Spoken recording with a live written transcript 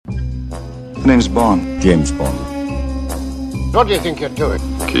The name's Bond. James Bond. What do you think you're doing?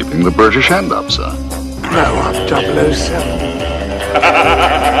 Keeping the British hand up, sir. Blow up 007.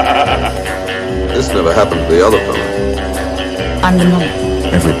 This never happened to the other fellow. I'm the money.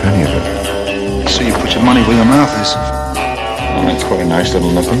 Every penny of it. So you put your money where your mouth is. Well, that's quite a nice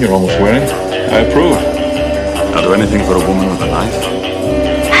little nothing you're almost wearing. I approve. I'll do anything for a woman with a knife.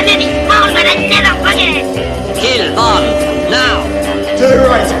 I'm in small but I never forget. Kill Bond, now! To the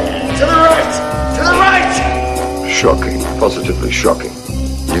right! To the right! To the right! Shocking. Positively shocking.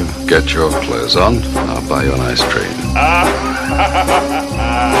 You get your clothes on, I'll buy you a nice train.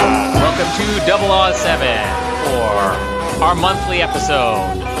 Welcome to 007 for our monthly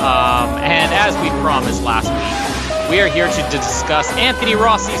episode. And as we promised last week, we are here to discuss Anthony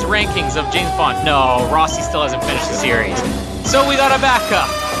Rossi's rankings of James Bond. No, Rossi still hasn't finished the series. So we got a backup.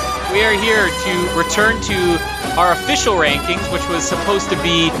 We are here to return to our official rankings, which was supposed to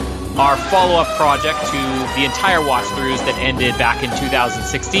be our follow-up project to the entire watch-throughs that ended back in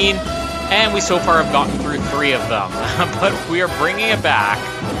 2016. And we so far have gotten through 3 of them. But we are bringing it back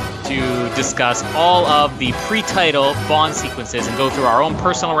to discuss all of the pre-title Bond sequences and go through our own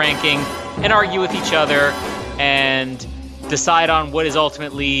personal ranking and argue with each other and decide on what is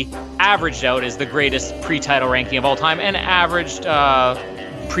ultimately averaged out as the greatest pre-title ranking of all time and averaged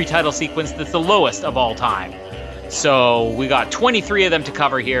pre-title sequence that's the lowest of all time. So we got 23 of them to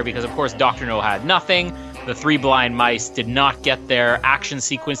cover here because, of course, Dr. No had nothing. The 3 Blind Mice did not get their action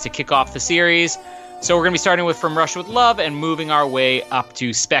sequence to kick off the series. So we're going to be starting with From Russia with Love and moving our way up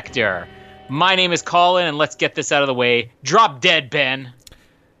to Spectre. My name is Colin, and let's get this out of the way. Drop dead, Ben.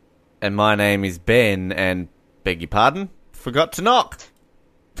 And my name is Ben, and beg your pardon, forgot to knock.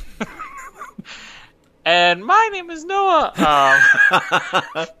 And my name is Noah.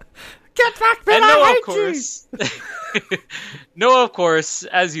 Get back, Ben, and Noah, I hate of course, Noah, of course,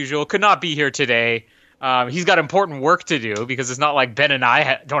 as usual, could not be here today. He's got important work to do because it's not like Ben and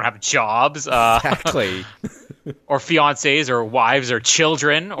I don't have jobs. Exactly. Or fiancés or wives or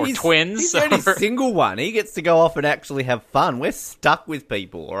children or twins. He's the only single one. He gets to go off and actually have fun. We're stuck with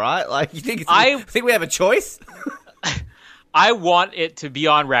people, all right? Like, you think we have a choice? I want it to be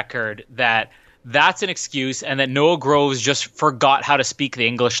on record that that's an excuse and that Noah Groves just forgot how to speak the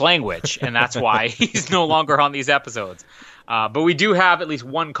English language, and that's why he's no longer on these episodes. But we do have at least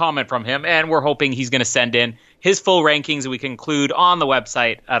one comment from him, and we're hoping he's going to send in his full rankings that we can include on the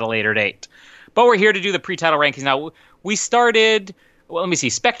website at a later date. But we're here to do the pre-title rankings. Now, we started... Well, let me see.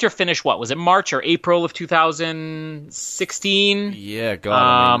 Spectre finished, what? Was it March or April of 2016? Yeah,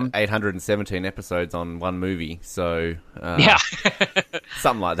 God. 817 episodes on one movie, so... yeah.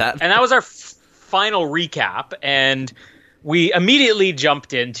 something like that. And that was our final recap, and we immediately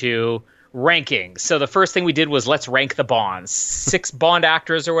jumped into rankings. So the first thing we did was let's rank the Bonds. 6 Bond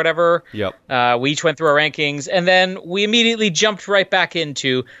actors or whatever. Yep. We each went through our rankings, and then we immediately jumped right back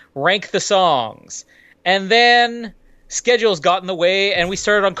into rank the songs. And then schedules got in the way, and we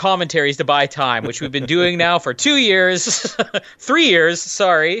started on commentaries to buy time, which we've been doing now for 2 years. 3 years,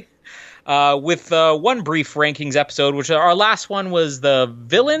 sorry. With one brief rankings episode, which our last one was the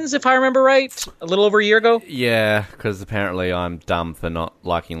villains, if I remember right, a little over a year ago. Yeah, because apparently I'm dumb for not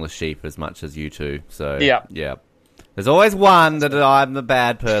liking Le Sheep as much as you two. So yeah. There's always one that I'm the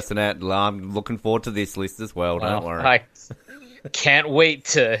bad person at. I'm looking forward to this list as well. Don't worry. I can't wait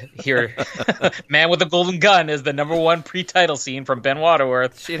to hear "Man with the Golden Gun" as the number 1 pre-title scene from Ben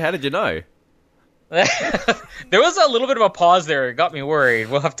Waterworth. Shit, how did you know? There was a little bit of a pause there. It got me worried.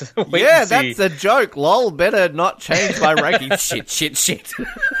 We'll have to wait and see. Yeah, that's a joke. Lol, better not change my ranking. Shit.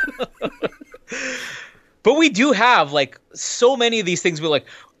 But we do have, like, so many of these things. We're like,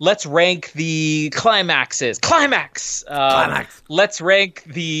 let's rank the climaxes. Climax! Let's rank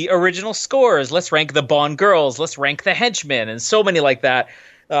the original scores. Let's rank the Bond girls. Let's rank the henchmen. And so many like that.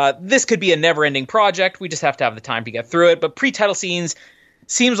 This could be a never-ending project. We just have to have the time to get through it. But pre-title scenes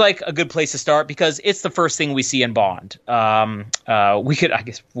seems like a good place to start because it's the first thing we see in Bond. We could, I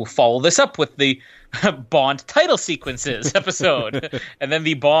guess, we'll follow this up with the Bond title sequences episode, and then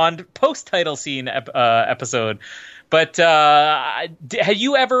the Bond post-title scene episode. But had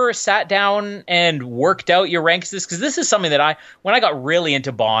you ever sat down and worked out your rankings? Because this is something that when I got really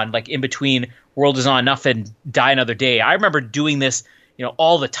into Bond, like in between World Is Not Enough and Die Another Day, I remember doing this,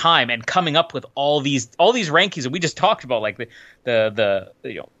 all the time and coming up with all these rankings that we just talked about, like the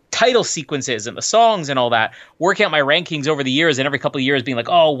title sequences and the songs and all that, working out my rankings over the years and every couple of years being like,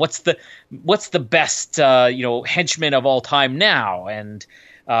 oh, what's the best, henchman of all time now? And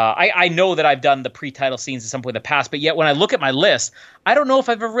I know that I've done the pre-title scenes at some point in the past, but yet when I look at my list, I don't know if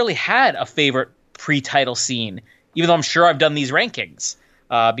I've ever really had a favorite pre-title scene, even though I'm sure I've done these rankings.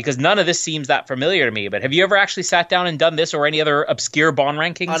 because none of this seems that familiar to me. But have you ever actually sat down and done this or any other obscure Bond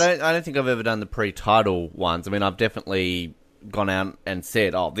rankings? I don't think I've ever done the pre-title ones. I mean, I've definitely gone out and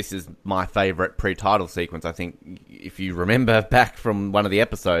said, oh, this is my favourite pre-title sequence. I think if you remember back from one of the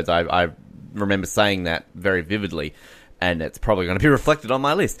episodes, I remember saying that very vividly, and it's probably going to be reflected on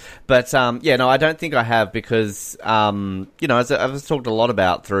my list. But, I don't think I have because, as I've talked a lot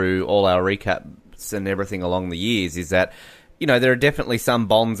about through all our recaps and everything along the years, is that there are definitely some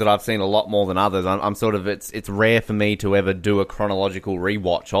Bonds that I've seen a lot more than others. I'm sort of, it's rare for me to ever do a chronological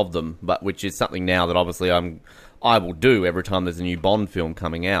rewatch of them, but which is something now that obviously I will do every time there's a new Bond film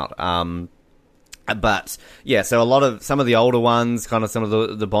coming out. But yeah, so some of the older ones, kind of some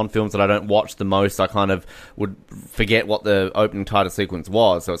of the Bond films that I don't watch the most, I kind of would forget what the opening title sequence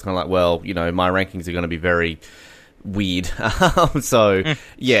was. So it's kind of like, well, my rankings are going to be very weird.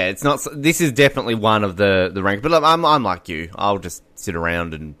 Yeah, it's not. This is definitely one of the rankings. But I'm like you. I'll just sit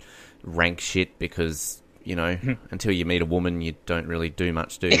around and rank shit because until you meet a woman, you don't really do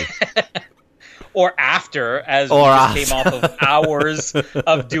much, do you? Or after, as we just came off of hours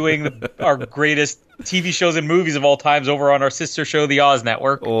of doing our greatest TV shows and movies of all times over on our sister show, The Oz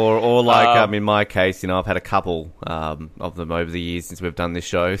Network. Or like in my case, I've had a couple of them over the years since we've done this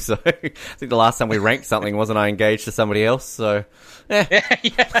show. So I think the last time we ranked something wasn't I engaged to somebody else. So give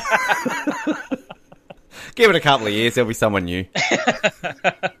it a couple of years, there'll be someone new.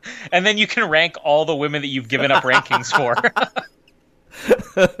 And then you can rank all the women that you've given up rankings for.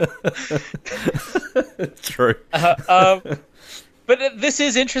 True. But this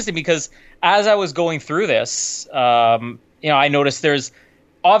is interesting because as I was going through this, I noticed there's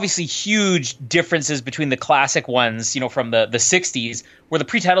obviously huge differences between the classic ones, from the 60s, where the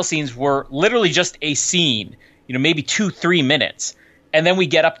pre-title scenes were literally just a scene, maybe 2-3 minutes. And then we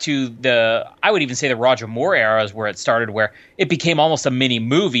get up to I would even say the Roger Moore era is where it started, where it became almost a mini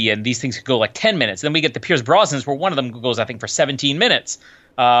movie, and these things could go like 10 minutes. Then we get the Pierce Brosnans, where one of them goes, I think, for 17 minutes.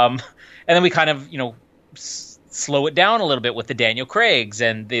 And then we kind of, slow it down a little bit with the Daniel Craigs,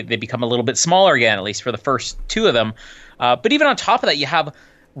 and they become a little bit smaller again, at least for the first two of them. But even on top of that, you have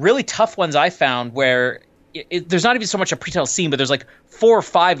really tough ones I found where there's not even so much a pre-title scene, but there's like 4 or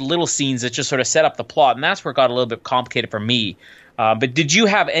 5 little scenes that just sort of set up the plot, and that's where it got a little bit complicated for me. But did you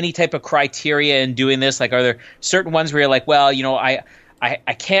have any type of criteria in doing this? Like, are there certain ones where you're like, well, I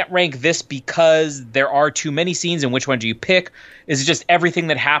can't rank this because there are too many scenes, and which one do you pick? Is it just everything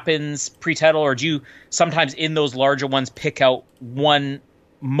that happens pre-title, or do you sometimes in those larger ones pick out one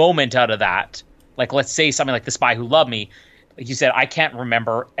moment out of that? Like, let's say something like The Spy Who Loved Me. Like you said, I can't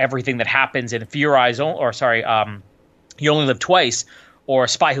remember everything that happens in You Only Live Twice, or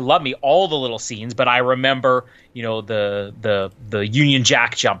Spy Who Loved Me, all the little scenes, but I remember, the Union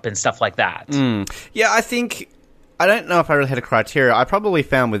Jack jump and stuff like that. Yeah, I don't know if I really had a criteria. I probably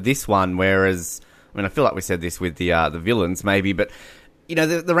found with this one, whereas, I feel like we said this with the villains maybe, but,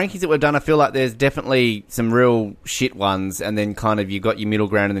 the rankings that we've done, I feel like there's definitely some real shit ones, and then kind of you got your middle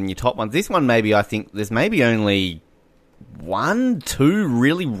ground and then your top ones. This one, maybe, I think there's maybe only 1-2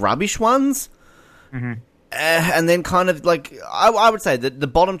 really rubbish ones. Mm-hmm. And then kind of like, I would say that the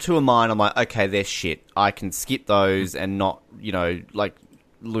bottom 2 of mine, I'm like, okay, they're shit. I can skip those and not,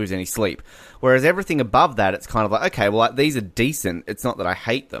 lose any sleep. Whereas everything above that, it's kind of like, okay, well, these are decent. It's not that I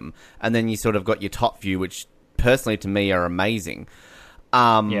hate them. And then you sort of got your top few, which personally to me are amazing.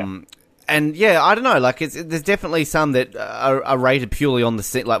 And yeah, I don't know, like there's definitely some that are rated purely on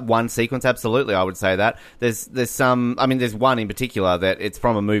the one sequence. Absolutely, I would say that. There's some, there's one in particular that it's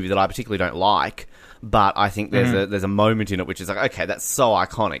from a movie that I particularly don't like. But I think there's a moment in it which is like, okay, that's so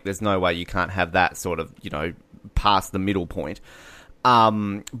iconic. There's no way you can't have that sort of, past the middle point.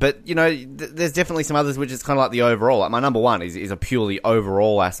 But, there's definitely some others which is kind of like the overall. Like my number 1 is a purely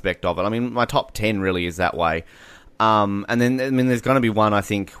overall aspect of it. My top 10 really is that way. And then, there's going to be one, I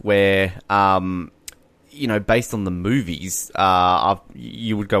think, where, based on the movies,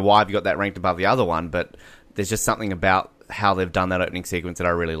 you would go, why have you got that ranked above the other one? But there's just something about how they've done that opening sequence that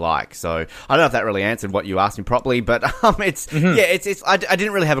I really like. So I don't know if that really answered what you asked me properly, but I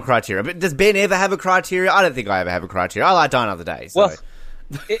didn't really have a criteria. But does Ben ever have a criteria? I don't think I ever have a criteria. I like Die Another Day. So. Well,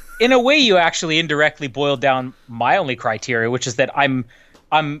 in a way, you actually indirectly boiled down my only criteria, which is that I'm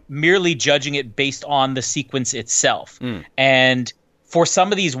merely judging it based on the sequence itself. And for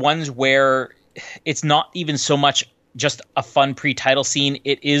some of these ones where it's not even so much just a fun pre-title scene,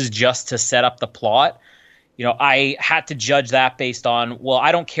 it is just to set up the plot. I had to judge that based on, well,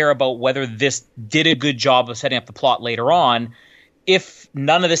 I don't care about whether this did a good job of setting up the plot later on. If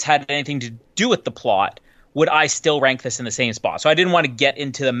none of this had anything to do with the plot, would I still rank this in the same spot? So I didn't want to get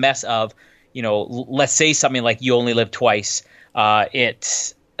into the mess of, let's say something like You Only Live Twice.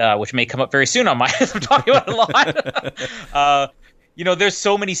 which may come up very soon on my I'm talking about it a lot. There's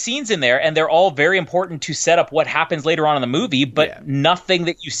so many scenes in there, and they're all very important to set up what happens later on in the movie, but nothing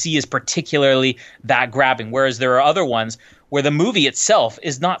that you see is particularly that grabbing, whereas there are other ones where the movie itself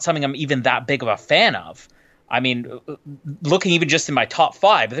is not something I'm even that big of a fan of. I mean, looking even just in my top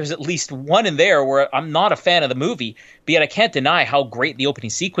 5, there's at least one in there where I'm not a fan of the movie, but yet I can't deny how great the opening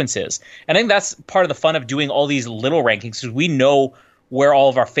sequence is. And I think that's part of the fun of doing all these little rankings, because we know where all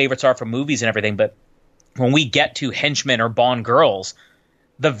of our favorites are from movies and everything, but when we get to Henchmen or Bond Girls,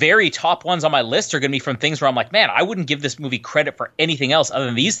 the very top ones on my list are going to be from things where I'm like, man, I wouldn't give this movie credit for anything else other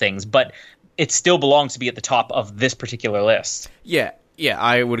than these things, but it still belongs to be at the top of this particular list. Yeah,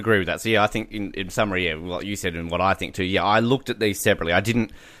 I would agree with that. So, yeah, I think in summary, what you said and what I think too, I looked at these separately.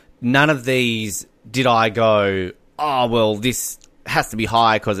 None of these did I go, oh, well, this has to be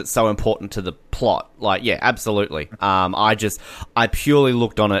high because it's so important to the plot. Like, yeah, absolutely. I purely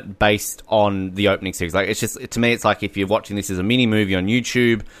looked on it based on the opening series. Like, it's just, to me, it's like if you're watching this as a mini movie on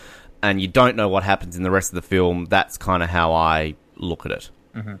YouTube and you don't know what happens in the rest of the film, that's kind of how I look at it.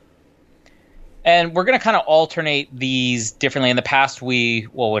 Mm-hmm. And we're going to kind of alternate these differently. In the past, we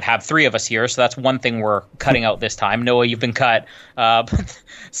would have 3 of us here, so that's one thing we're cutting out this time. Noah, you've been cut. But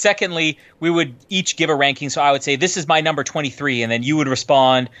secondly, we would each give a ranking. So I would say, this is my number 23, and then you would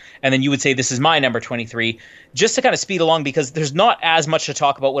respond, and then you would say, this is my number 23, just to kind of speed along, because there's not as much to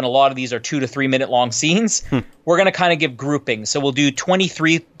talk about when a lot of these are 2 to 3 minute long scenes. We're going to kind of give groupings. So we'll do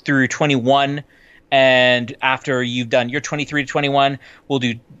 23 through 21. And after you've done your 23 to 21, we'll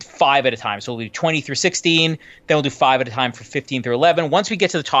do 5 at a time. So we'll do 20 through 16, then we'll do 5 at a time for 15 through 11. Once we get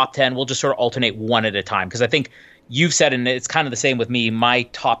to the top 10, we'll just sort of alternate 1 at a time. Because I think you've said, and it's kind of the same with me, my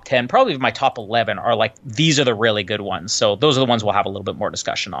top 10, probably my top 11 are like, these are the really good ones. So those are the ones we'll have a little bit more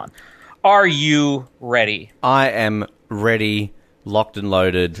discussion on. Are you ready? I am ready, locked and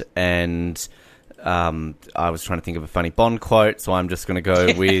loaded, and I was trying to think of a funny Bond quote, so I'm just going to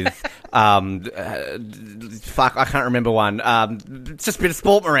go with fuck, I can't remember one. It's just a bit of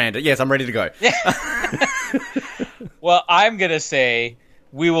sport, Miranda. Yes, I'm ready to go. Well, I'm going to say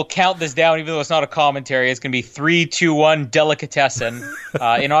we will count this down, even though it's not a commentary. It's going to be 3, 2, 1, Delicatessen,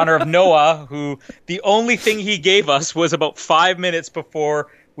 in honor of Noah, who the only thing he gave us was about 5 minutes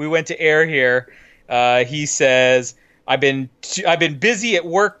before we went to air here. He says, I've been busy at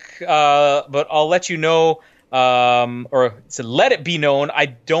work, but I'll let you know, or so let it be known, I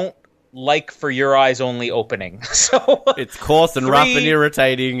don't like For Your Eyes Only opening. So it's coarse and rough and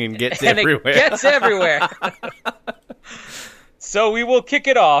irritating and gets everywhere. It gets everywhere. So we will kick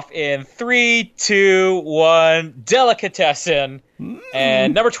it off in 3, 2, 1, Delicatessen.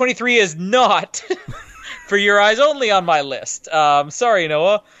 And number 23 is not For Your Eyes Only on my list. Sorry,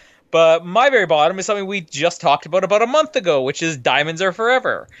 Noah. But my very bottom is something we just talked about a month ago, which is Diamonds Are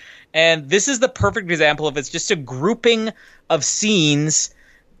Forever. And this is the perfect example of it's just a grouping of scenes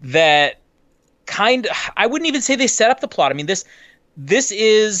that I wouldn't even say they set up the plot. I mean, this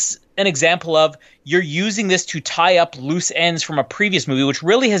is an example of you're using this to tie up loose ends from a previous movie, which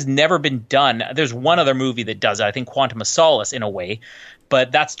really has never been done. There's one other movie that does it, I think Quantum of Solace in a way,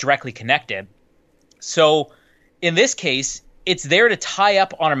 but that's directly connected. So in this case, it's there to tie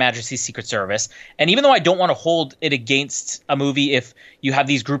up on Her Majesty's Secret Service. And even though I don't want to hold it against a movie if you have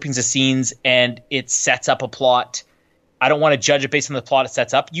these groupings of scenes and it sets up a plot, I don't want to judge it based on the plot it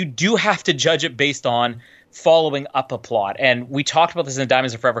sets up. You do have to judge it based on following up a plot. And we talked about this in the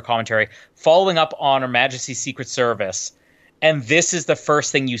Diamonds Are Forever commentary, following up on Her Majesty's Secret Service. And this is the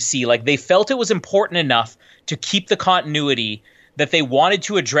first thing you see. Like, they felt it was important enough to keep the continuity that they wanted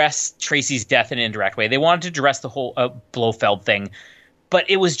to address Tracy's death in an indirect way. They wanted to address the whole Blofeld thing, but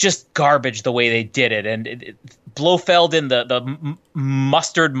it was just garbage the way they did it. And Blofeld in the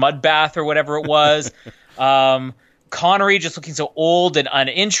mustard mud bath or whatever it was, Connery just looking so old and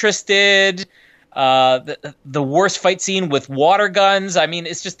uninterested, the worst fight scene with water guns. I mean,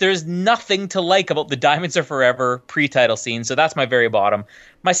 it's just there's nothing to like about the Diamonds Are Forever pre-title scene, so that's my very bottom.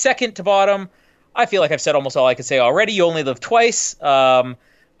 My second to bottom, I feel like I've said almost all I could say already. You Only Live Twice.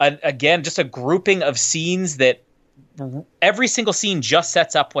 Again, just a grouping of scenes that every single scene just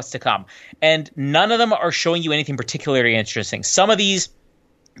sets up what's to come. And none of them are showing you anything particularly interesting. Some of these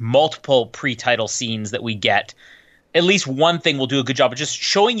multiple pre-title scenes that we get, at least one thing will do a good job of just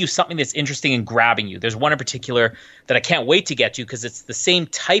showing you something that's interesting and grabbing you. There's one in particular that I can't wait to get to because it's the same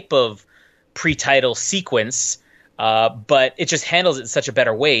type of pre-title sequence, but it just handles it in such a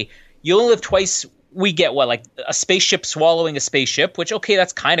better way. You Only Live Twice, we get like a spaceship swallowing a spaceship, which, okay,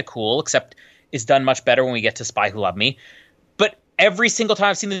 that's kind of cool, except is done much better when we get to Spy Who Loved Me. But every single time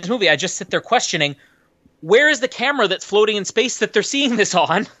I've seen this movie, I just sit there questioning, where is the camera that's floating in space that they're seeing this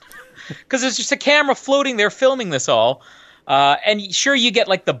on? Because it's just a camera floating there filming this all. And sure, you get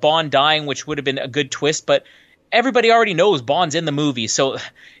like the Bond dying, which would have been a good twist, but everybody already knows Bond's in the movie. So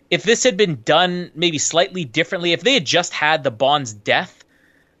if this had been done maybe slightly differently, if they had just had the Bond's death,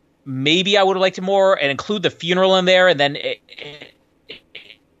 maybe I would have liked it more and include the funeral in there, and then it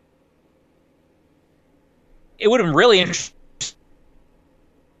would have been really interesting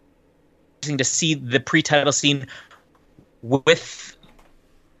to see the pre-title scene with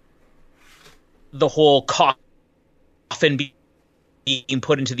the whole coffin being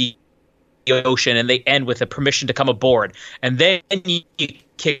put into the ocean, and they end with a permission to come aboard, and then you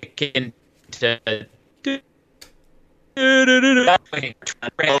kick into there's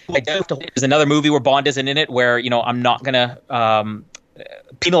another movie where Bond isn't in it, where I'm not gonna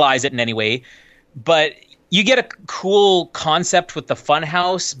penalize it in any way, but you get a cool concept with the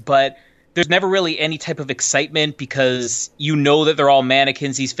funhouse, but there's never really any type of excitement because that they're all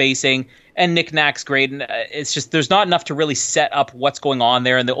mannequins he's facing, and Nick Nack's great, and it's just there's not enough to really set up what's going on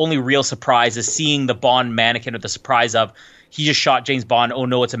there, and the only real surprise is seeing the Bond mannequin, or the surprise of he just shot James Bond, oh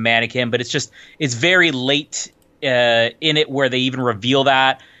no, it's a mannequin, but it's very late in it where they even reveal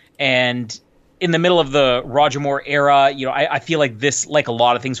that, and in the middle of the Roger Moore era, I feel like this, like a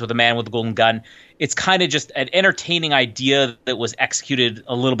lot of things with The Man with the Golden Gun, it's kind of just an entertaining idea that was executed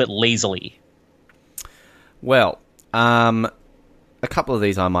a little bit lazily. Well, a couple of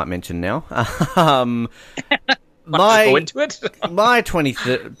these I might mention now. Go into it? My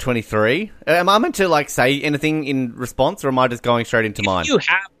 23. Am I meant to say anything in response, or am I just going straight into mine?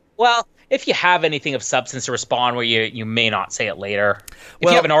 If you have anything of substance to respond, where you may not say it later. If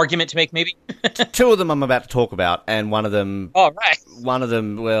you have an argument to make, maybe. Two of them I'm about to talk about, and one of them... Oh, right. One of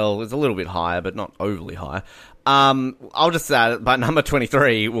them, is a little bit higher, but not overly high. I'll just say that number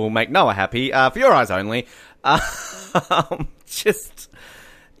 23 will make Noah happy. For your eyes only. I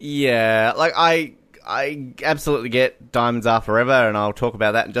absolutely get Diamonds Are Forever, and I'll talk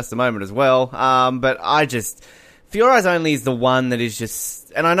about that in just a moment as well. But For Your Eyes Only is the one that is just...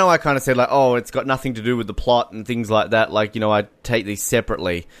 And I know I kind of said, it's got nothing to do with the plot and things like that. I take these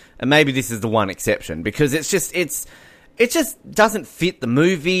separately. And maybe this is the one exception, because it just doesn't fit the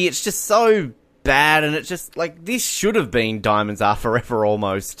movie. It's just so bad, and it's just, this should have been Diamonds Are Forever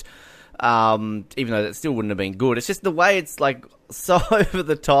almost. Even though that still wouldn't have been good. It's just the way it's, so over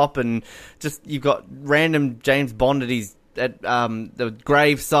the top, and just, you've got random James Bond at the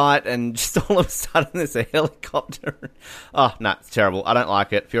grave site, and just all of a sudden there's a helicopter. Oh, no, it's terrible. I don't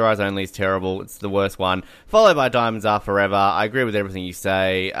like it. For Your Eyes Only is terrible. It's the worst one. Followed by Diamonds Are Forever. I agree with everything you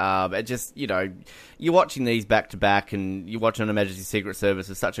say. It just, you're watching these back to back, and you're watching Her Majesty's Secret Service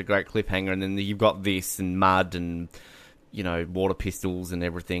with such a great cliffhanger, and then you've got this, and Mud, and, water pistols and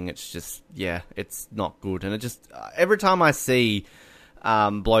everything. It's just, it's not good. And it just, every time I see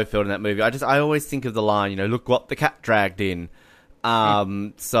Blofeld in that movie, I always think of the line, look what the cat dragged in.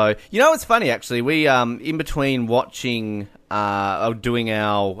 So, it's funny, actually. We, in between watching, doing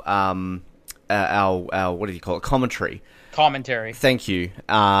our, what do you call it? Commentary. Thank you.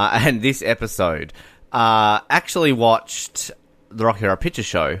 And this episode, actually watched the Rocky Horror Picture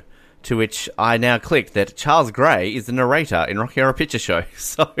Show, to which I now clicked that Charles Gray is the narrator in Rocky Horror Picture Show.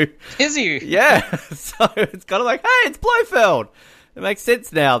 So, is he? Yeah. So it's kind of hey, it's Blofeld. It makes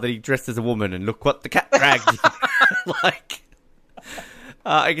sense now that he dressed as a woman, and look what the cat dragged in.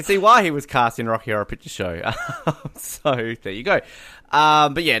 I can see why he was cast in Rocky Horror Picture Show. So there you go.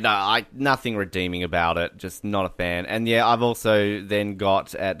 But yeah, no, nothing redeeming about it. Just not a fan. And yeah, I've also then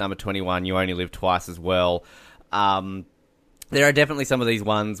got at number 21, You Only Live Twice as well. There are definitely some of these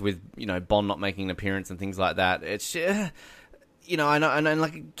ones with, Bond not making an appearance and things like that. It's, I know,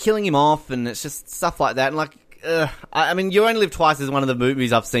 and killing him off, and it's just stuff like that. And I mean, You Only Live Twice is one of the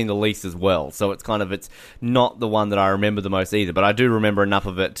movies I've seen the least as well. So it's it's not the one that I remember the most either. But I do remember enough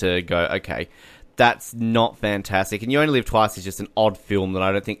of it to go, okay, that's not fantastic. And You Only Live Twice is just an odd film that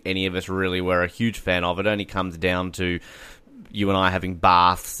I don't think any of us really were a huge fan of. It only comes down to you and I having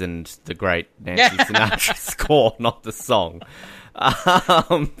baths and the great Nancy Sinatra score, not the song.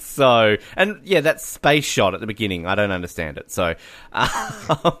 That space shot at the beginning, I don't understand it. So,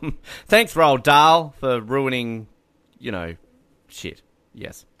 thanks, Roald Dahl, for ruining, shit.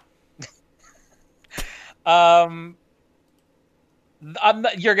 Yes. You're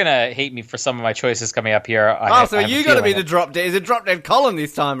gonna hate me for some of my choices coming up here. So you got to be the drop dead. Is it drop dead Colin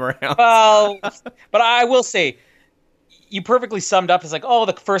this time around? Well, but I will say, you perfectly summed up as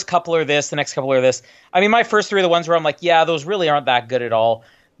the first couple are this, the next couple are this. I mean, my first three are the ones where I'm those really aren't that good at all.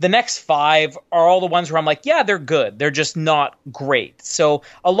 The next 5 are all the ones where I'm like, yeah, they're good. They're just not great. So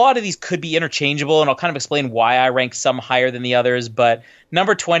a lot of these could be interchangeable, and I'll kind of explain why I rank some higher than the others. But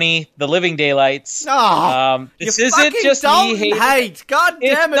number 20, The Living Daylights. This isn't just me hating. Hate. God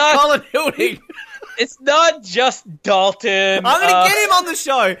damn it, Colin Hilding. It's not just Dalton. I'm going to get him on the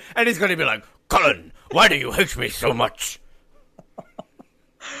show, and he's going to be like, Colin, why do you hate me so much?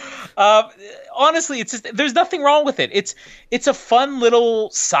 Honestly, it's just, there's nothing wrong with it. It's a fun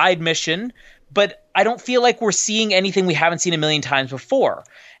little side mission, but I don't feel like we're seeing anything we haven't seen a million times before.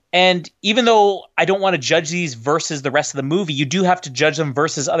 And even though I don't want to judge these versus the rest of the movie, you do have to judge them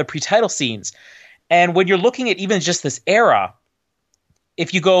versus other pre-title scenes. And when you're looking at even just this era,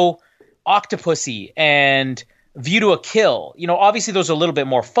 if you go Octopussy and View to a Kill, obviously those are a little bit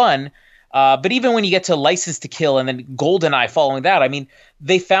more fun. But even when you get to License to Kill and then GoldenEye following that, I mean,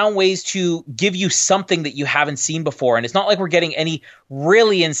 they found ways to give you something that you haven't seen before. And it's not like we're getting any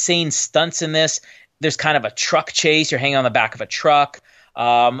really insane stunts in this. There's kind of a truck chase. You're hanging on the back of a truck.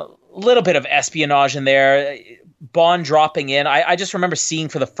 Little bit of espionage in there. Bond dropping in. I just remember seeing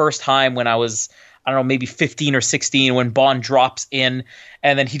for the first time when I was, I don't know, maybe 15 or 16, when Bond drops in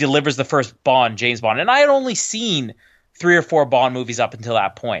and then he delivers the first Bond, James Bond. And I had only seen 3 or 4 Bond movies up until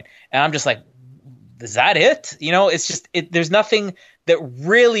that point. And I'm just like, is that it? It's just, there's nothing that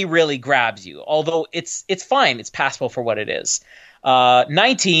really, really grabs you. Although it's fine. It's passable for what it is.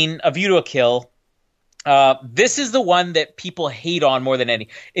 19, A View to a Kill. This is the one that people hate on more than any.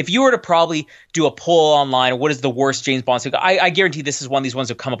 If you were to probably do a poll online, what is the worst James Bond sequel? I guarantee this is one of these ones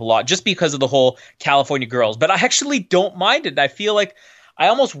that come up a lot just because of the whole California Girls. But I actually don't mind it. I feel like I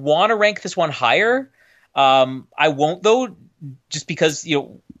almost want to rank this one higher. I won't though, just because it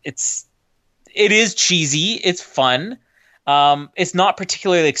is cheesy, it's fun. It's not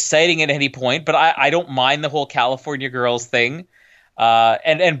particularly exciting at any point, but I don't mind the whole California Girls thing.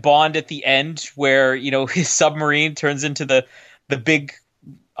 And Bond at the end, where his submarine turns into the big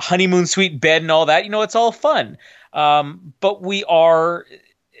honeymoon suite bed and all that. It's all fun. But we are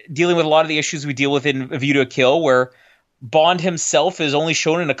dealing with a lot of the issues we deal with in A View to a Kill, where Bond himself is only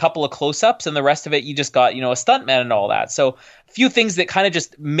shown in a couple of close-ups, and the rest of it you just got, a stuntman and all that. So a few things that kind of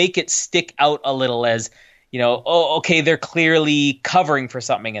just make it stick out a little as, okay, they're clearly covering for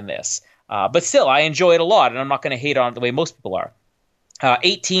something in this. But still, I enjoy it a lot, and I'm not going to hate on it the way most people are.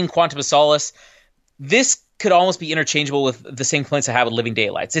 18, Quantum of Solace. This could almost be interchangeable with the same complaints I have with Living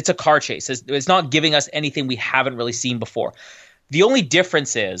Daylights. It's a car chase. It's not giving us anything we haven't really seen before. The only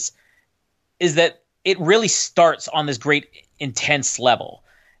difference is that it really starts on this great intense level.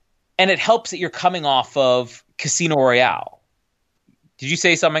 And it helps that you're coming off of Casino Royale. Did you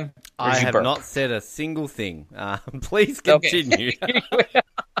say something? I have not said a single thing. Please continue. Okay.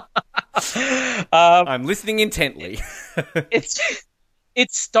 I'm listening intently.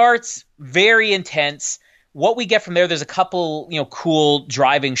 It starts very intense. What we get from there's a couple, cool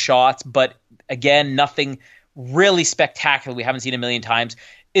driving shots, but again, nothing really spectacular we haven't seen a million times.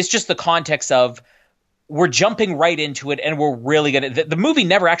 It's just the context of we're jumping right into it, and we're really going to... The movie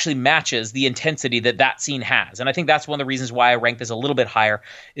never actually matches the intensity that scene has. And I think that's one of the reasons why I rank this a little bit higher,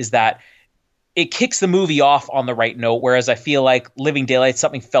 is that it kicks the movie off on the right note, whereas I feel like Living Daylights,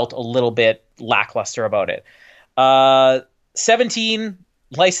 something felt a little bit lackluster about it. 17,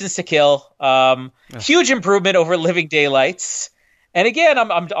 License to Kill. Huge improvement over Living Daylights. And again,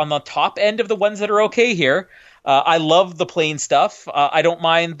 I'm on the top end of the ones that are okay here. I love the plane stuff. I don't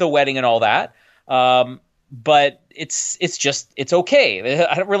mind the wedding and all that. But it's okay.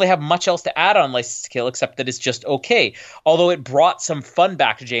 I don't really have much else to add on License to Kill except that it's just okay. Although it brought some fun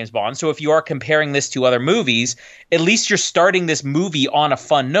back to James Bond. So if you are comparing this to other movies, at least you're starting this movie on a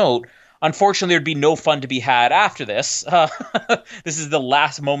fun note. Unfortunately, there'd be no fun to be had after this. This is the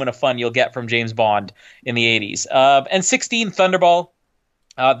last moment of fun you'll get from James Bond in the 80s. And 16, Thunderball.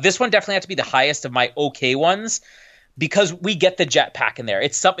 This one definitely had to be the highest of my okay ones, because we get the jetpack in there.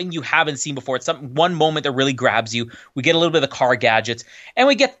 It's something you haven't seen before. It's one moment that really grabs you. We get a little bit of the car gadgets, and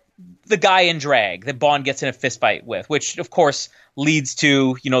we get the guy in drag that Bond gets in a fist fight with, which of course leads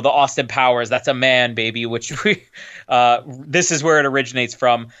to, the Austin Powers, that's a man, baby, which this is where it originates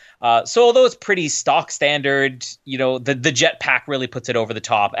from. So although it's pretty stock standard, the jetpack really puts it over the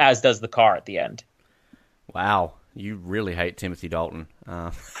top, as does the car at the end. Wow. You really hate Timothy Dalton.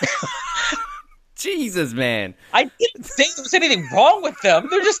 Jesus, man. I didn't say there was anything wrong with them.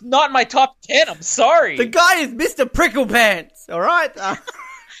 They're just not in my top 10. I'm sorry. The guy is Mr. Pricklepants, all right?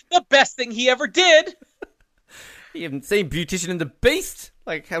 The best thing he ever did. You haven't seen Beautician and the Beast?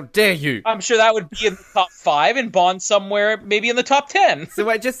 Like, how dare you? I'm sure that would be in the top 5 and Bond somewhere maybe in the top 10. So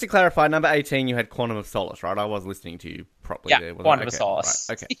wait, just to clarify, number 18, you had Quantum of Solace, right? I was listening to you properly Yeah, there. wasn't Quantum I? of Solace.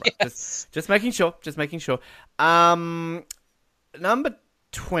 Right. Okay, right. Yes. Just making sure. Number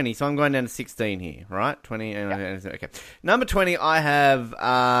 20, so I'm going down to 16 here, right? 20, okay. Number 20, I have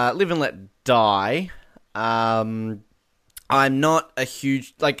Live and Let Die. I'm not a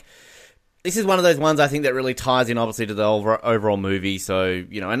huge, this is one of those ones I think that really ties in, obviously, to the overall movie. So,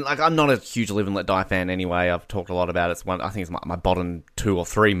 and I'm not a huge Live and Let Die fan anyway. I've talked a lot about it. I think it's my bottom 2 or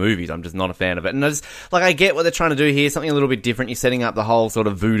 3 movies. I'm just not a fan of it. And I get what they're trying to do here. Something a little bit different. You're setting up the whole sort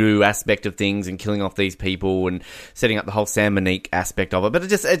of voodoo aspect of things and killing off these people and setting up the whole Sam Monique aspect of it.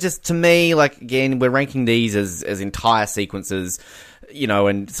 But it just to me, again, we're ranking these as entire sequences,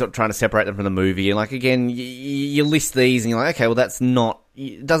 and sort of trying to separate them from the movie. And again, you list these and you're like, okay, well, that's not,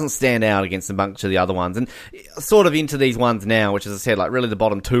 it doesn't stand out against a bunch of the other ones. And sort of into these ones now, which, as I said, really the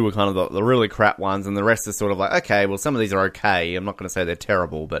bottom 2 are kind of the really crap ones, and the rest are sort of okay, well, some of these are okay. I'm not going to say they're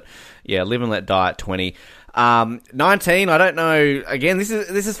terrible, but yeah, Live and Let Die at 20. 19, I don't know. Again, this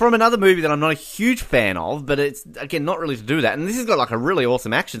is from another movie that I'm not a huge fan of, but it's, again, not really to do that. And this has got a really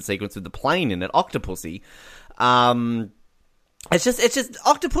awesome action sequence with the plane in it, Octopussy. It's just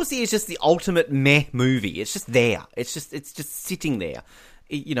Octopussy is just the ultimate meh movie. It's just there. It's just sitting there.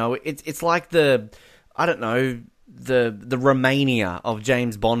 It's like the Romania of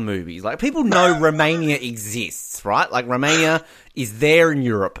James Bond movies. People know Romania exists, right? Romania is there in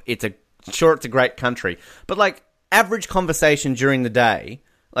Europe. It's a great country. But average conversation during the day,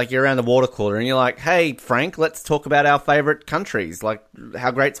 you're around the water cooler and you're like, hey, Frank, let's talk about our favourite countries.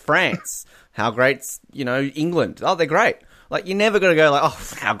 How great's France? How great's, England? Oh, they're great. You're never going to go oh,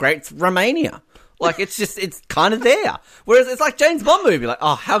 how great's Romania? It's kind of there. Whereas it's like James Bond movie,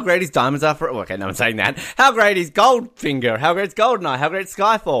 oh, how great is Diamonds Are Forever? Okay, no one's saying that. How great is Goldfinger? How great's Goldeneye? How great's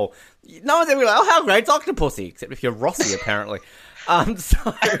Skyfall? No one's ever oh, how great's Octopussy? Except if you're Rossi, apparently. And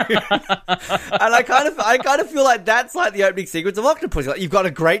I kind of feel like that's the opening sequence of Octopussy. You've got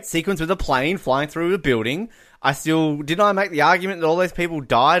a great sequence with a plane flying through a building. Didn't I make the argument that all those people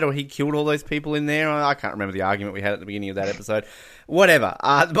died or he killed all those people in there? I can't remember the argument we had at the beginning of that episode. Whatever.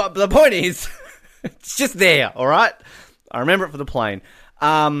 But the point is, it's just there, all right? I remember it for the plane.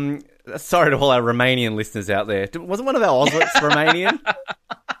 Sorry to all our Romanian listeners out there. Wasn't one of our Oslets Romanian?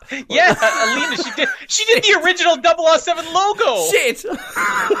 Yeah, Alina, she did the original 007 logo. Shit.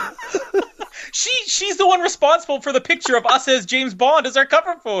 She's the one responsible for the picture of us as James Bond as our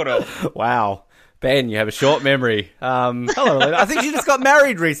cover photo. Wow. Ben, you have a short memory. Hello, Alina. I think she just got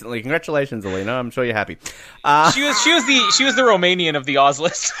married recently. Congratulations, Alina. I'm sure you're happy. She was the Romanian of the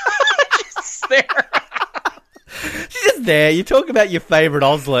Oslets. She's there. She's just there. You talk about your favourite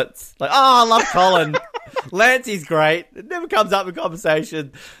Oslets. I love Colin. Lancey's great. It never comes up in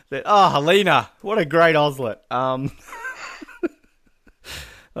conversation. Helena, what a great Oslet.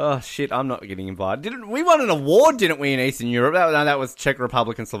 Oh, shit, I'm not getting invited. We won an award, didn't we, in Eastern Europe? That was Czech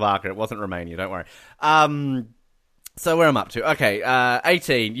Republic and Slovakia. It wasn't Romania, don't worry. So where I'm up to. Okay,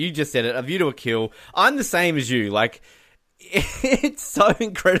 18, you just said it. A View to a Kill. I'm the same as you. It's so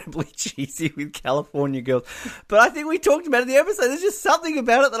incredibly cheesy with California Girls. But I think we talked about it in the episode. There's just something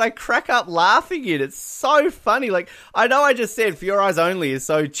about it that I crack up laughing at. It's so funny. I know I just said For Your Eyes Only is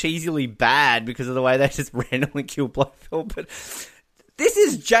so cheesily bad because of the way they just randomly kill Blofeld. But this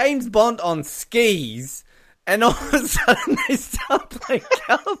is James Bond on skis, and all of a sudden they start playing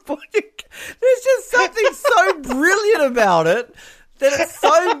California. There's just something so brilliant about it that it's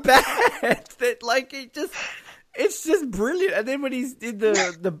so bad that it's just brilliant. And then when he's in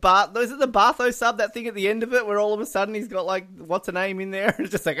the bath, is it the Bartho sub, that thing at the end of it, where all of a sudden he's got what's her name in there?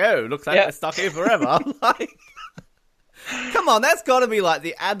 It's just oh, looks like they're stuck here forever. I'm come on, that's got to be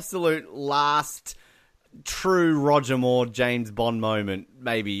the absolute last true Roger Moore James Bond moment,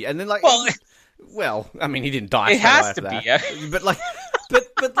 maybe. And then well, I mean, he didn't die. It has to be, yeah.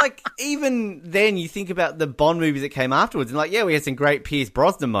 But even then, you think about the Bond movies that came afterwards, and we had some great Pierce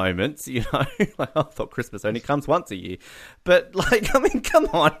Brosnan moments. I thought Christmas only comes once a year, but I mean, come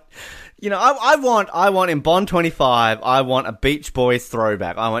on. I want in Bond 25, I want a Beach Boys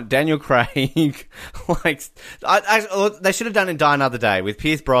throwback. I want Daniel Craig. They should have done in Die Another Day with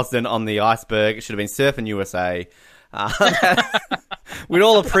Pierce Brosnan on the iceberg. It should have been Surfing USA. We'd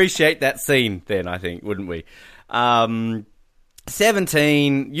all appreciate that scene then, I think, wouldn't we?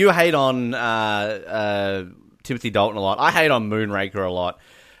 17, you hate on Timothy Dalton a lot. I hate on Moonraker a lot.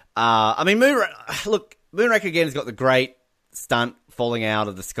 I mean, Moonraker again has got the great stunt falling out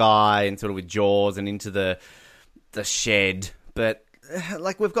of the sky and sort of with Jaws and into the shed. But,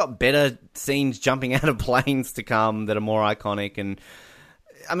 we've got better scenes jumping out of planes to come that are more iconic. And,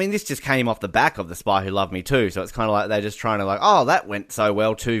 I mean, this just came off the back of The Spy Who Loved Me Too. So it's kind of they're just trying to oh, that went so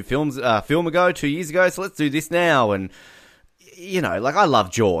well 2 years ago, so let's do this now. And you know, like I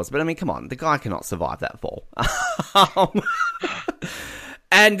love Jaws, but I mean, come on, the guy cannot survive that fall.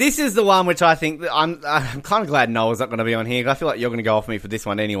 And this is the one which I think I'm kind of glad Noah's not going to be on here. I feel like you're going to go off me for this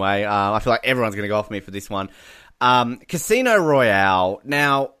one anyway. I feel like everyone's going to go off me for this one. Casino Royale.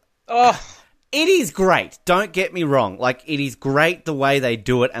 Now, it is great. Don't get me wrong. Like, it is great the way they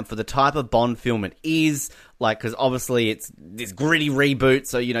do it, and for the type of Bond film it is. Like, because obviously it's this gritty reboot,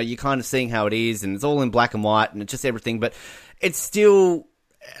 so, you know, you're kind of seeing how it is, and it's all in black and white, and it's just everything, but it's still...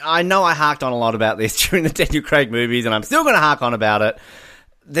 I know I harked on a lot about this during the Daniel Craig movies, and I'm still going to hark on about it.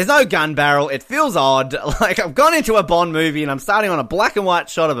 There's no gun barrel. It feels odd. Like, I've gone into a Bond movie and I'm starting on a black and white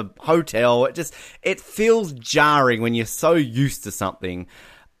shot of a hotel. It feels jarring when you're so used to something.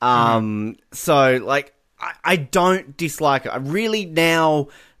 So, like, I don't dislike it. I really now,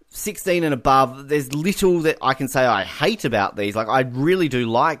 16 and above, there's little that I can say I hate about these. Like, I really do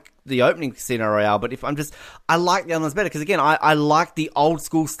like the opening Casino Royale, but I like the other ones better, because again, I like the old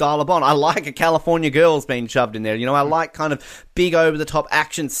school style of Bond. I like a California Girls being shoved in there. You know, I like kind of big over the top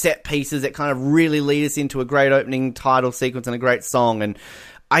action set pieces that kind of really lead us into a great opening title sequence and a great song. And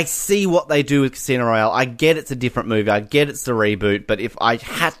I see what they do with Casino Royale. I get it's a different movie. I get it's the reboot, but if I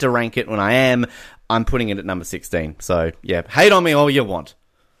had to rank it when I'm putting it at number 16. So yeah, hate on me all you want.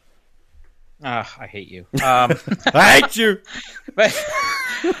 I hate you. I hate you.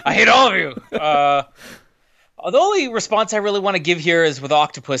 I hate all of you. The only response I really want to give here is with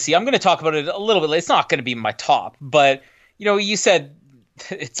Octopussy. I'm going to talk about it a little bit later. It's not going to be my top, but you know, you said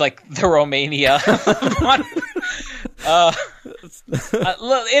it's like the Romania.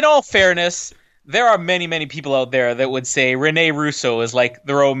 In all fairness, there are many, many people out there that would say Rene Russo is like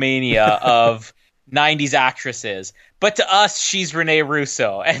the Romania of 90s actresses. But to us, she's Rene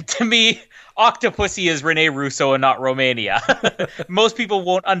Russo. And to me, Octopussy is Rene Russo and not Romania. Most people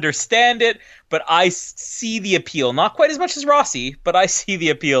won't understand it, but I see the appeal. Not quite as much as Rossi, but I see the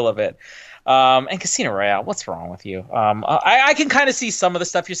appeal of it. And Casino Royale, what's wrong with you? I can kind of see some of the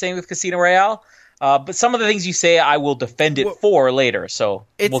stuff you're saying with Casino Royale, but some of the things you say I will defend it for later, so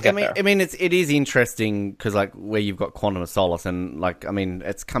we'll get there. I mean, it is interesting, because, like, where you've got Quantum of Solace, and, like, I mean,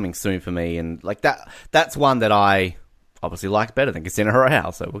 it's coming soon for me, and, like, that's one that I obviously like better than Casino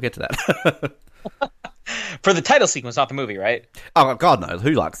Royale, so we'll get to that. For the title sequence, not the movie, right? Oh, God, no.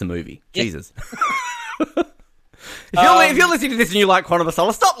 Who likes the movie? Yeah. Jesus. If you're listening to this and you like Quantum of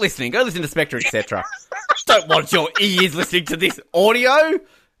Solace, stop listening. Go listen to Spectre, etc. Don't want your ears listening to this audio.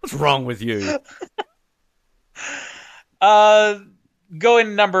 What's wrong with you?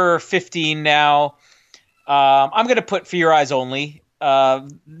 Going number 15 now. I'm going to put For Your Eyes Only.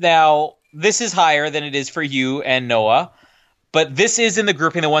 Now, this is higher than it is for you and Noah, but this is in the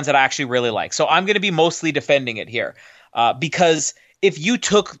grouping the ones that I actually really like. So I'm going to be mostly defending it here, because if you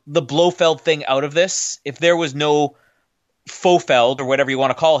took the Blofeld thing out of this, if there was no Fofeld or whatever you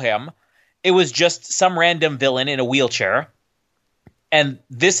want to call him, it was just some random villain in a wheelchair, and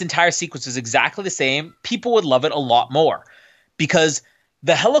this entire sequence is exactly the same, people would love it a lot more, because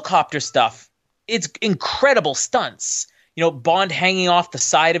the helicopter stuff, it's incredible stunts. You know, Bond hanging off the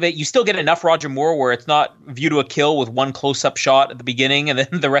side of it. You still get enough Roger Moore where it's not View to a Kill with one close-up shot at the beginning and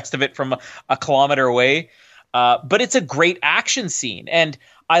then the rest of it from a kilometer away. But it's a great action scene. And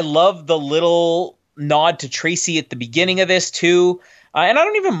I love the little nod to Tracy at the beginning of this, too. And I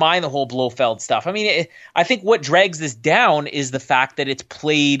don't even mind the whole Blofeld stuff. I mean, I think what drags this down is the fact that it's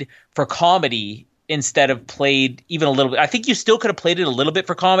played for comedy instead of played even a little bit. I think you still could have played it a little bit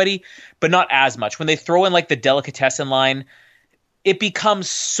for comedy, but not as much. When they throw in like the delicatessen line, it becomes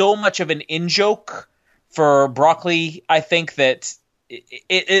so much of an in-joke for Broccoli, I think, that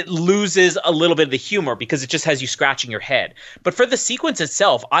it loses a little bit of the humor because it just has you scratching your head. But for the sequence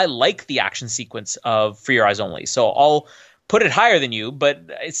itself, I like the action sequence of For Your Eyes Only. So I'll put it higher than you, but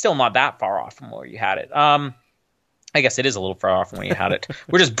it's still not that far off from where you had it. I guess it is a little far off from where you had it.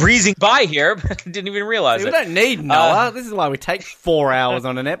 We're just breezing by here, but didn't even realize it. We don't need Noah. This is why we take 4 hours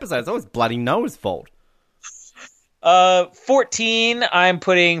on an episode. It's always bloody Noah's fault. 14, I'm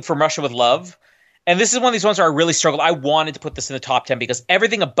putting From Russia with Love. And this is one of these ones where I really struggled. I wanted to put this in the top 10 because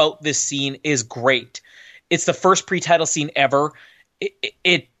everything about this scene is great. It's the first pre-title scene ever.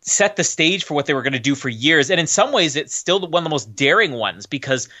 It set the stage for what they were going to do for years. And in some ways, it's still one of the most daring ones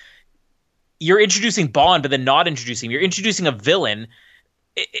because you're introducing Bond, but then not introducing him. You're introducing a villain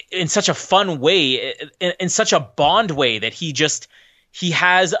in such a fun way, in such a Bond way that he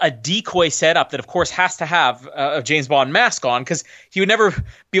has a decoy setup that, of course, has to have a James Bond mask on because he would never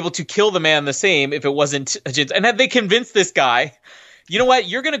be able to kill the man the same if it wasn't a James. And had they convinced this guy, you know what,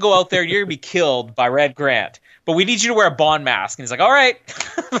 you're going to go out there and you're going to be killed by Red Grant. but we need you to wear a Bond mask. And he's like, all right.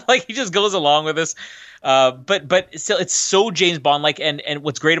 Like, he just goes along with this. But still, it's so James Bond-like. And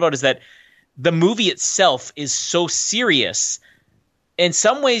what's great about it is that the movie itself is so serious. In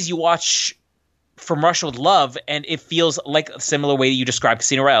some ways, you watch From Russia with Love, and it feels like a similar way that you described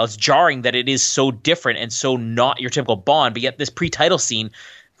Casino Royale. It's jarring that it is so different and so not your typical Bond, but yet this pre-title scene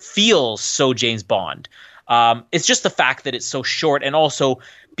feels so James Bond. It's just the fact that it's so short, and also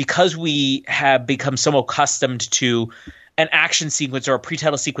because we have become so accustomed to an action sequence or a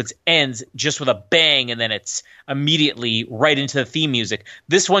pre-title sequence ends just with a bang, and then it's immediately right into the theme music.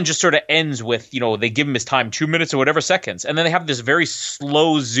 This one just sort of ends with, they give him his time, 2 minutes or whatever seconds, and then they have this very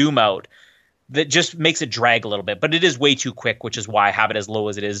slow zoom out that just makes it drag a little bit. But it is way too quick, which is why I have it as low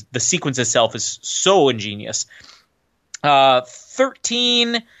as it is. The sequence itself is so ingenious.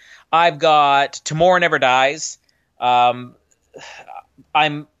 13, I've got Tomorrow Never Dies. I'm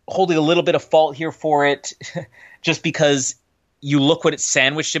holding a little bit of fault here for it just because you look what it's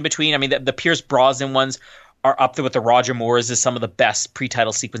sandwiched in between. I mean, the Pierce Brosnan ones are up there with the Roger Moore's as some of the best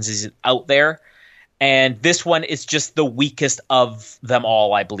pre-title sequences out there. And this one is just the weakest of them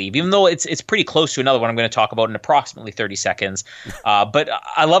all, I believe, even though it's pretty close to another one I'm going to talk about in approximately 30 seconds. But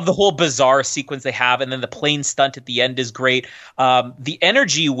I love the whole bizarre sequence they have. And then the plane stunt at the end is great. The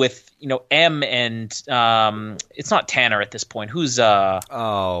energy with, M and it's not Tanner at this point. Who's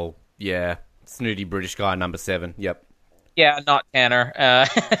Oh, yeah. Snooty British guy, number 7. Yep. Yeah, not Tanner.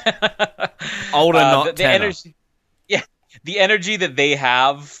 Older, not the Tanner. Energy, yeah, the energy that they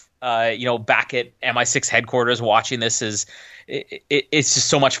have. Back at MI6 headquarters watching this it's just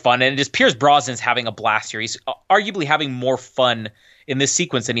so much fun. And just Pierce Brosnan's having a blast here. He's arguably having more fun in this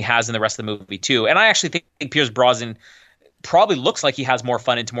sequence than he has in the rest of the movie too. And I actually think Pierce Brosnan probably looks like he has more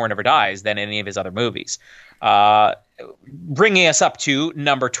fun in Tomorrow Never Dies than any of his other movies. Bringing us up to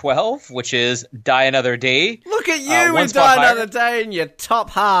number 12, which is Die Another Day. Look at you with Die Another Day in your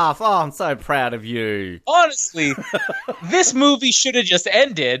top half. Oh, I'm so proud of you. Honestly, this movie should have just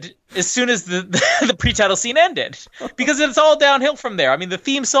ended as soon as the pre-title scene ended, because it's all downhill from there. I mean, the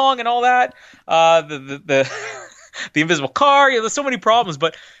theme song and all that, the invisible car. There's so many problems,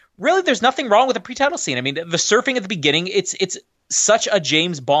 but really, there's nothing wrong with the pre-title scene. I mean, the surfing at the beginning, it's such a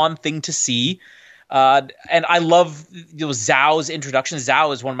James Bond thing to see. And I love Zhao's introduction.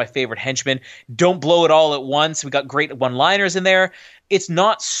 Zhao is one of my favorite henchmen. Don't blow it all at once. We got great one-liners in there. It's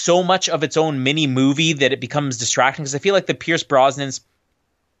not so much of its own mini movie that it becomes distracting, because I feel like the Pierce Brosnans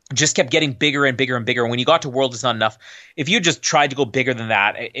just kept getting bigger and bigger and bigger. When you got to World Is Not Enough, if you just tried to go bigger than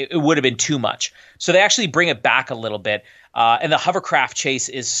that, it would have been too much. So they actually bring it back a little bit. And the hovercraft chase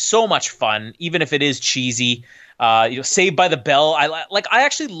is so much fun, even if it is cheesy. Saved by the Bell. I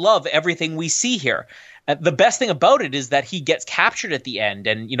actually love everything we see here. The best thing about it is that he gets captured at the end,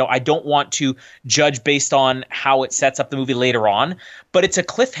 and I don't want to judge based on how it sets up the movie later on, but it's a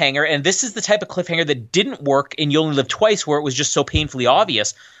cliffhanger, and this is the type of cliffhanger that didn't work in You Only Live Twice, where it was just so painfully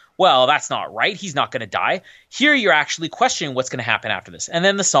obvious. Well, that's not right. He's not going to die. Here, you're actually questioning what's going to happen after this, and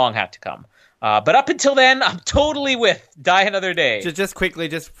then the song had to come. But up until then, I'm totally with Die Another Day. Just quickly,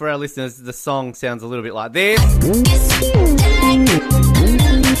 just for our listeners, the song sounds a little bit like this.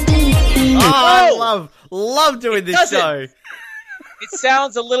 I love doing this show. It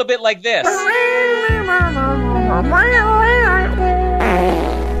sounds a little bit like this.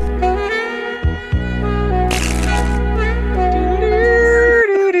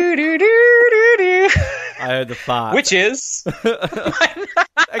 I heard the fart. Which is...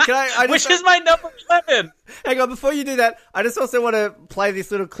 Which is my number 11. Hang on, before you do that, I just also want to play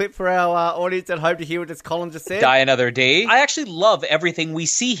this little clip for our audience at home to hear what Colin just said. Die Another Day. I actually love everything we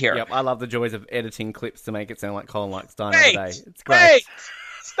see here. Yep, I love the joys of editing clips to make it sound like Colin likes Die Another Day. It's great. Wait!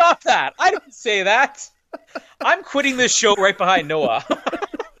 Stop that. I didn't say that. I'm quitting this show right behind Noah.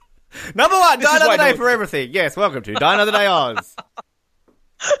 Number 1, Die Another Day for everything. Yes, welcome to Die Another Day Oz.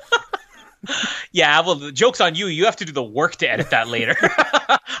 Yeah, well, the joke's on you. You have to do the work to edit that later.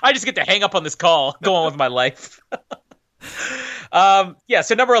 I just get to hang up on this call, go on with my life. So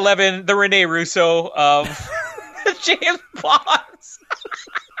number 11, the Rene Russo of James Bond's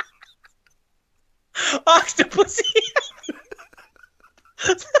Octopussy.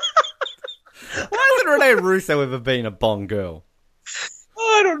 Why hasn't Rene Russo ever been a Bond girl?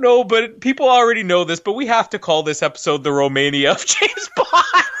 I don't know, but people already know this, but we have to call this episode the Romania of James Bond.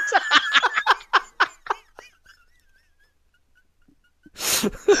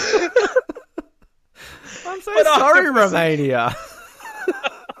 I'm so sorry, Romania.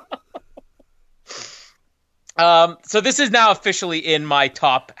 So this is now officially in my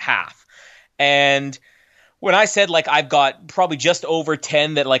top half. And when I said like I've got probably just over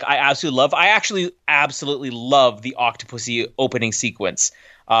 10 that like I absolutely love, I actually absolutely love the Octopussy opening sequence.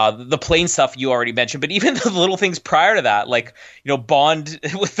 The plane stuff you already mentioned, but even the little things prior to that, like, you know, Bond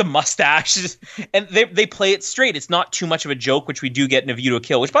with the mustache, and they play it straight. It's not too much of a joke, which we do get in A View to a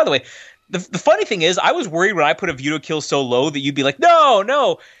Kill, which, by the way, the funny thing is, I was worried when I put A View to a Kill so low that you'd be like,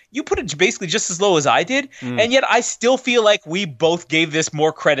 no, you put it basically just as low as I did, and yet I still feel like we both gave this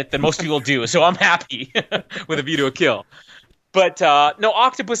more credit than most people do, so I'm happy with A View to a Kill. But no,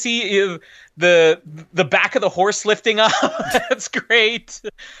 Octopussy, the back of the horse lifting up, that's great.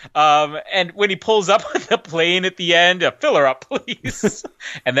 And when he pulls up with the plane at the end, fill her up, please.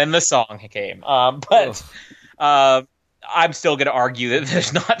 And then the song came. But I'm still going to argue that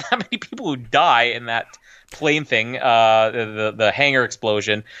there's not that many people who die in that plane thing, the hangar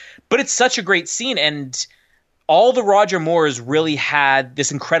explosion. But it's such a great scene, and all the Roger Moores really had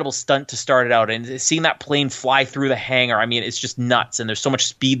this incredible stunt to start it out, and seeing that plane fly through the hangar, I mean, it's just nuts, and there's so much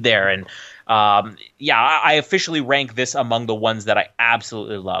speed there, and I officially rank this among the ones that I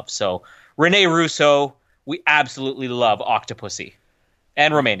absolutely love. So Rene Russo, we absolutely love Octopussy.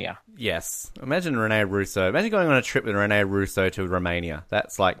 And Romania. Yes. Imagine Rene Russo. Imagine going on a trip with Rene Russo to Romania.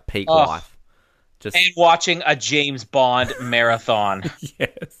 That's like peak life. And watching a James Bond marathon.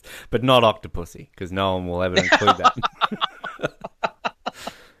 Yes, but not Octopussy, because no one will ever include that.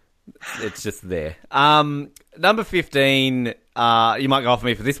 It's just there. Number 15, you might go off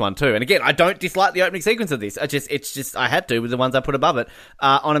me for this one too. And again, I don't dislike the opening sequence of this. It's just I had to with the ones I put above it.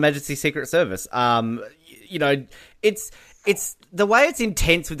 On Her Majesty's Secret Service. You know, it's the way it's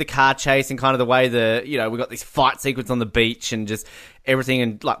intense with the car chase and kind of the way we got this fight sequence on the beach and just everything,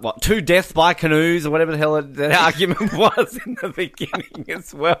 and like 2 deaths by canoes or whatever the hell that argument was in the beginning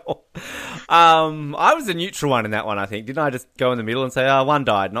as well. I was a neutral one in that one, I think. Didn't I just go in the middle and say, one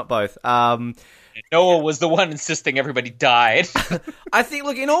died, not both? Noah was the one insisting everybody died. I think,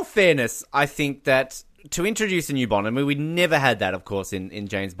 look, in all fairness, I think that to introduce a new Bond, I mean, we never had that, of course, in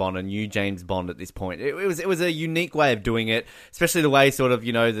James Bond, a new James Bond at this point. It was a unique way of doing it, especially the way sort of,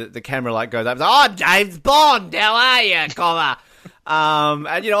 you know, the camera like goes up, like, James Bond, how are you, comma?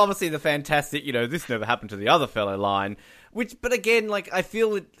 And, you know, obviously the fantastic, you know, this never happened to the other fellow line, but again, like, I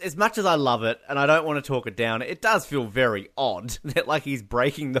feel as much as I love it, and I don't want to talk it down, it does feel very odd that, like, he's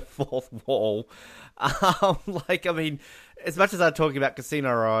breaking the fourth wall. Like, I mean, as much as I'm talking about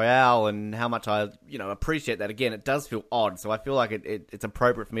Casino Royale and how much I, you know, appreciate that, again, it does feel odd. So I feel like it's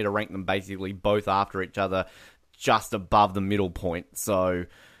appropriate for me to rank them basically both after each other, just above the middle point. So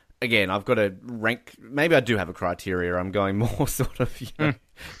again, I've got to rank. Maybe I do have a criteria. I'm going more sort of, you know,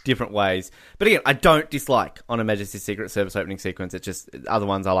 different ways. But again, I don't dislike On Her Majesty's Secret Service opening sequence. It's just other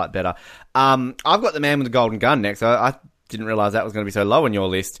ones I like better. I've got The Man with the Golden Gun next. I didn't realize that was going to be so low on your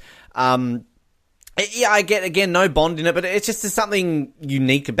list. Yeah, I get, again, no Bond in it, but it's just there's something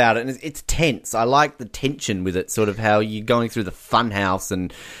unique about it, and it's tense. I like the tension with it, sort of how you're going through the funhouse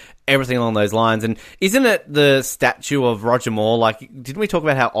and everything along those lines. And isn't it the statue of Roger Moore? Like, didn't we talk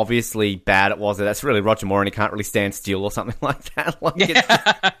about how obviously bad it was? That that's really Roger Moore and he can't really stand still or something like that? Like,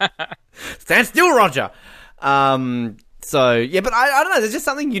 stand still, Roger! So, yeah, but I don't know, there's just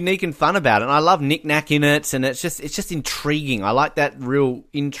something unique and fun about it, and I love Nick Nack in it, and it's just intriguing. I like that real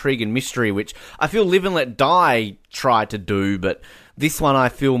intrigue and mystery, which I feel Live and Let Die tried to do, but this one I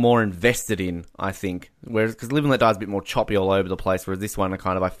feel more invested in, I think. Whereas, because Live and Let Die is a bit more choppy all over the place, whereas this one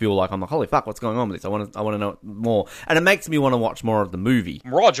I feel like, I'm like, holy fuck, what's going on with this? I want to know more. And it makes me want to watch more of the movie.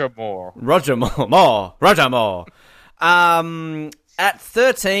 Roger Moore. At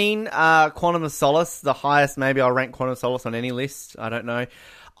 13, Quantum of Solace, the highest. Maybe I'll rank Quantum of Solace on any list. I don't know.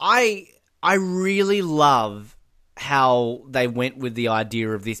 I really love how they went with the idea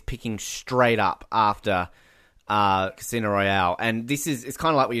of this picking straight up after Casino Royale. And it's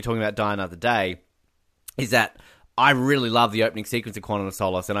kind of like what you're talking about Die Another Day, is that I really love the opening sequence of Quantum of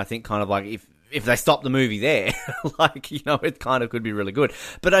Solace, and I think kind of like if they stop the movie there, like, you know, it kind of could be really good.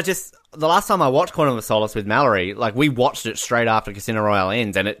 But the last time I watched Quantum of Solace with Mallory, like, we watched it straight after Casino Royale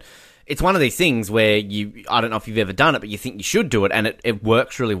ends, and it's one of these things where I don't know if you've ever done it, but you think you should do it, and it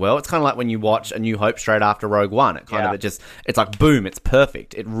works really well. It's kind of like when you watch A New Hope straight after Rogue One. It's like, boom, it's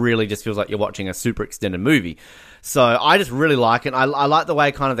perfect. It really just feels like you're watching a super extended movie. So I just really like it. I like the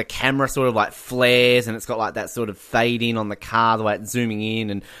way kind of the camera sort of like flares, and it's got like that sort of fade in on the car, the way it's zooming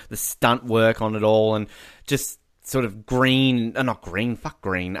in, and the stunt work on it all, and just sort of green, not green, fuck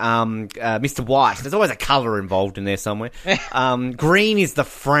green, Mr. White. There's always a colour involved in there somewhere. Green is the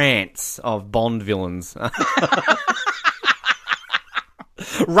France of Bond villains.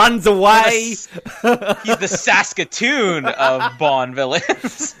 runs away. He's the Saskatoon of Bond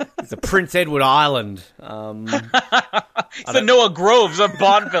villains. It's a Prince Edward Island. He's the Noah Groves of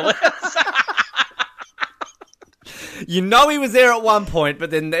Bond villains. You know he was there at one point, but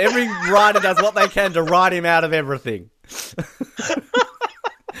then every writer does what they can to write him out of everything.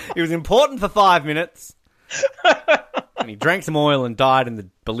 He was important for 5 minutes. And he drank some oil and died in the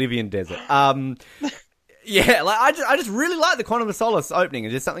Bolivian desert. Yeah, like I just really like the Quantum of Solace opening.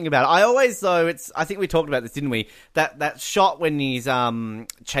 There's something about it. I always, though, I think we talked about this, didn't we? That shot when he's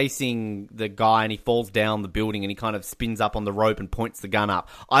chasing the guy and he falls down the building and he kind of spins up on the rope and points the gun up.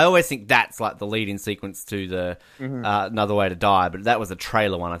 I always think that's like the lead-in sequence to the Another Way to Die. But that was a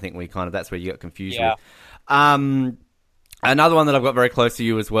trailer one. I think that's where you got confused with. Another one that I've got very close to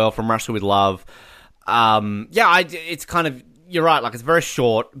you as well, From Russia with Love. It's kind of, you're right. Like, it's very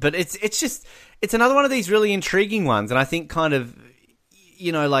short, but it's another one of these really intriguing ones, and I think kind of,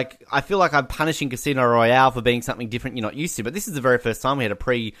 you know, like, I feel like I'm punishing Casino Royale for being something different you're not used to, but this is the very first time we had a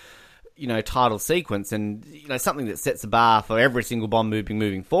title sequence, and, you know, something that sets the bar for every single Bond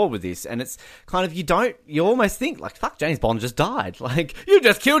moving forward with this, and it's kind of, you almost think, like, fuck, James Bond just died. Like, you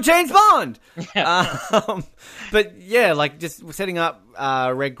just killed James Bond! Yeah. But, yeah, like, just setting up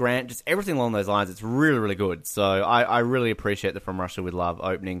Red Grant, just everything along those lines, it's really, really good. So I really appreciate the From Russia with Love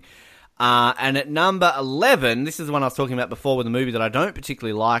opening. And at number 11, this is the one I was talking about before with a movie that I don't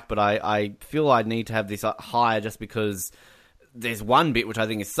particularly like, but I feel I need to have this higher just because there's one bit which I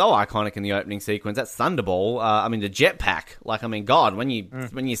think is so iconic in the opening sequence. That's Thunderball. The jetpack. Like, God, when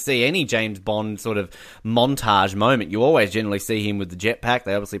you see any James Bond sort of montage moment, you always generally see him with the jetpack.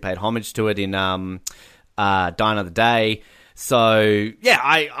 They obviously paid homage to it in Die Another Day. So, yeah,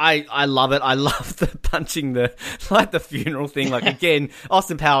 I love it. I love the punching the funeral thing. Like, again,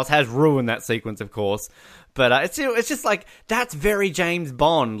 Austin Powers has ruined that sequence, of course. But it's just like, that's very James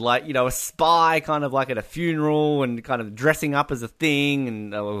Bond. Like, you know, a spy kind of like at a funeral and kind of dressing up as a thing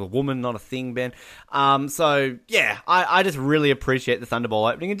and a woman, not a thing, Ben. So, yeah, I just really appreciate the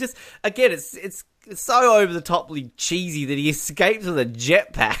Thunderball opening. And just, again, it's so over-the-toply cheesy that he escapes with a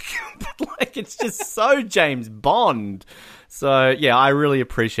jetpack. But, like, it's just so James Bond. So, yeah, I really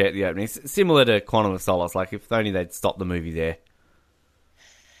appreciate the opening. It's similar to Quantum of Solace. Like, if only they'd stopped the movie there.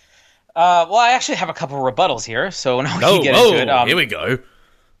 Well, I actually have a couple of rebuttals here, so now we can get into it. Here we go.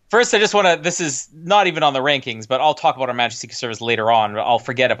 First, I just want to, this is not even on the rankings, but I'll talk about Our Majesty's Secret Service later on. I'll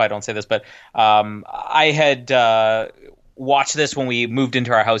forget if I don't say this, but I had watched this when we moved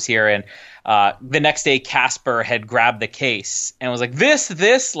into our house here, and the next day Casper had grabbed the case and was like,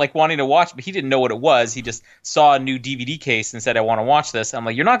 this, like wanting to watch, but he didn't know what it was. He just saw a new DVD case and said, I want to watch this. I'm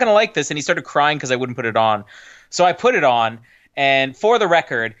like, you're not going to like this. And he started crying because I wouldn't put it on. So I put it on, and for the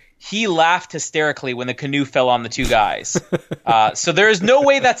record, he laughed hysterically when the canoe fell on the two guys. So there is no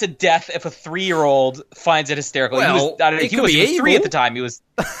way that's a death if a 3-year-old finds it hysterical. Well, he was 3 at the time. He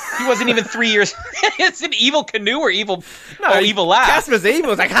wasn't even 3 years. It's an evil canoe or evil. No, evil laugh. Casper's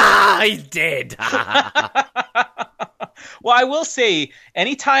evil. It's like, he's dead. Well, I will say,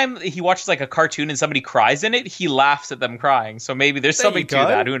 anytime he watches like a cartoon and somebody cries in it, he laughs at them crying. So maybe there's something to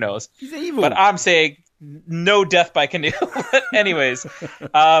that. Who knows? He's evil. But I'm saying, no death by canoe. But anyways,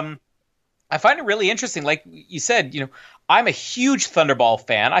 I find it really interesting. Like you said, you know, I'm a huge Thunderball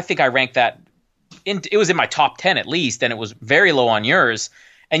fan. I think I ranked that it was in my top 10 at least, and it was very low on yours.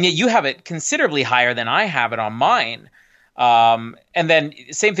 And yet you have it considerably higher than I have it on mine. And then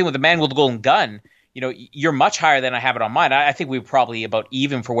same thing with The Man with the Golden Gun. You know, you're much higher than I have it on mine. I think we were probably about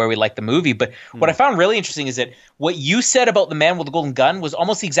even for where we like the movie. But what I found really interesting is that what you said about The Man with the Golden Gun was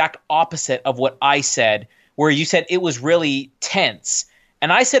almost the exact opposite of what I said, where you said it was really tense.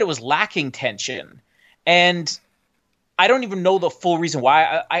 And I said it was lacking tension. And I don't even know the full reason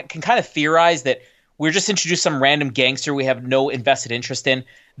why. I can kind of theorize that we're just introduced some random gangster we have no invested interest in.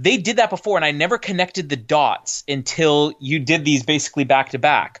 They did that before, and I never connected the dots until you did these basically back to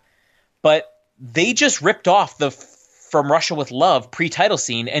back. But they just ripped off the From Russia with Love pre-title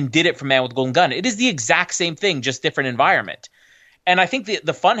scene and did it from Man with the Golden Gun. It is the exact same thing, just different environment. And I think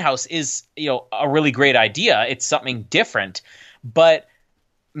the Funhouse is, you know, a really great idea. It's something different. But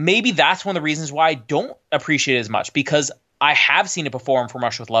maybe that's one of the reasons why I don't appreciate it as much, because I have seen it before in From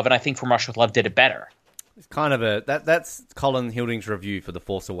Russia with Love, and I think From Russia with Love did it better. It's kind of that's Colin Hilding's review for The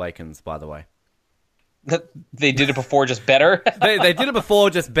Force Awakens, by the way. They did it before, just better? they did it before,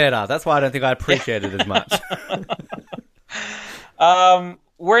 just better. That's why I don't think I appreciate it as much.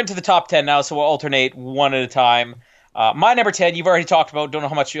 We're into the top 10 now, so we'll alternate one at a time. My number 10, you've already talked about. Don't know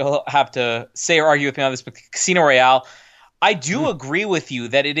how much you'll have to say or argue with me on this, but Casino Royale. I do agree with you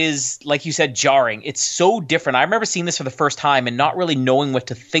that it is, like you said, jarring. It's so different. I remember seeing this for the first time and not really knowing what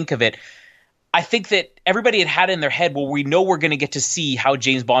to think of it. I think that everybody had in their head, well, we know we're going to get to see how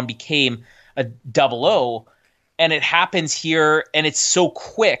James Bond became a 00, and it happens here, and it's so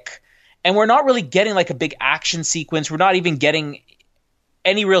quick, and we're not really getting like a big action sequence. We're not even getting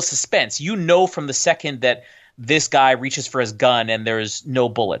any real suspense. You know from the second that this guy reaches for his gun and there's no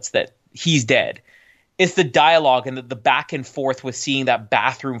bullets, that he's dead. It's the dialogue and the back and forth with seeing that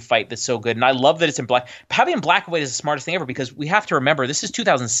bathroom fight that's so good. And I love that it's in black. Having it in black and white is the smartest thing ever, because we have to remember this is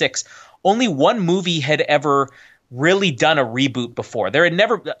 2006. Only one movie had ever really done a reboot before. There had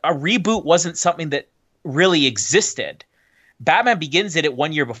never – a reboot wasn't something that really existed. Batman Begins did it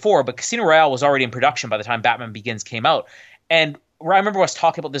 1 year before, but Casino Royale was already in production by the time Batman Begins came out. And I remember us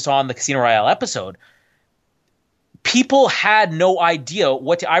talking about this on the Casino Royale episode. People had no idea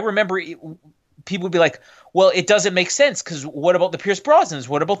what to – I remember people would be like, well, it doesn't make sense because what about the Pierce Brosnans?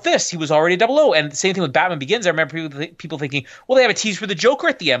 What about this? He was already 00. And the same thing with Batman Begins. I remember people thinking, well, they have a tease for the Joker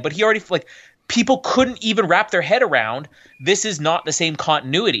at the end, but he already like people couldn't even wrap their head around this is not the same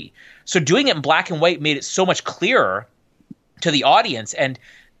continuity. So doing it in black and white made it so much clearer to the audience. And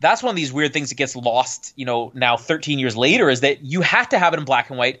that's one of these weird things that gets lost, now 13 years later, is that you had to have it in black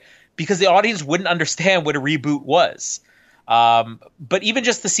and white because the audience wouldn't understand what a reboot was. But even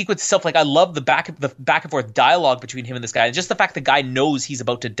just the sequence itself, like I love the back and forth dialogue between him and this guy, and just the fact the guy knows he's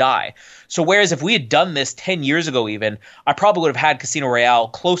about to die. So whereas if we had done this 10 years ago even, I probably would have had Casino Royale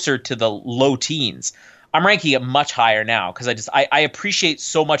closer to the low teens. I'm ranking it much higher now because I appreciate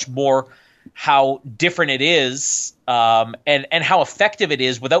so much more how different it is, and how effective it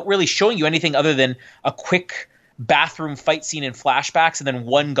is without really showing you anything other than a quick bathroom fight scene in flashbacks and then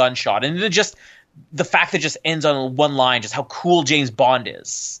one gunshot. And then just the fact that it just ends on one line, just how cool James Bond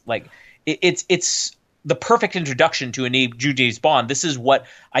is. Like it's the perfect introduction to a new James Bond. This is what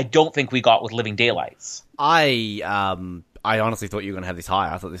I don't think we got with Living Daylights. I honestly thought you were going to have this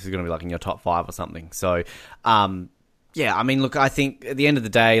higher. I thought this was going to be like in your top 5 or something. So, yeah, I mean, look, I think at the end of the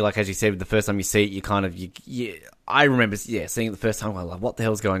day, like as you said, the first time you see it, I remember, seeing it the first time, like, what the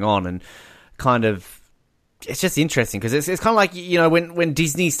hell's going on? And kind of, it's just interesting because it's kind of like, when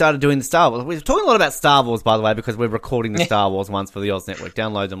Disney started doing the Star Wars. We're talking a lot about Star Wars, by the way, because we're recording the Star Wars ones for the Oz Network.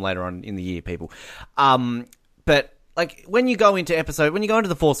 Download them later on in the year, people. But like when you go into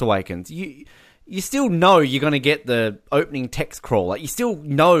The Force Awakens, you still know you're going to get the opening text crawl. Like, you still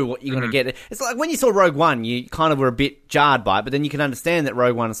know what you're going to get. It's like when you saw Rogue One, you kind of were a bit jarred by it, but then you can understand that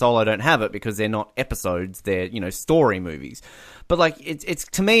Rogue One and Solo don't have it because they're not episodes, they're, story movies. But, like, it's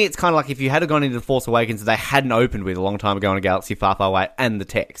to me, it's kind of like if you had gone into The Force Awakens and they hadn't opened with A Long Time Ago in a Galaxy Far, Far Away and the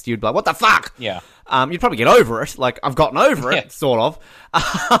text, you'd be like, what the fuck? Yeah. You'd probably get over it. Like, I've gotten over it, sort of.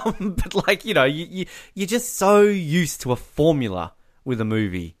 But, like, you're just so used to a formula with a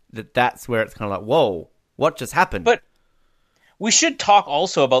movie that's where it's kind of like, whoa, what just happened? But we should talk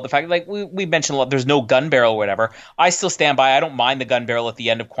also about the fact, like we mentioned a lot, there's no gun barrel or whatever. I still stand by, I don't mind the gun barrel at the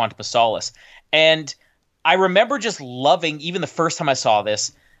end of Quantum of Solace. And I remember just loving, even the first time I saw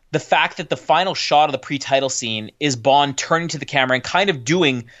this, the fact that the final shot of the pre-title scene is Bond turning to the camera and kind of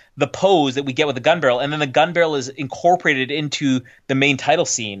doing the pose that we get with the gun barrel, and then the gun barrel is incorporated into the main title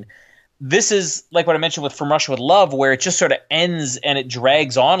scene. This is like what I mentioned with From Russia with Love, where it just sort of ends and it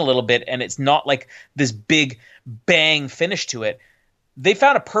drags on a little bit, and it's not like this big bang finish to it. They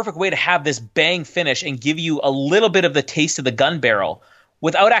found a perfect way to have this bang finish and give you a little bit of the taste of the gun barrel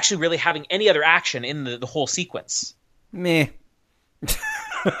without actually really having any other action in the whole sequence. Meh.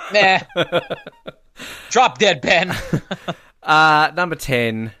 Meh. Drop dead, Ben. Number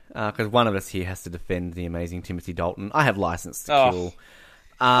 10, because one of us here has to defend the amazing Timothy Dalton. I have License to Kill.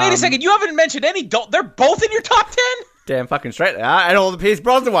 Wait a second, you haven't mentioned any they're both in your top 10? Damn fucking straight they are, and all the Pierce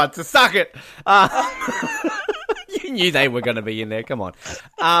Brosnan ones, so suck it. You knew they were going to be in there, come on.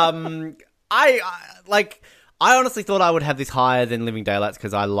 I honestly thought I would have this higher than Living Daylights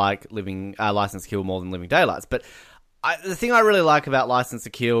because I like License to Kill more than Living Daylights, but the thing I really like about License to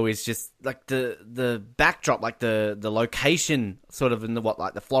Kill is just like the backdrop, like the location, sort of in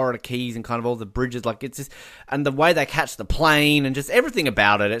the Florida Keys and kind of all the bridges, like it's just, and the way they catch the plane and just everything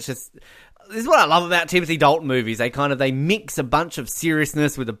about it. It's just, this is what I love about Timothy Dalton movies. They mix a bunch of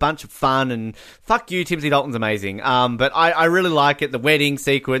seriousness with a bunch of fun, and fuck you, Timothy Dalton's amazing. But I really like it, the wedding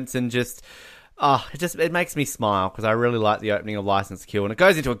sequence, and just. It makes me smile because I really like the opening of License to Kill, and it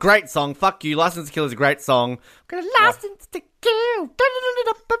goes into a great song. Fuck you, License to Kill is a great song. I'm gonna license to kill.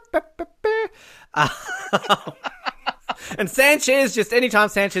 And Sanchez, just anytime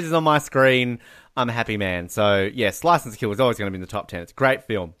Sanchez is on my screen, I'm a happy man. So yes, License to Kill is always going to be in the top 10. It's a great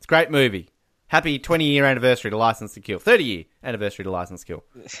film. It's a great movie. Happy 20-year anniversary to License to Kill. 30-year anniversary to License to Kill.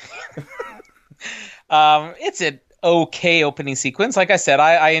 It's an okay opening sequence. Like I said,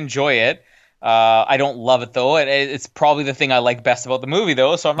 I enjoy it. I don't love it, though. It's probably the thing I like best about the movie,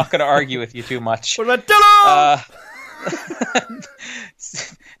 though, so I'm not going to argue with you too much. What about Dilla?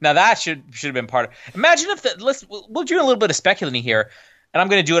 Now that should have been part of. Imagine if we'll do a little bit of speculating here, and I'm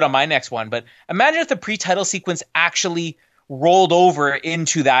going to do it on my next one. But imagine if the pre-title sequence actually rolled over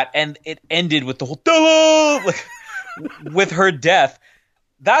into that, and it ended with the whole like, with her death.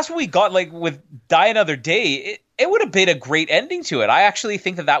 That's what we got. Like with Die Another Day, it would have been a great ending to it. I actually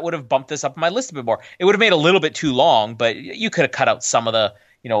think that would have bumped this up on my list a bit more. It would have made it a little bit too long, but you could have cut out some of the,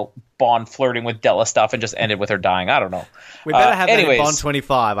 Bond flirting with Della stuff and just ended with her dying. I don't know. We better have that in Bond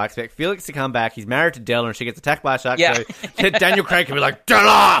 25. I expect Felix to come back. He's married to Della and she gets attacked by a shark. Yeah. So Daniel Craig can be like,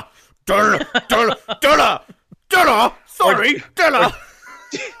 Della! Della! Della! Della! Della! Sorry, Della!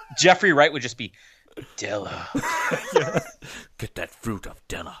 Jeffrey Wright would just be, Della. Get that fruit off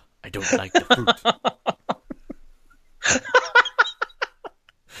Della. I don't like the fruit.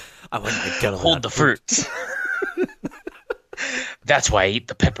 I want to make Della. Hold the fruit. That's why I eat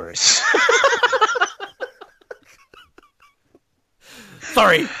the peppers.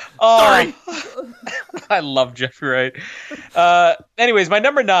 Sorry. Sorry. I love Jeffrey Wright. Anyways, my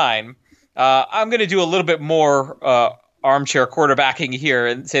number 9. I'm going to do a little bit more armchair quarterbacking here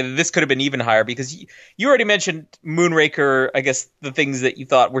and say that this could have been even higher because you already mentioned Moonraker, I guess the things that you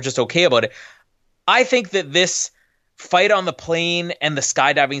thought were just okay about it. I think that this fight on the plane and the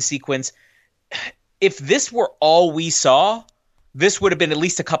skydiving sequence, if this were all we saw, this would have been at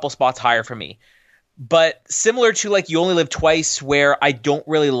least a couple spots higher for me. But similar to like You Only Live Twice, where I don't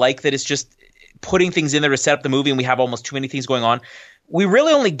really like that it's just putting things in there to set up the movie and we have almost too many things going on, we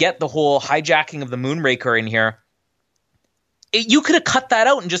really only get the whole hijacking of the Moonraker in here. You could have cut that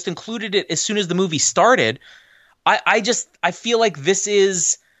out and just included it as soon as the movie started. I feel like this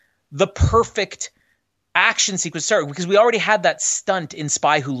is the perfect action sequence start because we already had that stunt in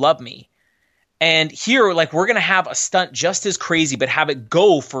Spy Who Loved Me. And here, like, we're going to have a stunt just as crazy, but have it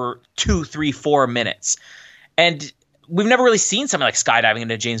go for 2, 3, 4 minutes. And we've never really seen something like skydiving in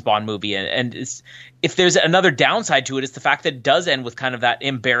a James Bond movie. And if there's another downside to it, it's the fact that it does end with kind of that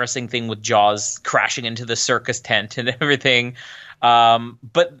embarrassing thing with Jaws crashing into the circus tent and everything.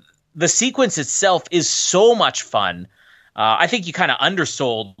 But the sequence itself is so much fun. I think you kind of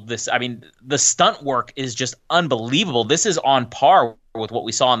undersold this. I mean, the stunt work is just unbelievable. This is on par with what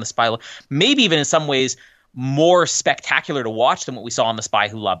we saw on The Spy. Maybe even in some ways more spectacular to watch than what we saw on The Spy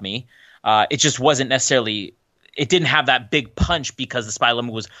Who Loved Me. It just wasn't necessarily... It didn't have that big punch because The Spy Who Loved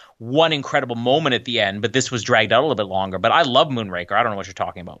Me was one incredible moment at the end, but this was dragged out a little bit longer. But I love Moonraker. I don't know what you're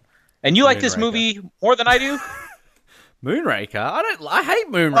talking about. And you like this movie more than I do? Moonraker? I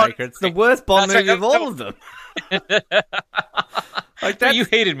hate Moonraker. It's the worst Bond movie of all of them. Like you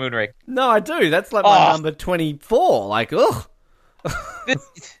hated Moonraker. No, I do. That's like my number 24. Like, ugh.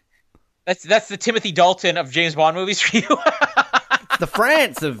 That's the Timothy Dalton of James Bond movies for you. It's the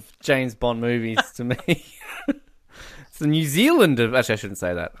France of James Bond movies to me. It's the New Zealand of... Actually, I shouldn't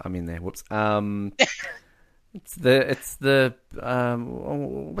say that. I'm in there. Whoops. It's the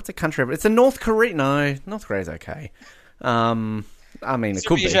what's a country? It's a North Korea. No, North Korea's okay. I mean, it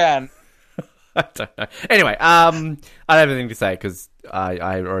could be. I don't know. Anyway, I don't have anything to say because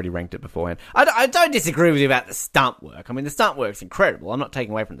I already ranked it beforehand. I don't disagree with you about the stunt work. I mean, the stunt work's incredible. I'm not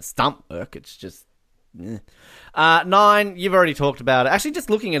taking away from the stunt work. It's just... 9, you've already talked about it. Actually, just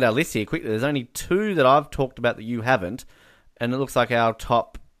looking at our list here quickly, there's only 2 that I've talked about that you haven't. And it looks like our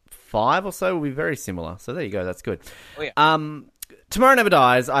top 5 or so will be very similar. So there you go. That's good. Oh, yeah. Tomorrow Never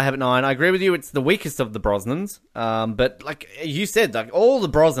Dies, I have at 9. I agree with you, it's the weakest of the Brosnans. But like you said, like all the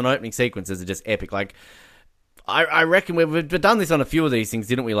Brosnan opening sequences are just epic. Like I reckon we've done this on a few of these things,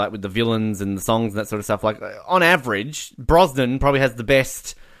 didn't we? Like with the villains and the songs and that sort of stuff. Like on average, Brosnan probably has the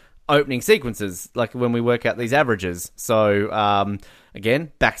best opening sequences, like when we work out these averages. So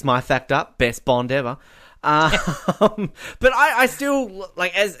again, backs my fact up, best Bond ever. But I still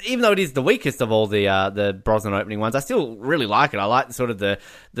like, even though it is the weakest of all the Brosnan opening ones, I still really like it. I like sort of the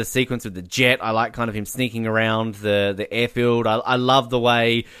sequence with the jet. I like kind of him sneaking around the airfield. I love the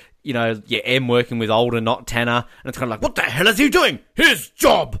way, M working with Alden, not Tanner, and it's kind of like, what the hell is he doing? His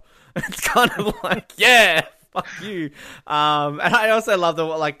job. It's kind of like, yeah, fuck you. And I also love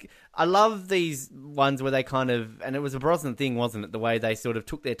I love these ones where they kind of, and it was a Brosnan thing, wasn't it? The way they sort of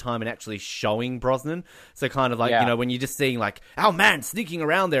took their time in actually showing Brosnan. So kind of like, you know, when you're just seeing like, our man sneaking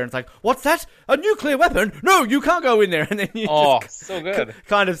around there, and it's like, what's that? A nuclear weapon? No, you can't go in there. And then you so good.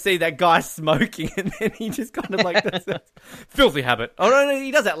 Kind of see that guy smoking, and then he just kind of like, does that filthy habit. Oh, no,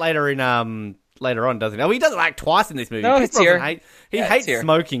 he does that later on, doesn't he? Oh, he does it like twice in this movie. No, it's here. He hates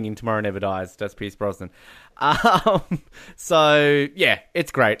smoking in Tomorrow Never Dies, does Pierce Brosnan. So yeah,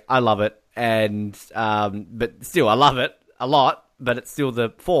 it's great. I love it, and but still, I love it a lot. But it's still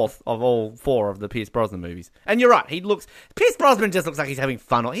the fourth of all four of the Pierce Brosnan movies. And you're right, Pierce Brosnan just looks like he's having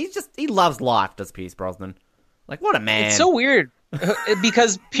fun. He loves life, does Pierce Brosnan? Like, what a man! It's so weird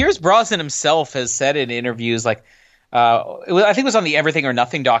because Pierce Brosnan himself has said in interviews, like, I think it was on the Everything or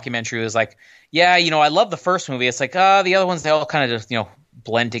Nothing documentary. It was like, yeah, you know, I love the first movie. It's like, the other ones, they all kind of just, you know,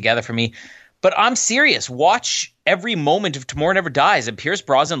 blend together for me. But I'm serious. Watch every moment of Tomorrow Never Dies, and Pierce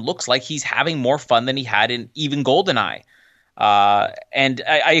Brosnan looks like he's having more fun than he had in even GoldenEye. And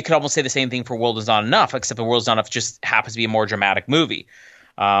I could almost say the same thing for World Is Not Enough, except the World Is Not Enough just happens to be a more dramatic movie.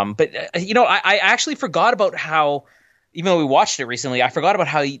 But you know, I actually forgot about how, even though we watched it recently, I forgot about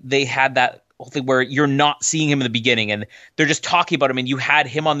how they had that whole thing where you're not seeing him in the beginning, and they're just talking about him, and you had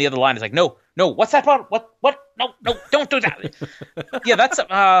him on the other line. It's like, no, what's that about? What? No, don't do that. Yeah, that's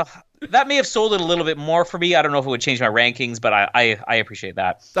that may have sold it a little bit more for me. I don't know if it would change my rankings, but I appreciate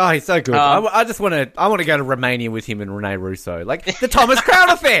that. Oh, he's so good. I want to go to Romania with him and Rene Russo, like the Thomas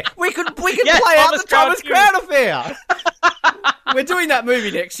Crown Affair. We could play out the Thomas Crown Affair. We're doing that movie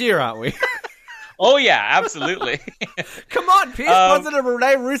next year, aren't we? Oh yeah, absolutely. Come on, Pierce Brosnan and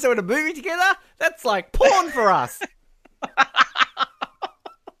Rene Russo in a movie together? That's like porn for us.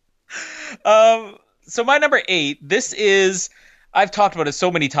 So my number 8, this is, I've talked about it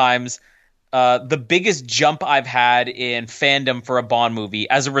so many times, the biggest jump I've had in fandom for a Bond movie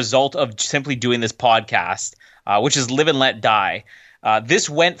as a result of simply doing this podcast, which is Live and Let Die. This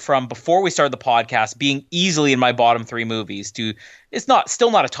went from, before we started the podcast, being easily in my bottom 3 movies to, it's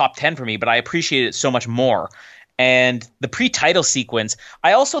still not a top 10 for me, but I appreciate it so much more. And the pre-title sequence,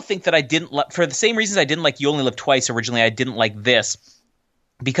 I also think that I didn't, for the same reasons I didn't like You Only Live Twice originally, I didn't like this,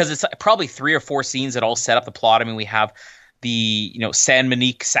 because it's probably 3 or 4 scenes that all set up the plot. I mean, we have the, you know, San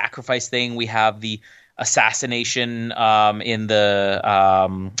Monique sacrifice thing. We have the assassination in the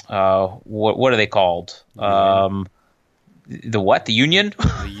what are they called? The what? The Union?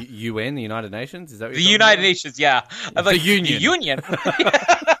 The UN, the United Nations? Is that what the United Nations? Yeah, the Union. The Union.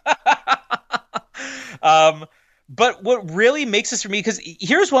 But what really makes this for me, because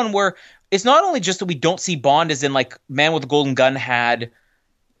here's one where it's not only just that we don't see Bond as in like Man with the Golden Gun had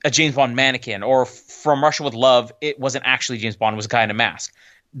a James Bond mannequin, or From Russia with Love, it wasn't actually James Bond, it was a guy in a mask.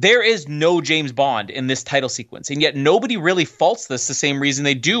 There is no James Bond in this title sequence, and yet nobody really faults this the same reason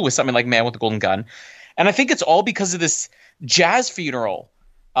they do with something like Man with the Golden Gun. And I think it's all because of this jazz funeral.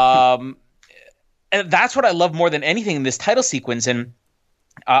 And that's what I love more than anything in this title sequence. And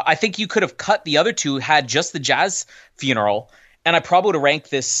I think you could have cut the other two, had just the jazz funeral, and I probably would have ranked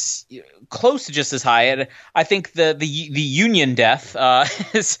this close to just as high. And I think the Union death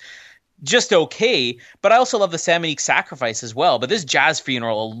is just okay, but I also love the San Monique sacrifice as well. But this jazz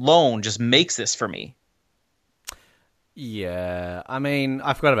funeral alone just makes this for me. Yeah, I mean,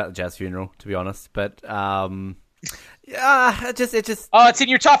 I forgot about the jazz funeral, to be honest, but yeah, it just. Oh, it's in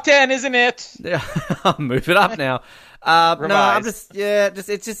your top 10, isn't it? Yeah, I'll move it up now. No, I'm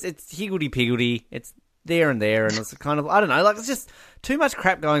it's higgledy-piggledy. It's there and there, and it's kind of, I don't know, like, it's just too much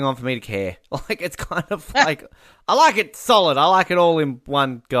crap going on for me to care. Like, it's kind of like, I like it solid. I like it all in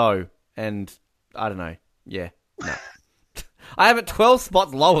one go, and I don't know. Yeah, no. I have it 12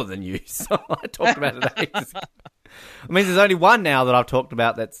 spots lower than you, so I talked about it ages ago. It means there's only one now that I've talked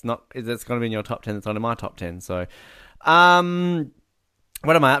about that's going to be in your top 10 that's not in my top 10. So, what am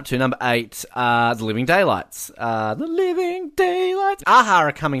I up to? Number 8, The Living Daylights. The Living Daylights. AHA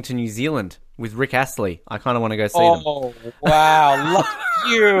are coming to New Zealand with Rick Astley. I kind of want to go see them. Oh, wow. Look at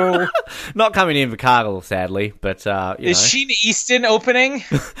you. Not coming in for Cargill, sadly, but, Is Sheena Easton opening?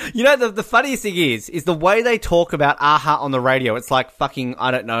 You know, the funniest thing is the way they talk about AHA on the radio. It's like fucking, I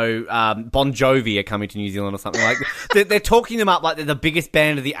don't know, Bon Jovi are coming to New Zealand or something. Like, they're talking them up like they're the biggest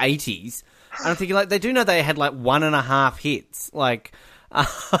band of the 80s. And I'm thinking, like, they do know they had, like, 1.5 hits. Like,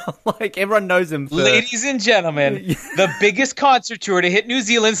 like, everyone knows them for... Ladies and gentlemen, the biggest concert tour to hit New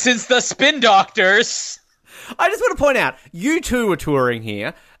Zealand since the Spin Doctors. I just want to point out, U2 are touring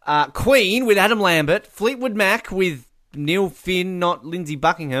here. Queen with Adam Lambert. Fleetwood Mac with Neil Finn, not Lindsey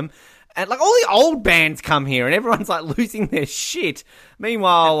Buckingham. And, like, all the old bands come here, and everyone's, like, losing their shit.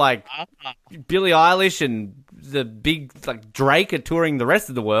 Meanwhile, like, Billie Eilish and the big like Drake are touring the rest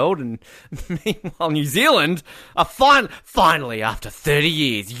of the world, and meanwhile New Zealand are finally after 30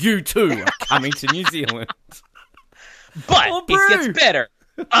 years, you too are coming to New Zealand. But it gets better.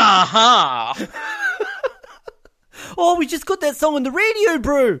 Oh, we just got that song on the radio,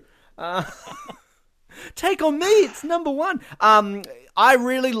 bro. Take on me, it's number one. I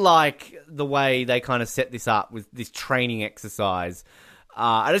really like the way they kind of set this up with this training exercise.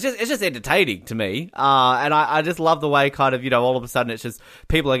 And it's just entertaining to me. And I just love the way kind of, all of a sudden it's just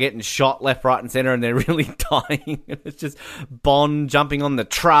people are getting shot left, right, and center, and they're really dying. And it's just Bond jumping on the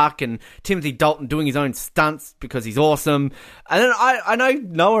truck and Timothy Dalton doing his own stunts because he's awesome. And then I know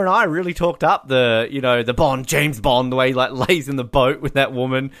Noah and I really talked up the Bond, James Bond, the way he like lays in the boat with that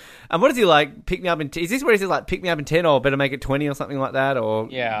woman. And what is he like? Pick me up in is this where he says like pick me up in 10 or better make it 20 or something like that? Or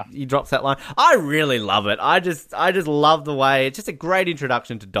yeah, he drops that line. I really love it. I just love the way it's just a great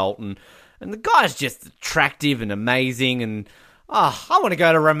introduction to Dalton, and the guy's just attractive and amazing. And I want to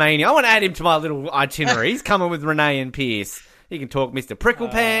go to Romania. I want to add him to my little itinerary. He's coming with Renee and Pierce. He can talk Mr.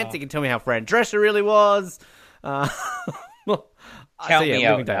 Pricklepants. He can tell me how Fran Drescher really was. Count me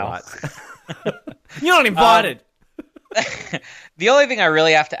out now. You're not invited. The only thing I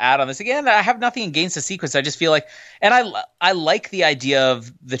really have to add on this, again, I have nothing against the sequence. I just feel like, and I like the idea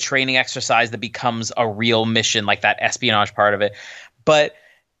of the training exercise that becomes a real mission, like that espionage part of it. But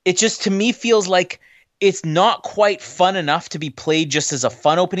it just, to me, feels like it's not quite fun enough to be played just as a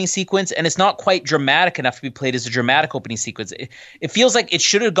fun opening sequence, and it's not quite dramatic enough to be played as a dramatic opening sequence. It feels like it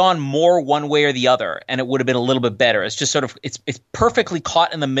should have gone more one way or the other, and it would have been a little bit better. It's just sort of, it's perfectly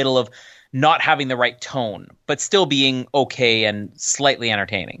caught in the middle of not having the right tone, but still being okay and slightly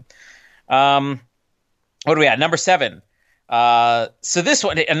entertaining. What do we at? Number 7. So this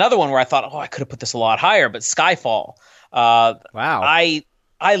one, another one where I thought, I could have put this a lot higher, but Skyfall. Wow.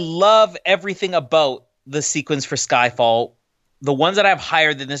 I love everything about the sequence for Skyfall. The ones that I have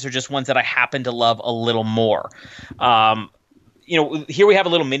higher than this are just ones that I happen to love a little more. Here we have a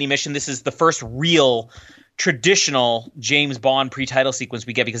little mini mission. This is the first real traditional James Bond pre-title sequence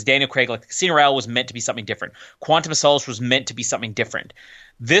we get, because Daniel Craig, like Casino Royale, was meant to be something different. Quantum of Solace was meant to be something different.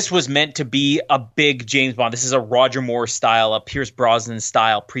 This was meant to be a big James Bond. This is a Roger Moore style, a Pierce Brosnan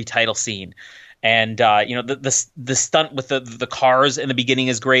style pre-title scene. And the stunt with the cars in the beginning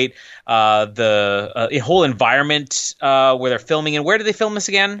is great. The whole environment where they're filming, and where did they film this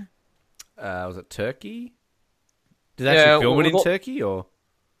again? Was it Turkey? Did they actually film it in Turkey, or?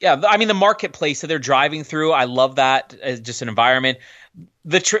 Yeah, I mean the marketplace that they're driving through. I love that as just an environment.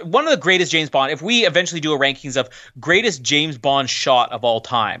 One of the greatest James Bond. If we eventually do a rankings of greatest James Bond shot of all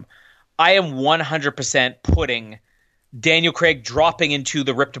time, I am 100% putting Daniel Craig dropping into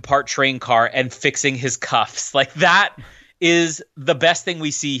the ripped apart train car and fixing his cuffs. Like, that is the best thing we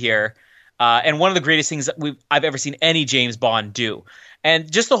see here. And one of the greatest things that I've ever seen any James Bond do.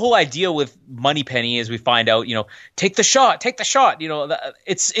 And just the whole idea with Moneypenny, as we find out, take the shot.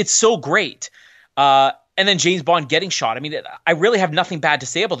 It's so great. And then James Bond getting shot. I mean, I really have nothing bad to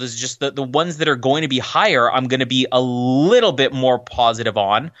say about this. It's just the ones that are going to be higher, I'm going to be a little bit more positive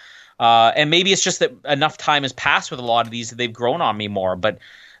on. And maybe it's just that enough time has passed with a lot of these that they've grown on me more. But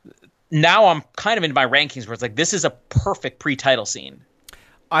now I'm kind of in my rankings where it's like, this is a perfect pre-title scene.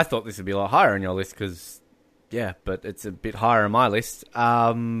 I thought this would be a lot higher on your list because, but it's a bit higher on my list.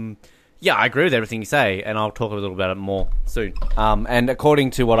 I agree with everything you say, and I'll talk a little about it more soon. And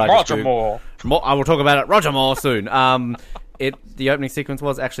according to what I just Roger Moore. I will talk about it, Roger Moore, soon. The opening sequence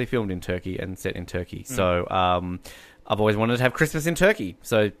was actually filmed in Turkey and set in Turkey. So I've always wanted to have Christmas in Turkey.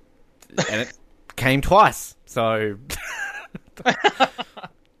 So, and it came twice. So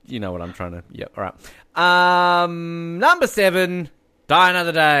you know what I'm trying to. Yep. All right. Number 7. Die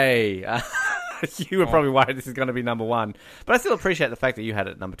Another Day. You were probably worried this is going to be number 1, but I still appreciate the fact that you had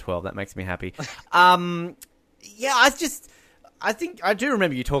it at number 12. That makes me happy. I think I do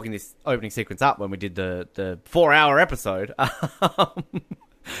remember you talking this opening sequence up when we did the 4-hour episode.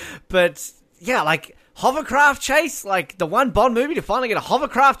 But yeah, like hovercraft chase, like the one Bond movie to finally get a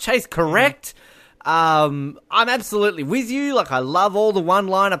hovercraft chase correct. I'm absolutely with you. Like, I love all the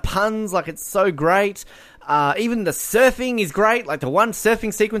one-liner puns. Like, it's so great. Even the surfing is great. Like, the one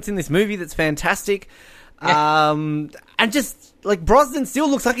surfing sequence in this movie that's fantastic. And just, like, Brosnan still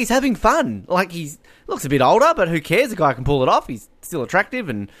looks like he's having fun. Like, looks a bit older, but who cares? The guy can pull it off. He's still attractive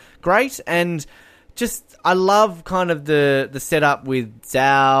and great. And just I love kind of the setup with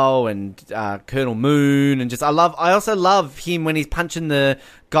Zhao and Colonel Moon, and just I also love him when he's punching the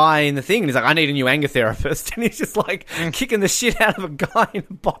guy in the thing and he's like, I need a new anger therapist, and he's just like kicking the shit out of a guy in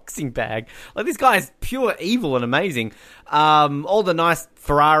a boxing bag. Like, this guy is pure evil and amazing. All the nice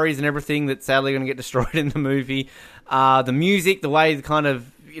Ferraris and everything that's sadly going to get destroyed in the movie. The music, the way the kind of,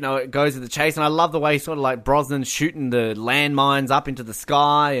 it goes with the chase, and I love the way sort of like Brosnan shooting the landmines up into the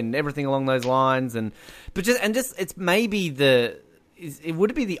sky and everything along those lines, but it's maybe would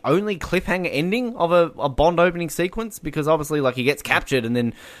it be the only cliffhanger ending of a Bond opening sequence? Because obviously, like, he gets captured, and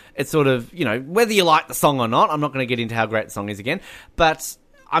then it's sort of, whether you like the song or not, I'm not going to get into how great the song is again, but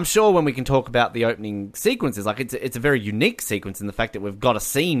I'm sure when we can talk about the opening sequences, like, it's a very unique sequence in the fact that we've got a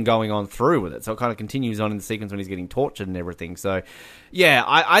scene going on through with it. So it kind of continues on in the sequence when he's getting tortured and everything. So, yeah,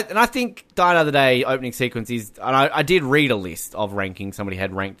 I think Die Another Day opening sequence is, and I did read a list of rankings. Somebody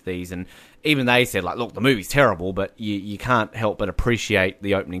had ranked these, and even they said, like, look, the movie's terrible, but you can't help but appreciate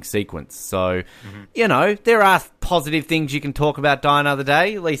the opening sequence. So, there are positive things you can talk about Die Another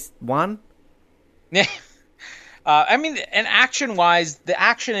Day, at least one. Yeah. And action-wise, the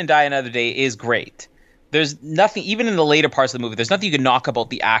action in Die Another Day is great. There's nothing, even in the later parts of the movie, there's nothing you can knock about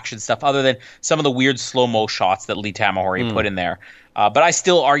the action stuff other than some of the weird slow-mo shots that Lee Tamahori put in there. But I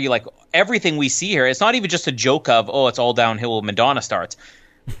still argue, like, everything we see here, it's not even just a joke of, it's all downhill when Madonna starts.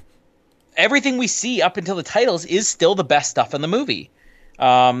 Everything we see up until the titles is still the best stuff in the movie.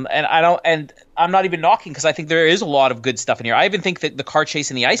 And I'm not even knocking, because I think there is a lot of good stuff in here. I even think that the car chase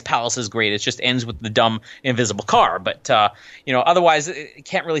in the Ice Palace is great. It just ends with the dumb invisible car. But, otherwise, I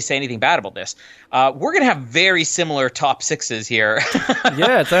can't really say anything bad about this. We're going to have very similar top sixes here.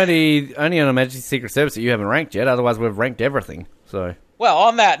 Yeah, it's only on Her Majesty's Secret Service that you haven't ranked yet. Otherwise, we've ranked everything. So, well,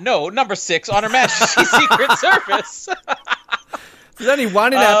 on that note, number 6, on Her Majesty's Secret Service. There's only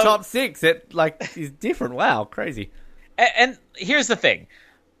one in our top 6 that, like, is different. Wow, crazy. And here's the thing.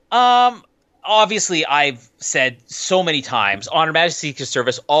 Obviously, I've said so many times, On Her Majesty's Secret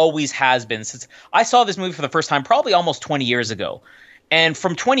Service always has been, since I saw this movie for the first time probably almost 20 years ago. And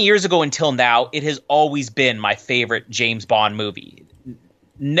from 20 years ago until now, it has always been my favorite James Bond movie.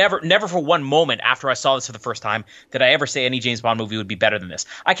 Never for one moment after I saw this for the first time did I ever say any James Bond movie would be better than this.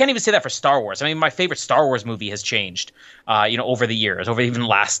 I can't even say that for Star Wars. I mean, my favorite Star Wars movie has changed, over the years, over even the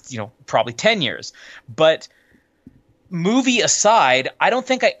last, probably 10 years. But movie aside, I don't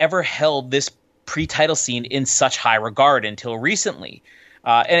think I ever held this pre-title scene in such high regard until recently.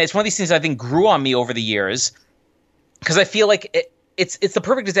 And it's one of these things I think grew on me over the years, because I feel like it's the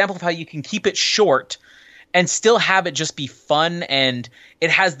perfect example of how you can keep it short and still have it just be fun, and it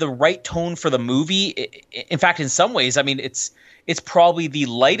has the right tone for the movie. In fact, in some ways, I mean, it's probably the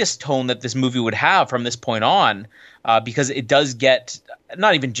lightest tone that this movie would have from this point on, because it does get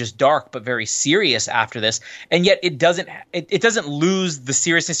not even just dark, but very serious after this, and yet it doesn't lose the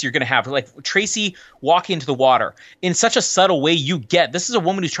seriousness you're going to have. Like Tracy walking into the water in such a subtle way, you get this is a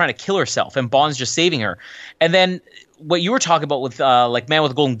woman who's trying to kill herself, and Bond's just saving her, and then what you were talking about with like Man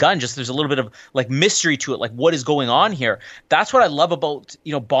with a Golden Gun, just there's a little bit of like mystery to it, like what is going on here. That's what I love about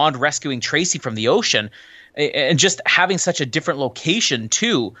Bond rescuing Tracy from the ocean, and just having such a different location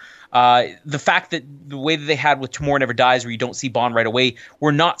too. The fact that the way that they had with Tomorrow Never Dies, where you don't see Bond right away,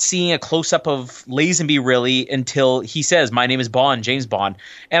 we're not seeing a close up of Lazenby really until he says, "My name is Bond, James Bond,"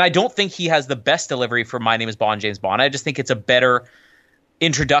 and I don't think he has the best delivery for "My name is Bond, James Bond." I just think it's a better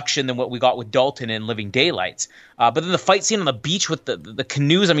introduction than what we got with Dalton in Living Daylights. But then the fight scene on the beach with the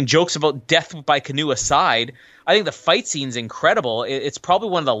canoes, I mean, jokes about death by canoe aside, I think the fight scene's incredible. It's probably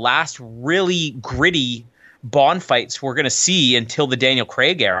one of the last really gritty Bond fights we're going to see until the Daniel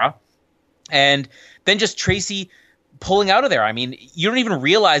Craig era. And then just Tracy pulling out of there. I mean, you don't even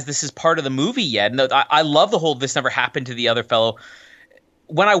realize this is part of the movie yet. And I love the whole "this never happened to the other fellow."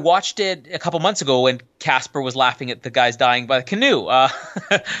 When I watched it a couple months ago, when Casper was laughing at the guys dying by the canoe, I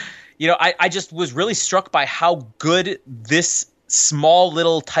just was really struck by how good this small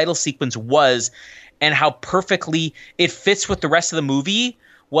little title sequence was, and how perfectly it fits with the rest of the movie,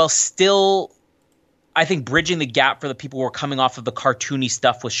 while still, I think, bridging the gap for the people who are coming off of the cartoony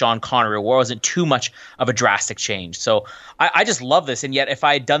stuff with Sean Connery, where it wasn't too much of a drastic change. So I just love this, and yet if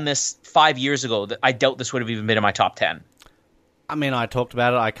I had done this 5 years ago, I doubt this would have even been in my top 10. I mean, I talked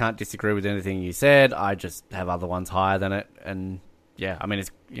about it. I can't disagree with anything you said. I just have other ones higher than it. And, yeah, I mean, it's,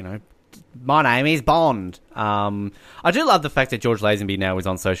 my name is Bond. I do love the fact that George Lazenby now is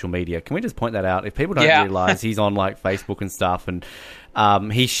on social media. Can we just point that out? If people don't realize, he's on, like, Facebook and stuff. And I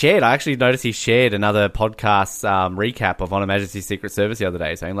actually noticed he shared another podcast recap of On Her Majesty's Secret Service the other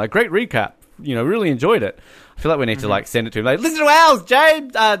day, saying, like, great recap. really enjoyed it. I feel like we need to like send it to him. Like, listen to ours,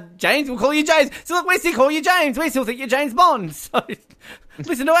 James. James, we'll call you James. So look, we still call you James. We still think you're James Bond. So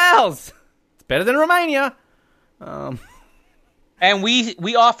listen to ours. It's better than Romania. And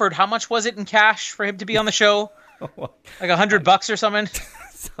we offered, how much was it in cash for him to be on the show? Like $100 or something.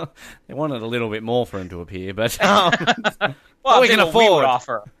 So they wanted a little bit more for him to appear, but well, we can afford. We would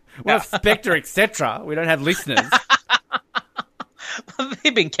offer. We have Spectre, etc. We don't have listeners.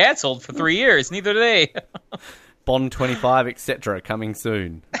 They've been cancelled for 3 years. Neither do they. Bond 25, etc. coming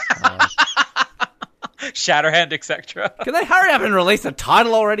soon. Shatterhand, etc. Can they hurry up and release a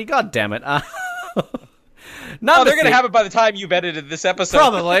title already? God damn it. They're going to have it by the time you've edited this episode.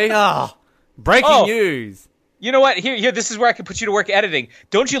 Probably. Breaking news. You know what? Here, this is where I can put you to work editing.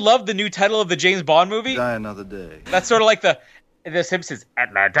 Don't you love the new title of the James Bond movie? Die Another Day. That's sort of like the Simpsons,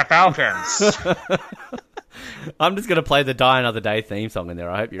 Atlanta Falcons. I'm just going to play the Die Another Day theme song in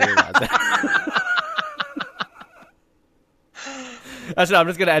there. I hope you realize that. Actually, I'm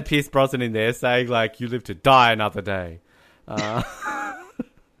just going to add Pierce Brosnan in there saying, like, you live to die another day.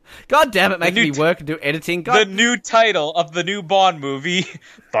 God damn it, making me work and do editing. The new title of the new Bond movie.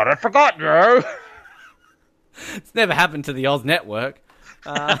 Thought I'd forgotten, bro. It's never happened to the Oz Network.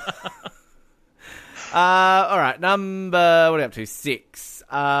 All right, what are we up to? 6.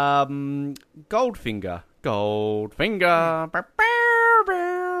 Goldfinger.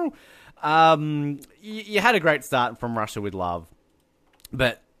 You had a great start from Russia with Love.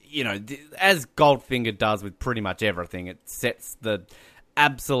 But, as Goldfinger does with pretty much everything, it sets the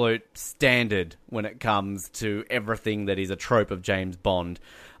absolute standard when it comes to everything that is a trope of James Bond.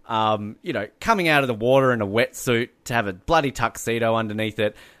 Coming out of the water in a wetsuit to have a bloody tuxedo underneath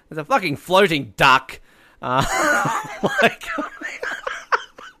it. There's a fucking floating duck. Just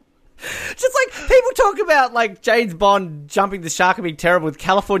like people talk about like James Bond jumping the shark and being terrible with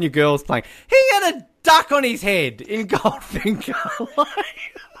California Girls playing. He had a duck on his head in Goldfinger.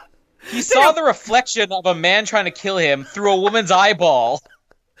 He saw the reflection of a man trying to kill him through a woman's eyeball.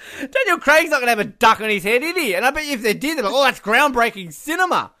 Daniel Craig's not going to have a duck on his head, is he? And I bet you if they did, they're like, oh, that's groundbreaking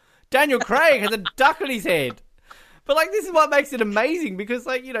cinema. Daniel Craig has a duck on his head. But, like, this is what makes it amazing because,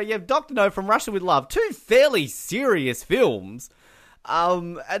 like, you have Dr. No from Russia with Love, 2 fairly serious films.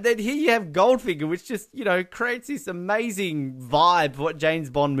 And then here you have Goldfinger, which just, creates this amazing vibe for what James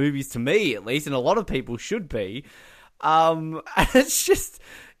Bond movies, to me at least, and a lot of people should be. And it's just,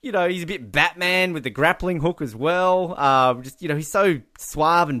 he's a bit Batman with the grappling hook as well. He's so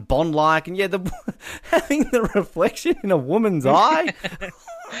suave and Bond-like. And, having the reflection in a woman's eye.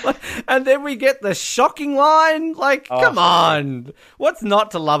 And then we get the shocking line. Like, come on. What's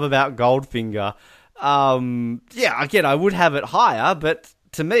not to love about Goldfinger? Again, I would have it higher, but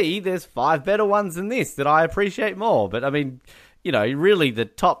to me, there's 5 better ones than this that I appreciate more. But, I mean, really the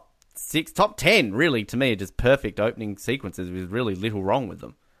top 10, really, to me, are just perfect opening sequences with really little wrong with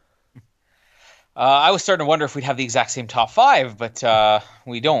them. I was starting to wonder if we'd have the exact same top 5, but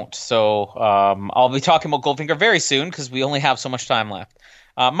we don't. So I'll be talking about Goldfinger very soon because we only have so much time left.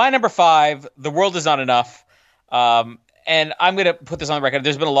 My number 5, The World Is Not Enough. And I'm going to put this on the record.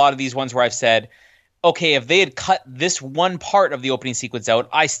 There's been a lot of these ones where I've said, okay, if they had cut this one part of the opening sequence out,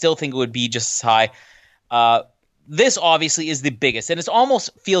 I still think it would be just as high. This obviously is the biggest, and it almost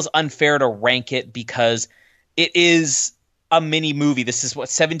feels unfair to rank it because it is a mini movie. This is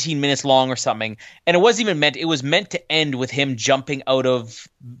 17 minutes long or something, and it wasn't even meant. It was meant to end with him jumping out of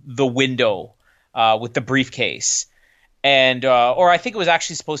the window with the briefcase, and or I think it was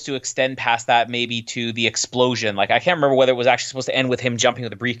actually supposed to extend past that, maybe to the explosion. Like I can't remember whether it was actually supposed to end with him jumping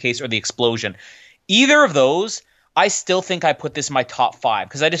with the briefcase or the explosion. Either of those, I still think I put this in my top 5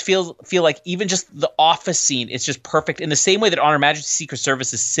 because I just feel like even just the office scene is just perfect in the same way that On Her Majesty's Secret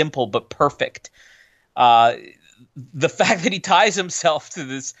Service is simple but perfect. The fact that he ties himself to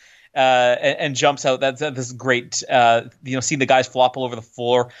this and jumps out, that's great. Seeing the guys flop all over the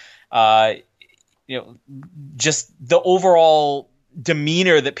floor, just the overall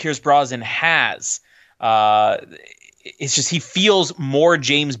demeanor that Pierce Brosnan has. It's just he feels more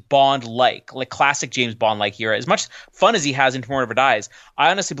James Bond-like classic James Bond-like here. As much fun as he has in Tomorrow Never Dies,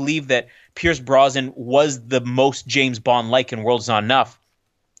 I honestly believe that Pierce Brosnan was the most James Bond-like in World Is Not Enough.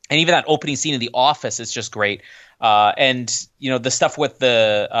 And even that opening scene in the office is just great. And the stuff with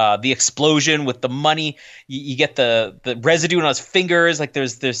the explosion with the money, you get the residue on his fingers. Like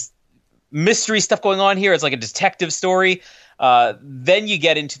there's mystery stuff going on here. It's like a detective story. Then you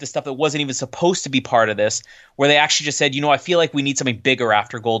get into the stuff that wasn't even supposed to be part of this, where they actually just said, I feel like we need something bigger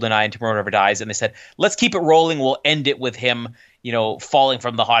after GoldenEye and Tomorrow Never Dies. And they said, let's keep it rolling. We'll end it with him, falling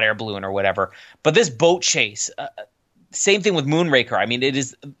from the hot air balloon or whatever. But this boat chase, same thing with Moonraker. I mean, it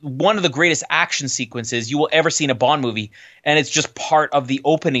is one of the greatest action sequences you will ever see in a Bond movie, and it's just part of the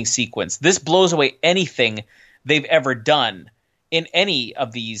opening sequence. This blows away anything they've ever done in any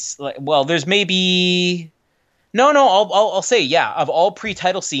of these. Well, there's maybe... No, I'll say, yeah, of all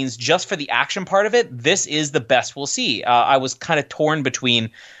pre-title scenes, just for the action part of it, this is the best we'll see. I was kind of torn between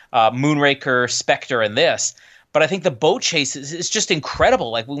Moonraker, Spectre, and this. But I think the boat chase is just incredible.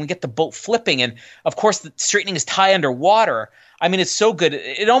 Like when we get the boat flipping, and of course the straightening his tie underwater. I mean, it's so good.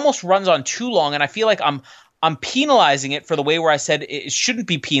 It almost runs on too long, and I feel like I'm penalizing it for the way where I said it shouldn't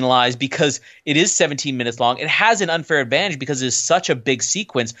be penalized because it is 17 minutes long. It has an unfair advantage because it is such a big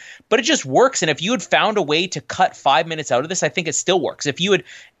sequence, but it just works. And if you had found a way to cut 5 minutes out of this, I think it still works. If you had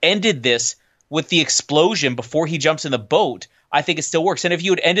ended this with the explosion before he jumps in the boat, I think it still works. And if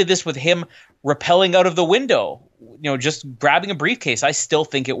you had ended this with him rappelling out of the window, just grabbing a briefcase, I still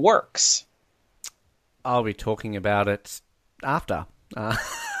think it works. I'll be talking about it after.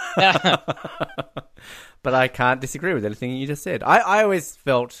 But I can't disagree with anything you just said. I always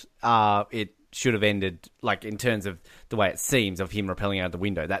felt it should have ended, like, in terms of the way it seems, of him rappelling out the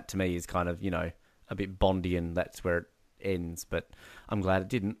window. That, to me, is kind of, a bit Bondian. That's where it ends. But I'm glad it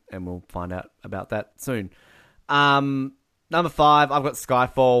didn't, and we'll find out about that soon. Number 5, I've got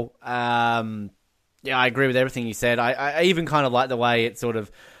Skyfall. Yeah, I agree with everything you said. I even kind of like the way it sort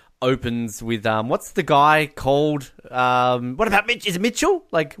of opens with, what's the guy called? What about Mitch? Is it Mitchell?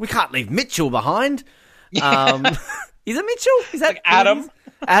 Like, we can't leave Mitchell behind. Is it Mitchell? Is that like Adam?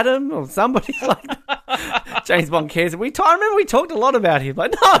 Adam or somebody like that? James Bond cares. I remember we talked a lot about him.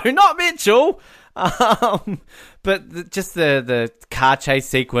 Like, no, not Mitchell. But just the car chase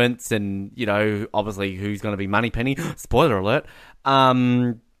sequence, and obviously who's going to be Moneypenny. Spoiler alert.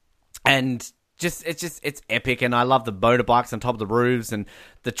 And it's epic, and I love the motorbikes on top of the roofs and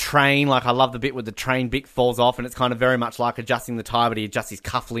the train. Like, I love the bit where the train bit falls off, and it's kind of very much like adjusting the tie, but he adjusts his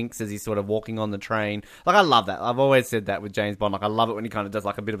cufflinks as he's sort of walking on the train. Like, I love that. I've always said that with James Bond. Like, I love it when he kind of does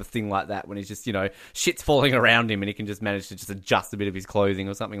like a bit of a thing like that, when he's just, shit's falling around him and he can just manage to just adjust a bit of his clothing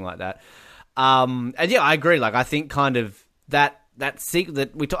or something like that. And yeah, I agree. Like, I think kind of that sequence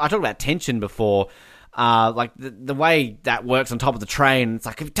that I talked about tension before. Like the way that works on top of the train, it's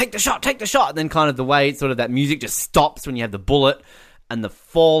like, take the shot, and then kind of the way sort of that music just stops when you have the bullet and the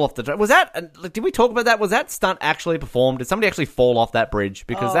fall off the train. Was that? Did we talk about that? Was that stunt actually performed? Did somebody actually fall off that bridge?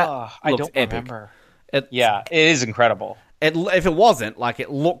 Because that looks I don't epic. remember. It is incredible. If it wasn't, like, it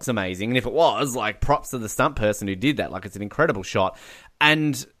looks amazing, and if it was, like, props to the stunt person who did that. Like, it's an incredible shot.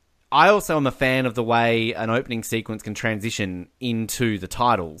 And I also am a fan of the way an opening sequence can transition into the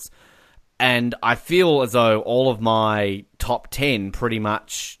titles. And I feel as though all of my top 10 pretty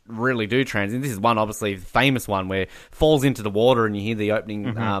much really do transition. This is one, obviously, famous one where it falls into the water and you hear the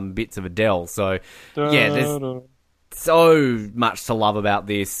opening bits of Adele. So, yeah, there's so much to love about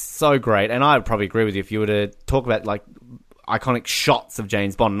this. So great. And I would probably agree with you if you were to talk about, like, iconic shots of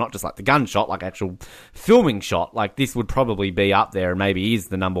James Bond, not just like the gun shot, like actual filming shot. Like, this would probably be up there and maybe is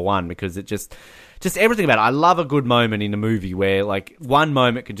the number one, because it just everything about it. I love a good moment in a movie where, like, one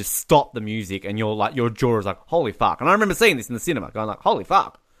moment can just stop the music and you're like, your jaw is like, holy fuck. And I remember seeing this in the cinema, going like, holy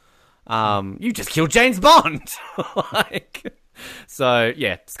fuck. You just killed James Bond. So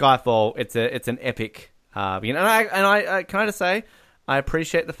yeah, Skyfall, it's an epic beginning. And I can I just say, I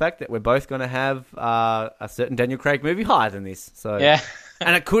appreciate the fact that we're both going to have a certain Daniel Craig movie higher than this. So yeah.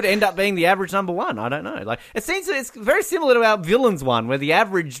 And it could end up being the average number one. I don't know. Like, it seems it's very similar to our Villains one, where the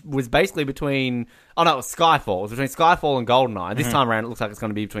average was basically between... Oh, no, it was Skyfall. It was between Skyfall and GoldenEye. This time around, it looks like it's going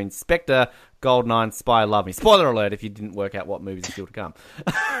to be between Spectre, GoldenEye, and Spy Love Me. Spoiler alert if you didn't work out what movies are still to come.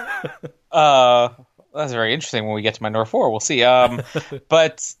 That's very interesting when we get to my number 4. We'll see.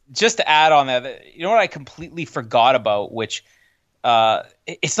 But just to add on that, you know what I completely forgot about, which...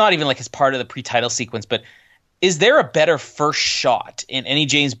 it's not even like it's part of the pre-title sequence, but is there a better first shot in any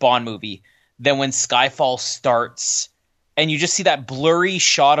James Bond movie than when Skyfall starts and you just see that blurry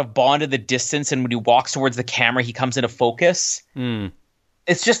shot of Bond in the distance, and when he walks towards the camera, he comes into focus?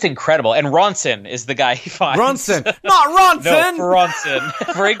 It's just incredible. And Ronson is the guy he finds. Ronson! Not Ronson! No, for Ronson.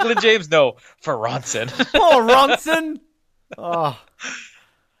 For England James, no. For Ronson. Oh, Ronson!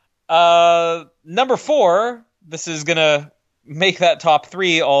 Oh. Number 4, this is going to make that top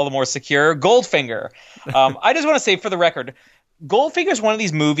 3 all the more secure. Goldfinger. I just want to say, for the record, Goldfinger is one of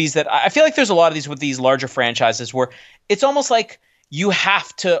these movies that I feel like there's a lot of these with these larger franchises where it's almost like you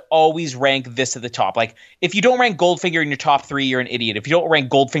have to always rank this at the top. Like, if you don't rank Goldfinger in your top 3, you're an idiot. If you don't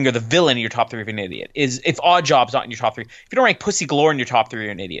rank Goldfinger the villain in your top 3, you're an idiot. If Odd Job's not in your top 3, if you don't rank Pussy Galore in your top 3,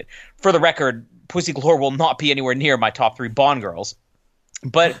 you're an idiot. For the record, Pussy Galore will not be anywhere near my top 3 Bond girls.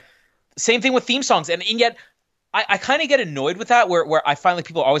 But same thing with theme songs, and yet I kind of get annoyed with that, where I find like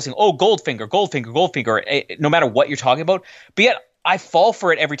people are always saying, "Oh, Goldfinger, Goldfinger, Goldfinger," no matter what you're talking about. But yet I fall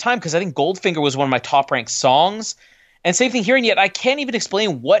for it every time because I think Goldfinger was one of my top ranked songs. And same thing here, and yet I can't even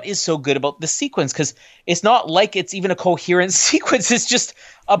explain what is so good about the sequence because it's not like it's even a coherent sequence. It's just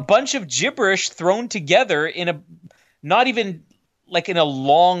a bunch of gibberish thrown together in a not even like in a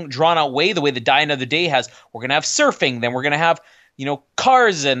long drawn out way, the way the Die Another Day has. We're gonna have surfing, then we're gonna have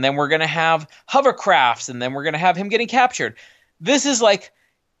cars, and then we're going to have hovercrafts, and then we're going to have him getting captured. This is like,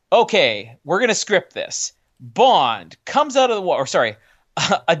 okay, we're going to script this. Bond comes out of the water,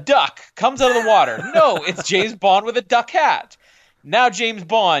 a duck comes out of the water. No, it's James Bond with a duck hat. Now James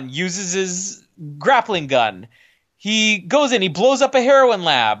Bond uses his grappling gun. He goes in, he blows up a heroin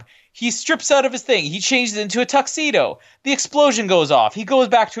lab. He strips out of his thing. He changes it into a tuxedo. The explosion goes off. He goes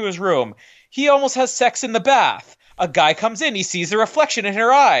back to his room. He almost has sex in the bath. A guy comes in, he sees the reflection in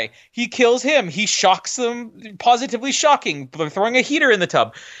her eye. He kills him. He shocks them, positively shocking, throwing a heater in the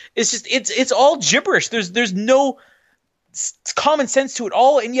tub. It's just, it's all gibberish. There's no common sense to it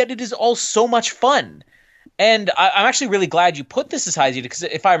all, and yet it is all so much fun. And I'm actually really glad you put this as high as you did, because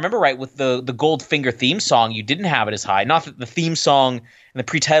if I remember right, with the Goldfinger theme song, you didn't have it as high. Not that the theme song and the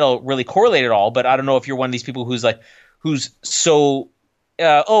pre-title really correlate at all, but I don't know if you're one of these people who's so,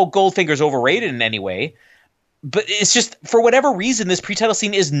 Goldfinger's overrated in any way. But it's just, for whatever reason, this pre-title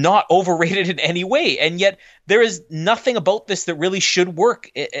scene is not overrated in any way. And yet there is nothing about this that really should work.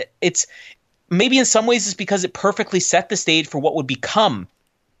 It's maybe in some ways it's because it perfectly set the stage for what would become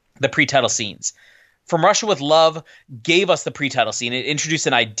the pre-title scenes. From Russia with Love gave us the pre-title scene. It introduced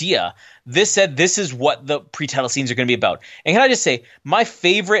an idea. This said this is what the pre-title scenes are going to be about. And can I just say, my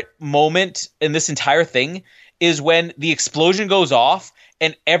favorite moment in this entire thing is when the explosion goes off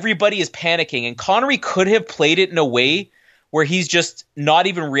and everybody is panicking. And Connery could have played it in a way where he's just not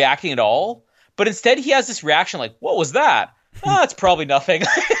even reacting at all. But instead he has this reaction like, what was that? Oh, it's probably nothing.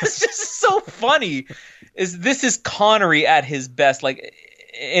 It's just so funny. This is Connery at his best. Like,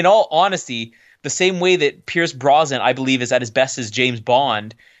 in all honesty, the same way that Pierce Brosnan, I believe, is at his best as James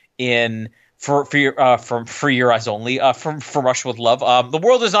Bond in For Your Eyes Only, from Russia with Love. The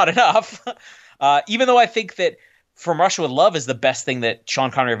World Is Not Enough. Even though I think that From Russia with Love is the best thing that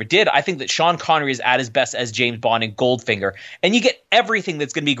Sean Connery ever did, I think that Sean Connery is at his best as James Bond in Goldfinger. And you get everything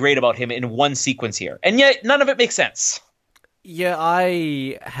that's going to be great about him in one sequence here. And yet, none of it makes sense. Yeah,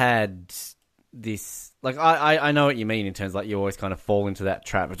 I had this... Like, I know what you mean in terms of, like, you always kind of fall into that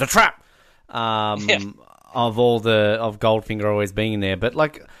trap. It's a trap! Of Goldfinger always being there. But,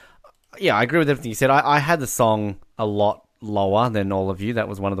 like, yeah, I agree with everything you said. I had the song a lot lower than all of you. That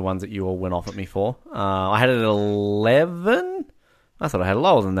was one of the ones that you all went off at me for. I had it at 11. I thought I had it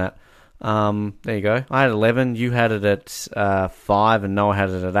lower than that. There you go. I had 11. You had it at 5, and Noah had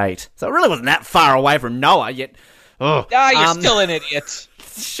it at 8. So it really wasn't that far away from Noah yet. You're still an idiot.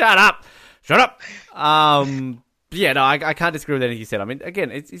 Shut up. Yeah, no, I can't disagree with anything you said. I mean,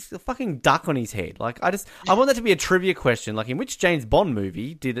 again, it's a fucking duck on his head. Like, I want that to be a trivia question. Like, in which James Bond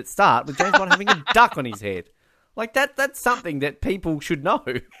movie did it start with James Bond having a duck on his head? Like, that's something that people should know.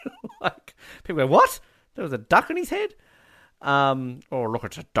 Like, people go, what? There was a duck on his head? Oh, look,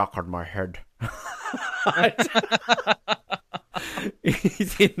 it's a duck on my head.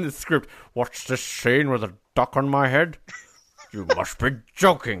 He's in the script. What's this scene with a duck on my head? You must be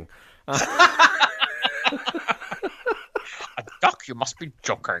joking. A duck? You must be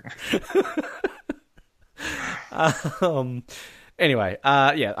joking. Anyway,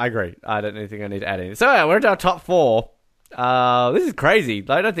 yeah, I agree. I don't think I need to add anything. So we're into our top 4. This is crazy.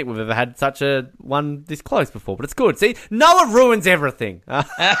 I don't think we've ever had such a one this close before, but it's good. See, Noah ruins everything.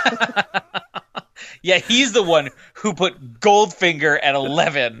 Yeah, he's the one who put Goldfinger at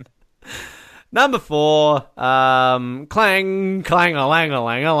 11. Number 4, clang,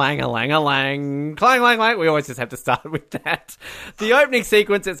 clang-a-lang-a-lang-a-lang-a-lang-a-lang, clang-lang-lang. We always just have to start with that. The opening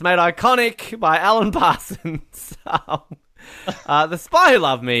sequence, it's made iconic by Alan Parsons. The Spy Who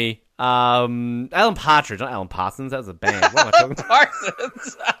Loved Me. Alan Partridge, not Alan Parsons. That was a band. What am I talking about?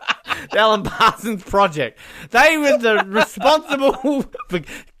 Parsons. The Alan Parsons Project. They were the responsible for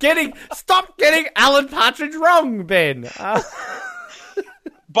stop getting Alan Partridge wrong, Ben.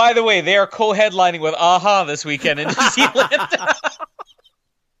 By the way, they are co-headlining with Aha this weekend in New Zealand.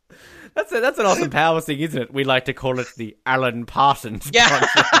 That's an awesome power thing, isn't it? We like to call it the Alan Parsons Project.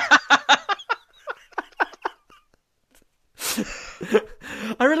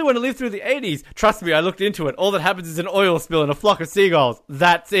 I really want to live through the 80s. Trust me, I looked into it. All that happens is an oil spill and a flock of seagulls.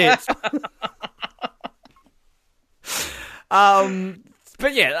 That's it.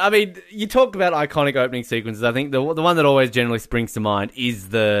 But yeah, I mean, you talk about iconic opening sequences. I think the one that always generally springs to mind is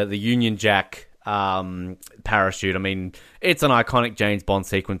the Union Jack parachute. I mean, it's an iconic James Bond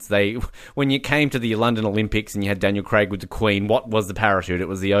sequence. When you came to the London Olympics and you had Daniel Craig with the Queen, what was the parachute? It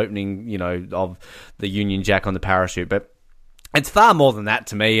was the opening, of the Union Jack on the parachute. But it's far more than that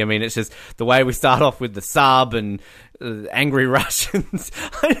to me. I mean, it's just the way we start off with the sub and angry Russians.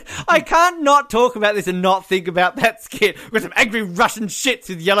 I can't not talk about this and not think about that skit with some angry Russian shits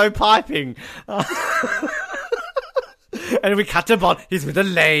with yellow piping. And we cut to Bond. He's with a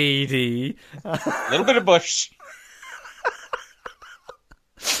lady. A little bit of Bush.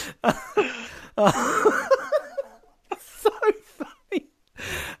 So funny.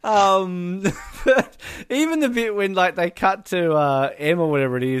 But even the bit when they cut to M or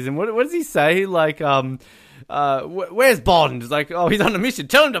whatever it is, and what does he say? Where's Bond? It's like, oh, he's on a mission.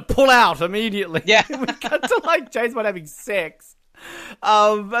 Tell him to pull out immediately. Yeah. We cut to James Bond having sex.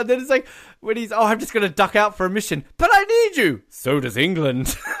 And then it's like when he's, I'm just going to duck out for a mission, but I need you. So does England.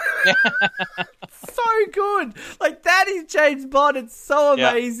 So good. That is James Bond. It's so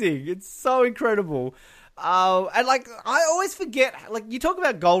amazing. Yeah. It's so incredible. And I always forget, you talk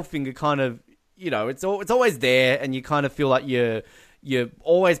about Goldfinger kind of, it's always there and you kind of feel like you're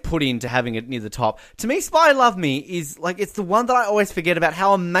always put into having it near the top. To me, Spy Love Me is it's the one that I always forget about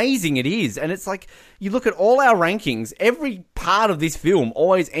how amazing it is. And it's you look at all our rankings, every part of this film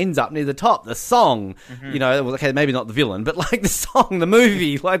always ends up near the top. The song, okay, maybe not the villain, but the song, the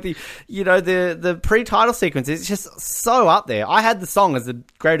movie, the pre-title sequence, it's just so up there. I had the song as the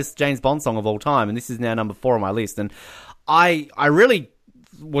greatest James Bond song of all time, and this is now number 4 on my list. And I really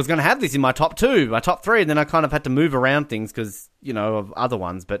was going to have this in my top 2, my top 3, and then I kind of had to move around things because, of other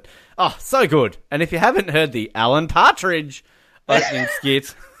ones. But, so good. And if you haven't heard the Alan Partridge opening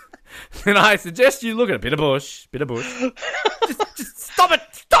skit, then I suggest you look at a bit of Bush. Just stop it!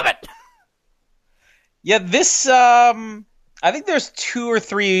 Yeah, this, I think there's 2 or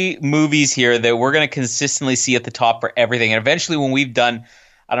 3 movies here that we're going to consistently see at the top for everything. And eventually when we've done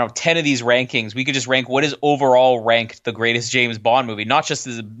 10 of these rankings, we could just rank what is overall ranked the greatest James Bond movie, not just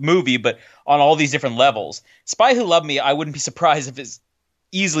as a movie, but on all these different levels. Spy Who Loved Me, I wouldn't be surprised if it's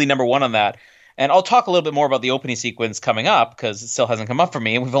easily number 1 on that. And I'll talk a little bit more about the opening sequence coming up, because it still hasn't come up for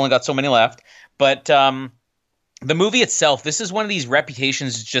me, and we've only got so many left. But the movie itself, this is one of these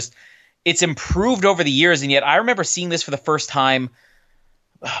reputations, it's improved over the years, and yet I remember seeing this for the first time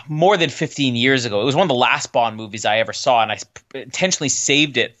more than 15 years ago. It was one of the last Bond movies I ever saw, and I intentionally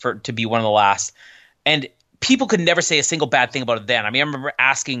saved it to be one of the last. And people could never say a single bad thing about it then. I mean, I remember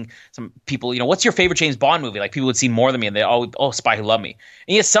asking some people, what's your favorite James Bond movie? People had seen more than me, and they Spy Who Loved Me.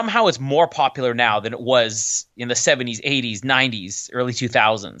 And yet somehow it's more popular now than it was in the 70s, 80s, 90s, early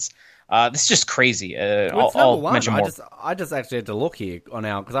 2000s. This is just crazy. I'll mention more. I just actually had to look here on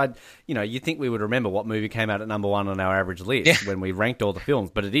our, because you think we would remember what movie came out at number 1 on our average list when we ranked all the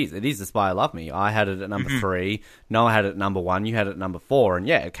films, but it is The Spy Who Loved Me. I had it at number 3. Noah had it at number 1. You had it at number 4, and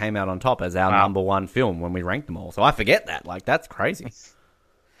it came out on top as our number 1 film when we ranked them all. So I forget that. That's crazy.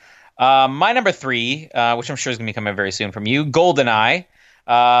 My number 3, which I'm sure is going to be coming very soon from you, GoldenEye.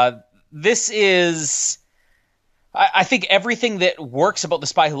 This is, I think everything that works about The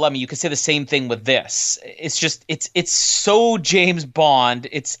Spy Who Loved Me, you could say the same thing with this. It's just, it's so James Bond.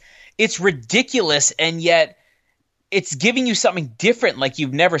 It's ridiculous, and yet it's giving you something different, like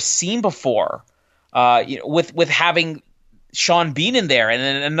you've never seen before. With having Sean Bean in there, and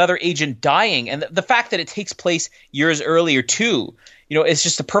then another agent dying, and the fact that it takes place years earlier too. It's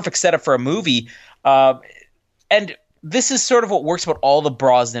just a perfect setup for a movie. And this is sort of what works about all the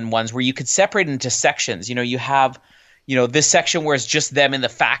Brosnan ones, where you could separate it into sections. You have, this section where it's just them in the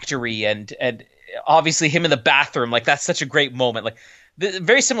factory, and obviously him in the bathroom. That's such a great moment.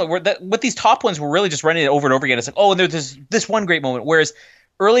 Very similar. With these top ones, we're really just running it over and over again. It's and there's this one great moment. Whereas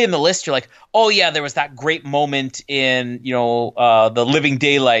early in the list, you're like, oh yeah, there was that great moment in the Living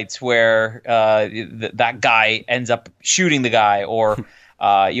Daylights where that guy ends up shooting the guy, or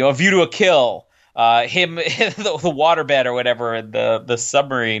A View to a Kill. Him in the waterbed or whatever, the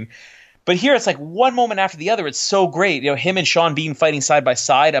submarine. But here it's one moment after the other. It's so great. Him and Sean Bean fighting side by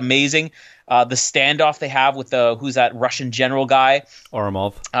side, amazing. The standoff they have with who's that Russian general guy?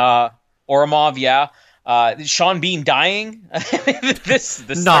 Oramov. Oramov, yeah. Sean Bean dying. this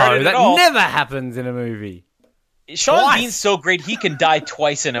no, that never happens in a movie. Sean Bean's so great he can die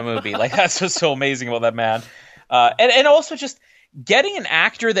twice in a movie. That's what's so amazing about that man. And also just getting an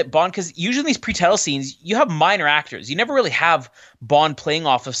actor that Bond, because usually in these pre-title scenes, you have minor actors. You never really have Bond playing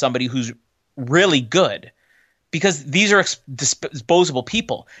off of somebody who's really good, because these are disposable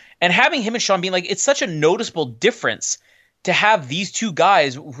people. And having him and Sean Bean, it's such a noticeable difference to have these two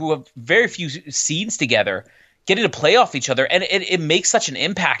guys who have very few scenes together, getting to play off each other, and it makes such an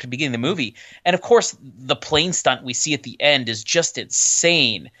impact at the beginning of the movie. And of course, the plane stunt we see at the end is just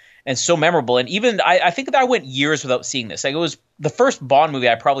insane and so memorable. And even I think that I went years without seeing this. Like, it was the first Bond movie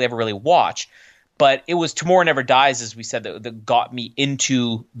I probably ever really watched, but it was Tomorrow Never Dies, as we said, that got me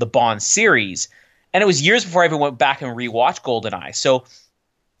into the Bond series. And it was years before I even went back and rewatched GoldenEye. So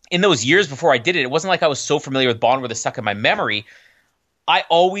in those years before I did it, it wasn't like I was so familiar with Bond where this stuck in my memory. I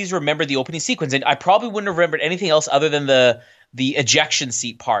always remembered the opening sequence, and I probably wouldn't have remembered anything else other than the ejection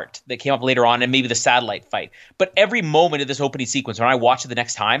seat part that came up later on, and maybe the satellite fight. But every moment of this opening sequence, when I watch it the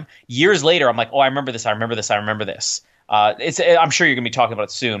next time, years later, I'm like, oh, I remember this, I remember this, I remember this. I'm sure you're going to be talking about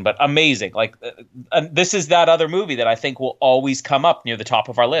it soon, but amazing. Like, this is that other movie that I think will always come up near the top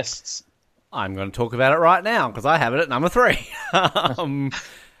of our lists. I'm going to talk about it right now because I have it at number 3.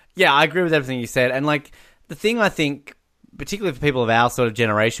 Yeah, I agree with everything you said. And, like, the thing I think, particularly for people of our sort of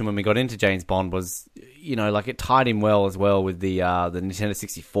generation when we got into James Bond, was, you know, like, it tied in well as well with the Nintendo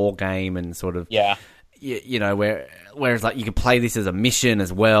 64 game and sort of, you know, whereas, like, you could play this as a mission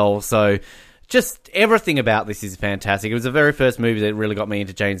as well. So just everything about this is fantastic. It was the very first movie that really got me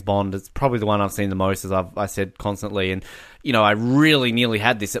into James Bond. It's probably the one I've seen the most, as I said constantly. And, you know, I really nearly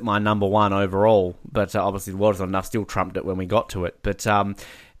had this at my number 1 overall. But obviously, The World Is Not Enough still trumped it when we got to it. But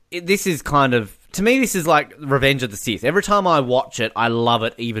this is kind of, to me, this is like Revenge of the Sith. Every time I watch it, I love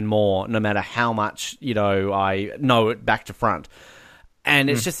it even more, no matter how much, you know, I know it back to front. And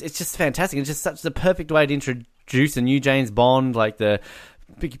it's just fantastic. It's just such the perfect way to introduce a new James Bond, like the,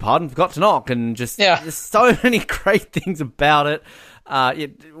 beg your pardon, forgot to knock, and just there's so many great things about it.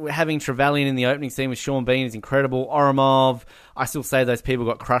 Having Trevelyan in the opening scene with Sean Bean is incredible. Orimov, I still say those people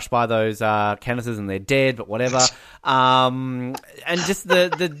got crushed by those canisters and they're dead, but whatever. And just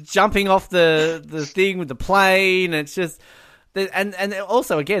the jumping off the thing with the plane, it's just, and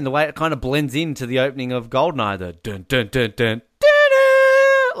also again the way it kind of blends into the opening of GoldenEye, the dun dun dun dun dun,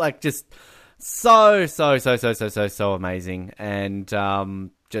 dun, like just so amazing. And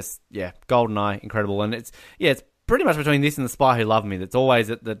just GoldenEye, incredible. And it's pretty much between this and The Spy Who Loved Me that's always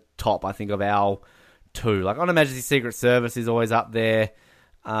at the top, I think, of our 2. Like, On Her Majesty's Secret Service is always up there.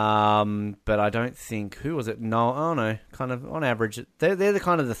 But I don't think, who was it? No, kind of on average, they're the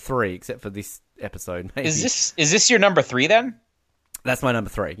kind of the 3, except for this episode. Maybe. Is this your number 3 then? That's my number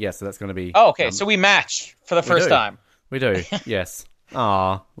 3. Yeah, so that's going to be. Oh, okay. So we match for the first time. We do. Yes.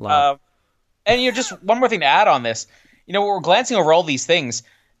 Aw, love. And just one more thing to add on this. You know, we're glancing over all these things.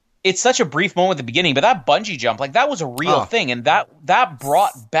 It's such a brief moment at the beginning, but that bungee jump, like, that was a real thing, and that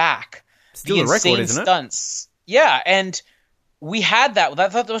brought back still the insane record, isn't stunts. It? Yeah, and we had that.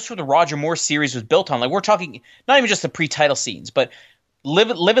 That's what the Roger Moore series was built on. Like, we're talking not even just the pre-title scenes, but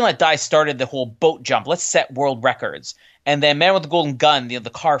Live and Let Die started the whole boat jump. Let's set world records. And then Man with the Golden Gun, the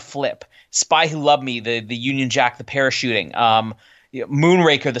car flip. Spy Who Loved Me, the Union Jack, the parachuting.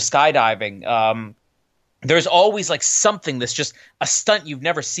 Moonraker, the skydiving. There's always like something that's just a stunt you've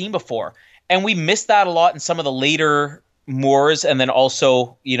never seen before. And we missed that a lot in some of the later Moores, and then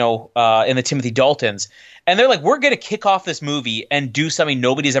also, in the Timothy Daltons. And they're like, we're going to kick off this movie and do something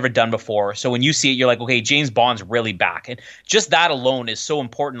nobody's ever done before. So when you see it, you're like, okay, James Bond's really back. And just that alone is so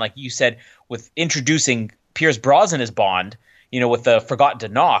important, like you said, with introducing Pierce Brosnan as Bond, with the Forgotten to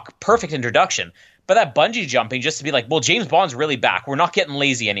Knock. Perfect introduction. But that bungee jumping, just to be like, well, James Bond's really back. We're not getting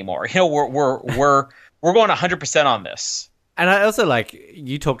lazy anymore. We're going 100% on this. And I also,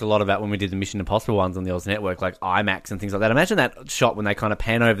 you talked a lot about when we did the Mission Impossible ones on the Oz Network, like IMAX and things like that. Imagine that shot when they kind of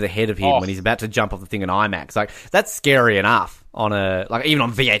pan over the head of him when he's about to jump off the thing in IMAX. Like, that's scary enough on even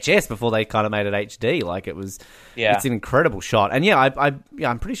on VHS before they kind of made it HD. Like, it was, it's an incredible shot. And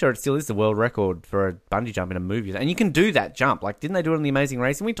I'm pretty sure it still is the world record for a bungee jump in a movie. And you can do that jump. Like, didn't they do it in The Amazing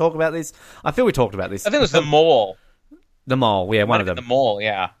Race? Can we talk about this? I feel we talked about this. I think it was the Mole. The Mole, yeah, one of them. The Mole,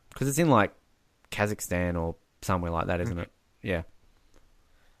 yeah. Because it's in, Kazakhstan or somewhere like that, isn't it? Yeah.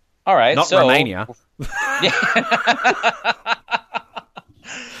 All right. Not Romania.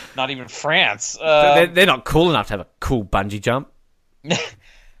 Not even France. They're not cool enough to have a cool bungee jump.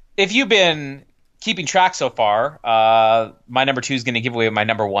 If you've been keeping track so far, my number 2 is going to give away what my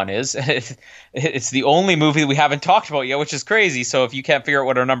number 1 is. It's the only movie that we haven't talked about yet, which is crazy. So if you can't figure out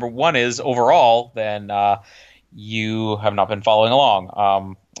what our number 1 is overall, then you have not been following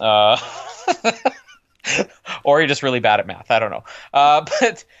along. Or you're just really bad at math. I don't know.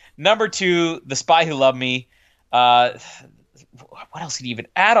 But number 2, The Spy Who Loved Me. What else can you even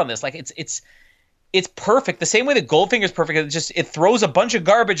add on this? Like, it's perfect. The same way that Goldfinger's perfect. It throws a bunch of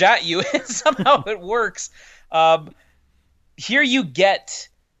garbage at you and somehow it works. Here you get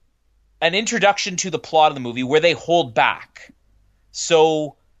an introduction to the plot of the movie where they hold back.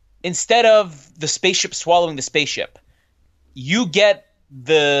 So instead of the spaceship swallowing the spaceship, you get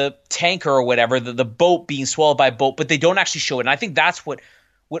the tanker or whatever, the boat being swallowed by a boat, but they don't actually show it. And I think that's what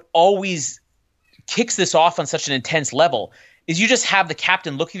always kicks this off on such an intense level, is you just have the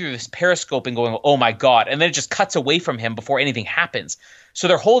captain looking through this periscope and going, oh my God, and then it just cuts away from him before anything happens. So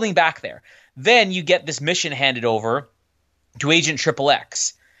they're holding back there. Then you get this mission handed over to Agent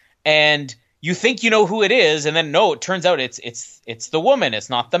XXX, and you think you know who it is, and then no, it turns out it's the woman, it's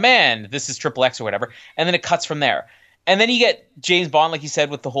not the man. This is XXX or whatever, and then it cuts from there. And then you get James Bond, like you said,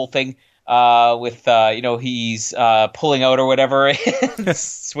 with the whole thing, he's pulling out or whatever.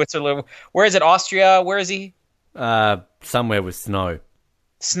 Switzerland, where is it? Austria? Where is he? Somewhere with snow.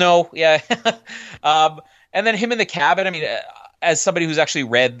 Snow, yeah. And then him in the cabin. I mean, as somebody who's actually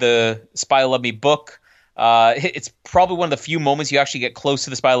read the Spy Who Loved Me book, it's probably one of the few moments you actually get close to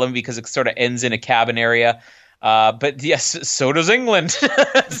the Spy Who Loved Me, because it sort of ends in a cabin area. But yes, so does England.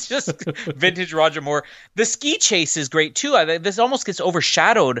 It's just vintage Roger Moore. The ski chase is great too. This almost gets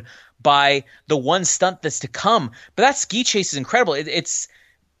overshadowed by the one stunt that's to come. But that ski chase is incredible. It's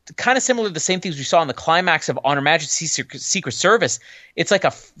kind of similar to the same things we saw in the climax of On Her Majesty's Secret Service. It's like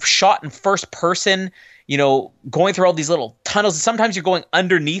a shot in first person, going through all these little tunnels. Sometimes you're going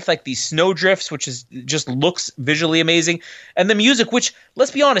underneath like these snowdrifts, which just looks visually amazing. And the music, which,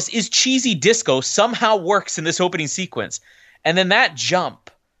 let's be honest, is cheesy disco, somehow works in this opening sequence. And then that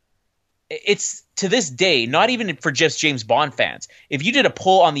jump, it's, to this day, not even for just James Bond fans. If you did a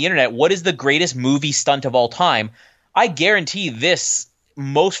poll on the internet, what is the greatest movie stunt of all time? I guarantee this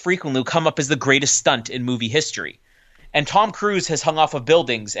most frequently will come up as the greatest stunt in movie history. And Tom Cruise has hung off of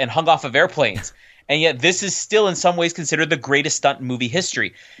buildings and hung off of airplanes. And yet this is still in some ways considered the greatest stunt in movie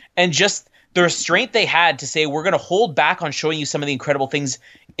history. And just the restraint they had to say, we're going to hold back on showing you some of the incredible things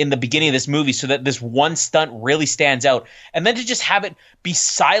in the beginning of this movie so that this one stunt really stands out. And then to just have it be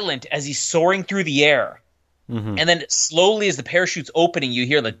silent as he's soaring through the air. Mm-hmm. And then slowly as the parachute's opening, you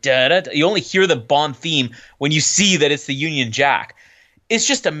hear the da-da. You only hear the Bond theme when you see that it's the Union Jack. It's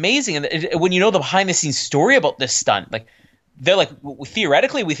just amazing. And when you know the behind-the-scenes story about this stunt, like, they're like,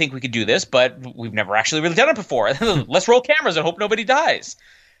 theoretically, we think we could do this, but we've never actually really done it before. Let's roll cameras and hope nobody dies.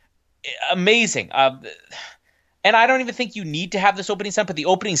 Amazing. And I don't even think you need to have this opening stunt, but the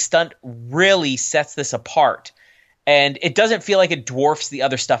opening stunt really sets this apart. And it doesn't feel like it dwarfs the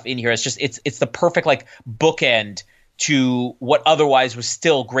other stuff in here. It's just, it's the perfect like bookend to what otherwise was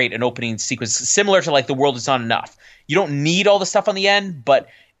still great, an opening sequence, similar to like The World Is Not Enough. You don't need all the stuff on the end, but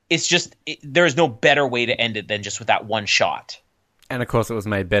it's just, there is no better way to end it than just with that one shot. And of course, it was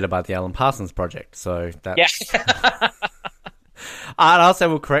made better by the Alan Parsons Project. So that's... Yeah. I also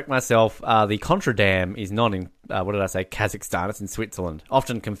will correct myself. The Contra Dam is not in, Kazakhstan. It's in Switzerland.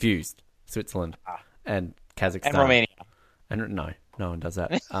 Often confused. Switzerland and Kazakhstan. And Romania. And no one does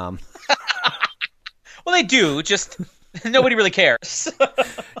that. Well, they do. Just nobody really cares.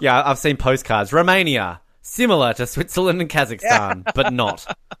 Yeah, I've seen postcards. Romania, similar to Switzerland and Kazakhstan, but not.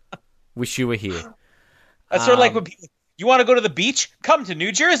 Wish you were here. That's sort of like when people, you want to go to the beach? Come to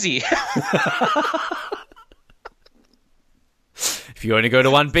New Jersey. If you only go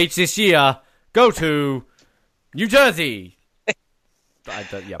to one beach this year, go to New Jersey.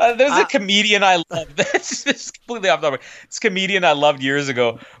 There's a comedian I love. This is completely off topic. This comedian I loved years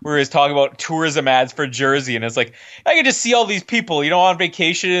ago, where he was talking about tourism ads for Jersey, and it's like I can just see all these people, on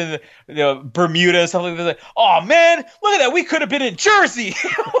vacation in Bermuda and stuff like that. Like, oh man, look at that! We could have been in Jersey.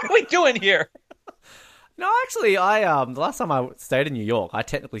 What are we doing here? No, actually, I the last time I stayed in New York, I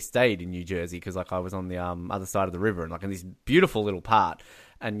technically stayed in New Jersey because I was on the other side of the river and in this beautiful little part.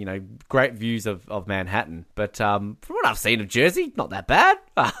 And, great views of Manhattan. But from what I've seen of Jersey, not that bad.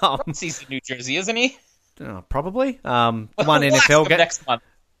 He's in New Jersey, isn't he? Probably. The one NFL game. Next month.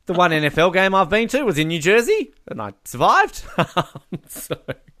 The one NFL game I've been to was in New Jersey, and I survived. So,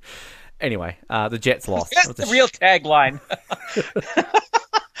 anyway, the Jets lost. That's the real tagline.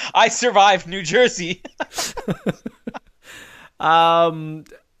 I survived New Jersey. Yeah,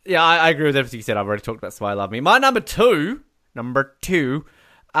 I agree with everything you said. I've already talked about Spy Love Me. My number two.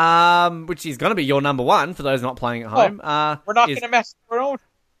 Which is going to be your number one for those not playing at home. We're not going to mess around.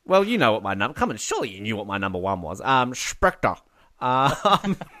 Well, you know what my number... Come on, surely you knew what my number one was. Spectre.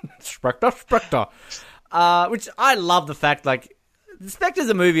 Spectre. Which I love the fact, Spectre's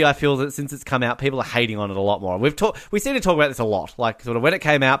a movie I feel that since it's come out, people are hating on it a lot more. We seem to talk about this a lot. Sort of when it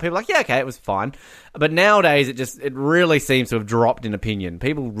came out, people are like, yeah, okay, it was fine. But nowadays, it really seems to have dropped in opinion.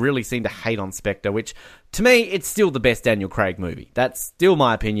 People really seem to hate on Spectre, which, to me, it's still the best Daniel Craig movie. That's still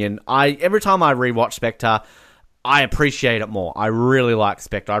my opinion. Every time I rewatch Spectre, I appreciate it more. I really like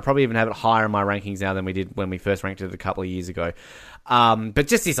Spectre. I'd probably even have it higher in my rankings now than we did when we first ranked it a couple of years ago. But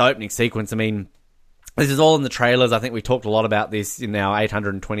just this opening sequence, I mean, this is all in the trailers. I think we talked a lot about this in our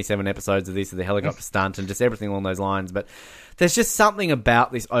 827 episodes of this, of the helicopter stunt and just everything along those lines. But there's just something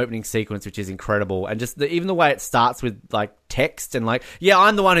about this opening sequence which is incredible. And just even the way it starts with, like, text and, like, yeah,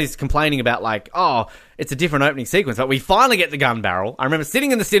 I'm the one who's complaining about, like, oh, it's a different opening sequence. But we finally get the gun barrel. I remember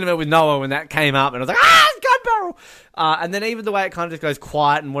sitting in the cinema with Noah when that came up and I was like, it's gun barrel! And then even the way it kind of just goes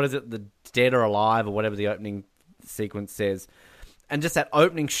quiet and what is it, the Dead or Alive or whatever the opening sequence says. And just that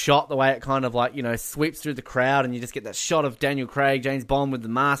opening shot, the way it kind of, like, you know, sweeps through the crowd and you just get that shot of Daniel Craig, James Bond with the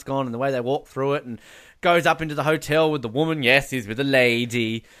mask on and the way they walk through it and goes up into the hotel with the woman. Yes, he's with a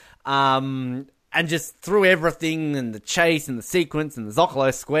lady. And just through everything and the chase and the sequence and the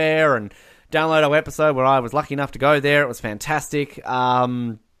Zocalo Square and download our episode where I was lucky enough to go there. It was fantastic.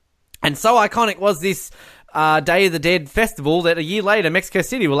 And so iconic was this Day of the Dead festival that a year later, Mexico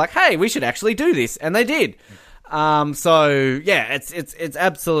City were like, hey, we should actually do this. And they did. So yeah, it's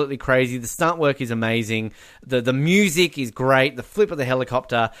absolutely crazy. The stunt work is amazing. The music is great. The flip of the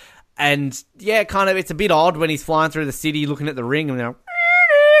helicopter, and yeah, kind of it's a bit odd when he's flying through the city, looking at the ring, and they're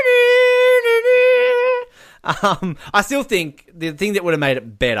I still think the thing that would have made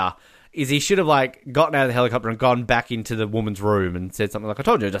it better is he should have, like, gotten out of the helicopter and gone back into the woman's room and said something like, I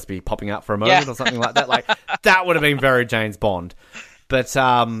told you I'd just be popping up for a moment or something like that. Like, that would have been very James Bond. But, so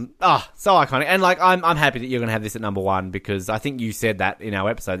iconic. And, like, I'm happy that you're going to have this at number one because I think you said that in our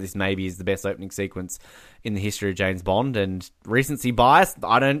episode. This maybe is the best opening sequence in the history of James Bond. And recency bias,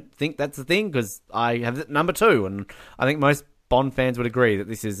 I don't think that's the thing because I have it at number two. And I think most Bond fans would agree that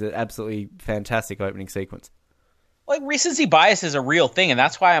this is an absolutely fantastic opening sequence. Like, recency bias is a real thing, and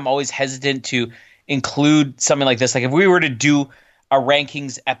that's why I'm always hesitant to include something like this. Like, if we were to do a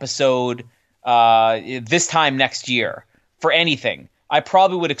rankings episode this time next year for anything, I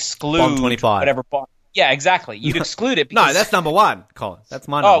probably would exclude Bond 25. Whatever Bond. Yeah, exactly. You'd exclude it. Because... No, that's number one, Colin. That's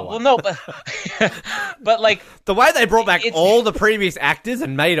my number one. Well, no, but like the way they brought back all the previous actors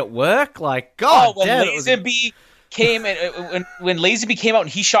and made it work, like God. When Lazenby came and when Lazenby came out and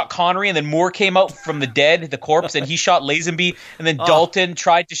he shot Connery, and then Moore came out from the dead, the corpse, and he shot Lazenby, and then Dalton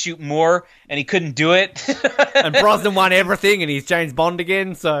tried to shoot Moore and he couldn't do it. And Brosnan won everything, and he's James Bond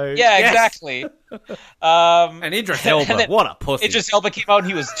again. So yeah, yes. Exactly. And Idris Elba, what a pussy! Idris Elba came out and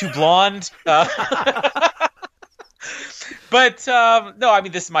he was too blonde. But no, I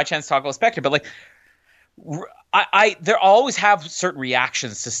mean, this is my chance to talk about Spectre. But like, there always have certain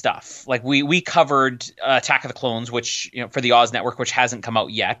reactions to stuff. Like we covered Attack of the Clones, which, you know, for the Oz Network, which hasn't come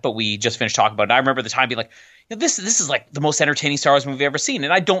out yet, but we just finished talking about it. I remember the time being like, you know, this is like the most entertaining Star Wars movie I've ever seen,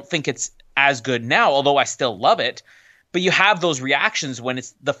 and I don't think it's as good now, although I still love it. But you have those reactions when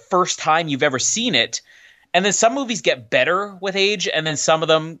it's the first time you've ever seen it. And then some movies get better with age, and then some of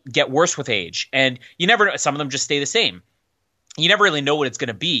them get worse with age. And you never know, some of them just stay the same. You never really know what it's going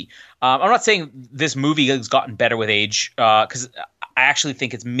to be. I'm not saying this movie has gotten better with age, because I actually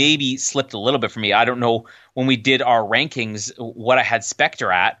think it's maybe slipped a little bit for me. I don't know when we did our rankings what I had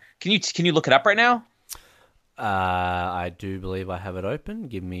Spectre at. Can you look it up right now? I do believe I have it open.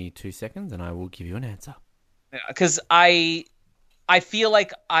 Give me 2 seconds, and I will give you an answer. Because I feel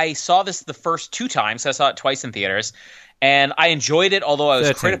like I saw this the first two times. I saw it twice in theaters, and I enjoyed it, although I was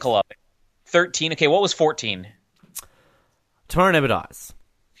 13. critical of it. 13. Okay, what was 14? Tomorrow Never Dies.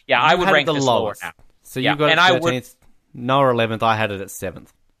 Yeah, I would rank this lower now. So you got it at 13th. Noah 11th. I had it at 7th.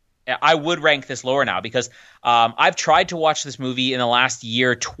 Yeah, I would rank this lower now because I've tried to watch this movie in the last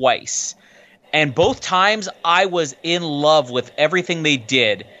year twice, and both times I was in love with everything they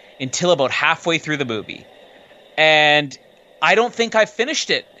did until about halfway through the movie. And I don't think I've finished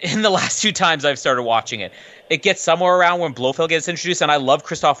it in the last two times I've started watching it. It gets somewhere around when Blofeld gets introduced, and I love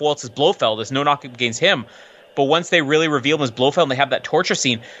Christoph Waltz's Blofeld. There's no knock against him. But once they really reveal him as Blofeld and they have that torture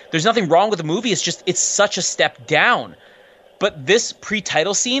scene, there's nothing wrong with the movie. It's just, it's such a step down. But this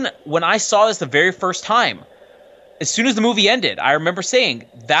pre-title scene, when I saw this the very first time, as soon as the movie ended, I remember saying,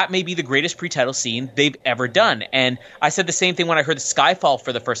 that may be the greatest pre-title scene they've ever done. And I said the same thing when I heard Skyfall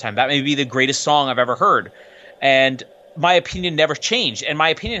for the first time. That may be the greatest song I've ever heard. And my opinion never changed. And my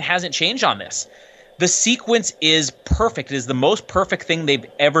opinion hasn't changed on this. The sequence is perfect. It is the most perfect thing they've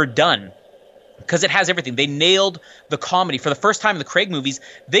ever done. Because it has everything. They nailed the comedy. For the first time in the Craig movies,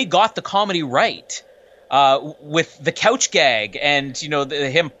 they got the comedy right. With the couch gag and, you know,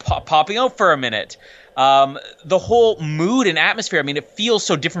 him popping out for a minute. The whole mood and atmosphere, I mean, it feels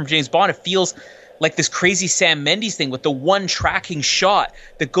so different from James Bond. It feels like this crazy Sam Mendes thing with the one tracking shot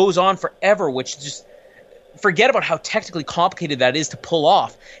that goes on forever, which just... Forget about how technically complicated that is to pull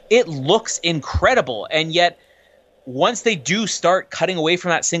off. It looks incredible, and yet once they do start cutting away from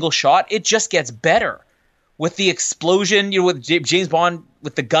that single shot, it just gets better. with the explosion, with James Bond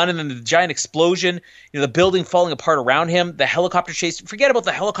with the gun and then the giant explosion, the building falling apart around him, the helicopter chase. Forget about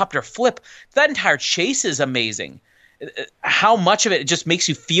the helicopter flip. That entire chase is amazing. How much of it just makes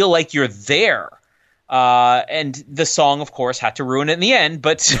you feel like you're there. And the song, of course, had to ruin it in the end.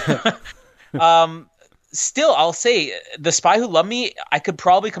 But still, I'll say The Spy Who Loved Me, I could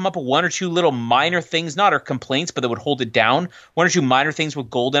probably come up with one or two little minor things, not our complaints, but that would hold it down. One or two minor things with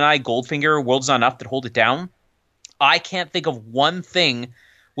GoldenEye, Goldfinger, World's Not Enough that hold it down. I can't think of one thing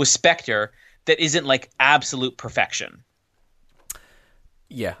with Spectre that isn't like absolute perfection.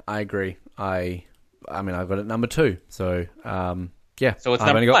 Yeah, I agree. I mean, I've got it number 2. So, yeah. So it's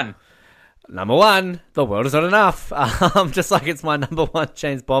number 1. Number 1, The World Is Not Enough. Just like it's my number 1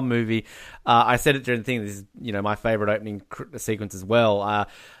 James Bond movie. I said it during the thing. This is, my favorite opening sequence as well.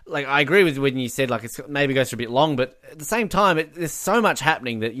 Like, I agree with when you said, like, it's maybe goes a bit long, but at the same time, there's so much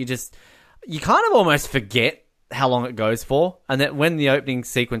happening that you kind of almost forget how long it goes for. And that when the opening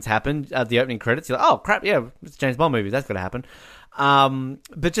sequence happened, the opening credits, you're like, oh, crap, yeah, it's a James Bond movie. That's going to happen.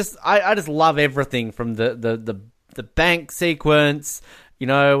 But just, I just love everything from the bank sequence.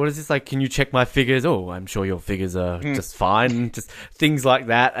 What is this like? Can you check my figures? Oh, I'm sure your figures are just fine. Just things like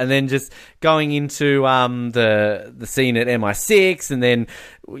that. And then just going into the scene at MI6, and then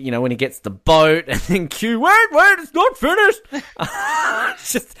when he gets the boat, and then Q, wait, it's not finished.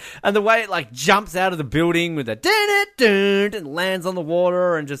 And the way it like jumps out of the building with a dun and lands on the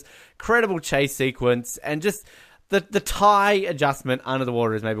water, and just incredible chase sequence, and just the tie adjustment under the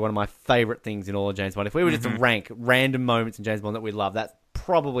water is maybe one of my favorite things in all of James Bond. If we were just to rank random moments in James Bond that we love, that's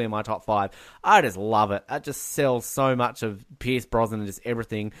probably in my top 5. I just love it. That just sells so much of Pierce Brosnan and just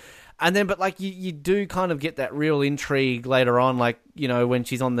everything. And then, but like you do kind of get that real intrigue later on, like, when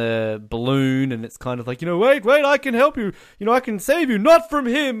she's on the balloon and it's kind of like, wait, I can help you. I can save you, not from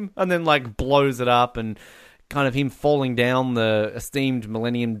him. And then like blows it up, and kind of him falling down the esteemed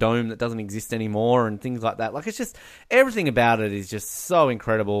Millennium Dome that doesn't exist anymore and things like that. Like, it's just, everything about it is just so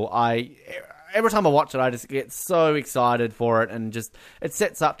incredible. Every time I watch it, I just get so excited for it, and just, it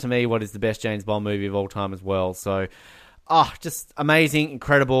sets up to me what is the best James Bond movie of all time as well. So, just amazing,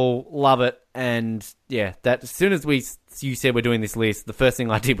 incredible, love it. And yeah, that as soon as you said we're doing this list, the first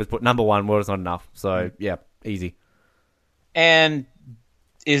thing I did was put number 1, World Is Not Enough. So yeah, easy. And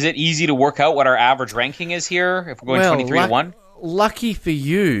is it easy to work out what our average ranking is here if we're going 23 to 1? Lucky for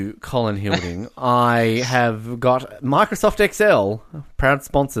you, Colin Hilding, I have got Microsoft Excel, proud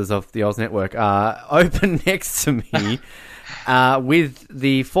sponsors of the Oz Network, open next to me with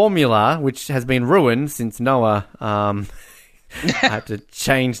the formula, which has been ruined since Noah had to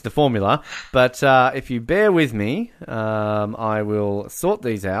change the formula. But if you bear with me, I will sort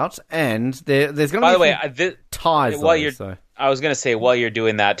these out. And there's going to be ties. I was going to say, while you're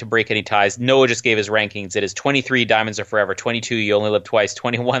doing that, to break any ties, Noah just gave his rankings. It is 23, Diamonds Are Forever, 22, You Only Live Twice,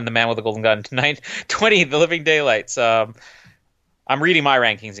 21, The Man with the Golden Gun, 20, The Living Daylights. I'm reading my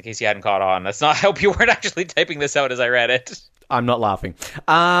rankings in case you hadn't caught on. That's not, I hope you weren't actually typing this out as I read it. I'm not laughing.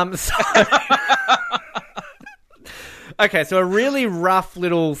 Okay, so a really rough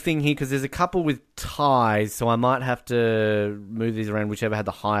little thing here, because there's a couple with ties, so I might have to move these around, whichever had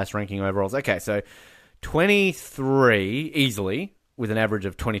the highest ranking overalls. Okay, so 23, easily, with an average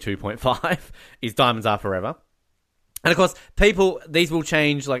of 22.5, is Diamonds Are Forever. And of course, these will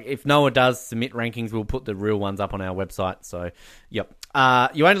change. Like, if Noah does submit rankings, we'll put the real ones up on our website. So, yep.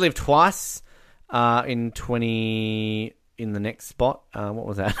 You Only Live Twice in the next spot. What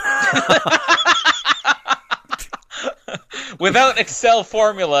was that? Without Excel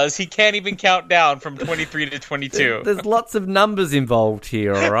formulas, he can't even count down from 23 to 22. There's lots of numbers involved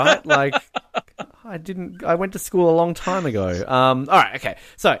here, all right? Like, I went to school a long time ago. All right, okay.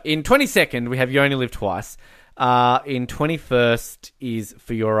 So, in 22nd, we have You Only Live Twice. In 21st is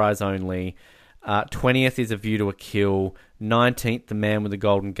For Your Eyes Only. 20th is A View to a Kill. 19th, The Man with the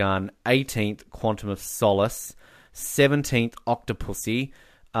Golden Gun. 18th, Quantum of Solace. 17th, Octopussy.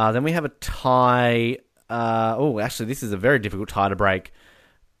 Then we have a tie. Actually, this is a very difficult tie to break,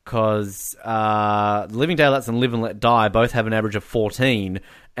 because Living Daylights and Live and Let Die both have an average of 14,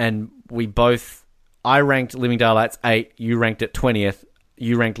 and I ranked Living Daylights 8, you ranked it 20th,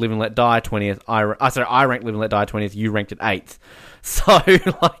 you ranked Live and Let Die 20th, I ranked Live and Let Die 20th, you ranked it 8th. So,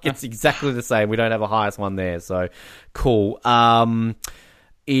 like, it's exactly the same. We don't have a highest one there, so cool. Then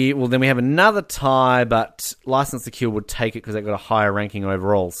we have another tie, but License to Kill would take it because they got a higher ranking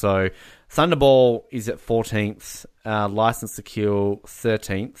overall. So, Thunderball is at 14th, License to Kill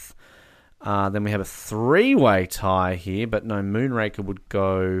 13th. Then we have a 3-way tie here, but no, Moonraker would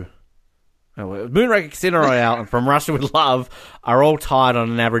go... Moonraker, Casino Royale, and From Russia With Love are all tied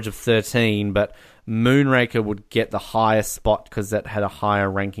on an average of 13, but Moonraker would get the highest spot because that had a higher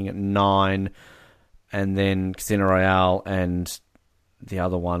ranking at 9, and then Casino Royale and the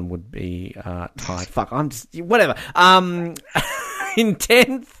other one would be tied. Fuck, I'm just whatever. In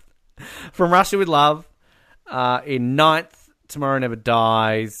 10th, From Russia with Love. In 9th, Tomorrow Never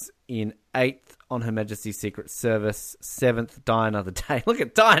Dies. In 8th, On Her Majesty's Secret Service. 7th, Die Another Day. Look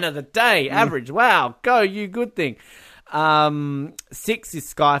at Die Another Day. Average. Wow. Go, you good thing. 6th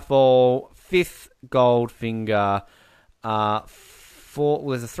is Skyfall. 5th, Goldfinger. 4th,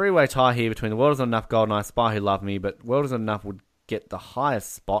 there's a 3-way tie here between The World Is Not Enough, GoldenEye, Spy Who Loved Me, but World Is Not Enough would get the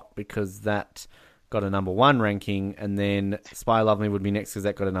highest spot because that got a number 1 ranking, and then Spy Who Loved Me would be next because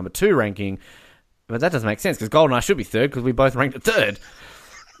that got a number 2 ranking. But that doesn't make sense because GoldenEye should be 3rd because we both ranked at 3rd.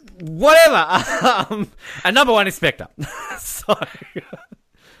 Whatever. And number 1 is Spectre. So,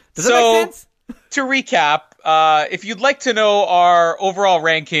 does that make sense? To recap, if you'd like to know our overall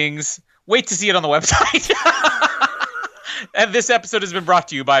rankings, wait to see it on the website. And this episode has been brought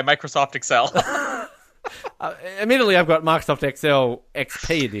to you by Microsoft Excel. Admittedly, I've got Microsoft Excel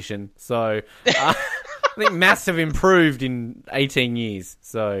XP edition, so I think maths have improved in 18 years.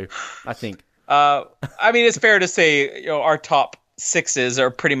 So I think. I mean, it's fair to say, our top 6s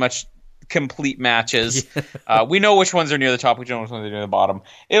are pretty much complete matches. Yeah. We know which ones are near the top, we know which ones are near the bottom.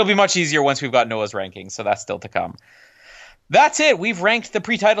 It'll be much easier once we've got Noah's rankings, so that's still to come. That's it. We've ranked the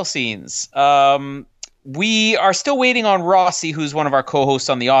pre-title scenes. We are still waiting on Rossi, who's one of our co-hosts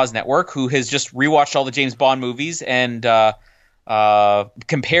on the Oz Network, who has just rewatched all the James Bond movies and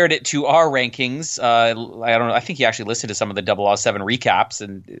compared it to our rankings. I don't know. I think he actually listened to some of the 007 recaps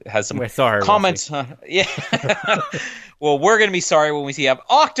and has some comments. Yeah. Well, we're going to be sorry when we see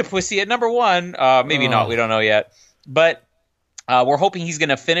Octopussy at number 1. Maybe not. We don't know yet. But we're hoping he's going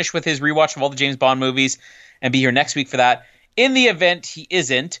to finish with his rewatch of all the James Bond movies and be here next week for that. In the event he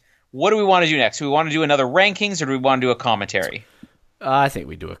isn't, what do we want to do next? Do we want to do another rankings or do we want to do a commentary? I think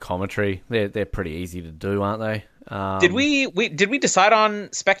we do a commentary. They're pretty easy to do, aren't they? Did we decide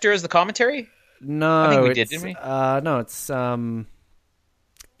on Spectre as the commentary? No, I think we did, didn't we? No, it's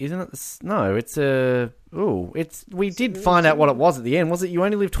isn't it? No, it's a. It's. We did find out what it was at the end. Was it You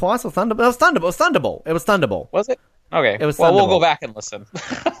Only Live Twice or Thunderball? It was Thunderball. It was Thunderball. It was Thunderball. Was it? Okay. It was. Well, we'll go back and listen.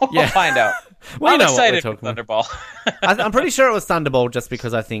 We'll find out. I'm excited for Thunderball. I'm pretty sure it was Thunderball, just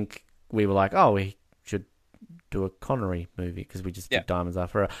because I think we were like, we should do a Connery movie because we just did Diamonds Are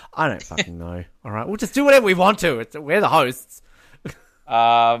Forever. I don't fucking know. All right, we'll just do whatever we want to. We're the hosts.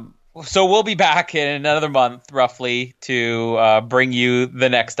 So we'll be back in another month, roughly, to bring you the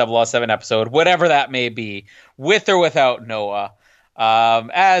next 007 episode, whatever that may be, with or without Noah.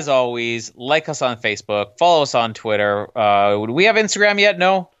 As always, like us on Facebook, follow us on Twitter. Do we have Instagram yet?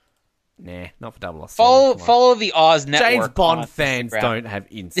 No? Nah, not for 007. Follow the Oz Network. James Bond fans don't have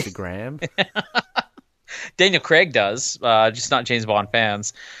Instagram. Daniel Craig does, just not James Bond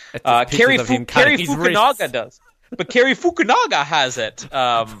fans. Cary Fukunaga does. But Cary Fukunaga has it.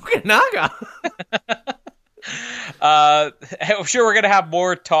 Fukunaga? I'm sure we're going to have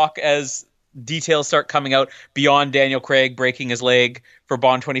more talk as details start coming out beyond Daniel Craig breaking his leg for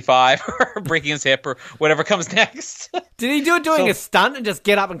Bond 25 or breaking his hip or whatever comes next. Did he do it doing a stunt and just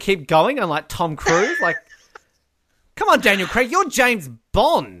get up and keep going on like Tom Cruise? Like, come on, Daniel Craig, you're James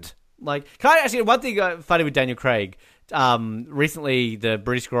Bond. Like, one thing funny with Daniel Craig, recently the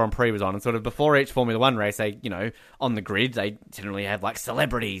British Grand Prix was on, and sort of before each Formula One race, they, on the grid, they generally have like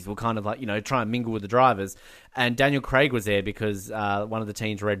celebrities will kind of like, try and mingle with the drivers. And Daniel Craig was there because one of the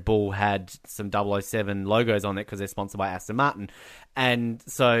teams, Red Bull, had some 007 logos on it because they're sponsored by Aston Martin. And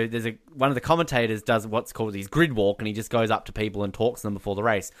so one of the commentators does what's called his grid walk, and he just goes up to people and talks to them before the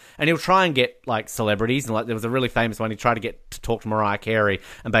race. And he'll try and get like celebrities, and like there was a really famous one. He tried to get to talk to Mariah Carey,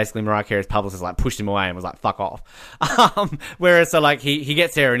 and basically Mariah Carey's publicist like pushed him away and was like, "Fuck off." Whereas so like he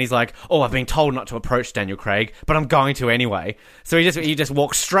gets there and he's like, "Oh, I've been told not to approach Daniel Craig, but I'm going to anyway." So he just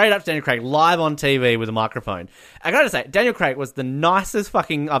walks straight up to Daniel Craig live on TV with a microphone. I gotta say, Daniel Craig was the nicest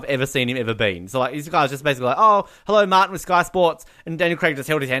fucking I've ever seen him ever been. So like, this guy was just basically like, "Oh, hello, Martin with Sky Sports," and Daniel Craig just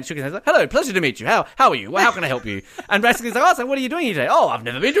held his hand, shook his hand, like, "Hello, pleasure to meet you. How are you? Well, how can I help you?" And basically he's like, "Oh, so what are you doing here today?" "Oh, I've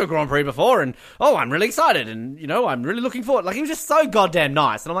never been to a Grand Prix before, and I'm really excited, and I'm really looking forward." Like, he was just so goddamn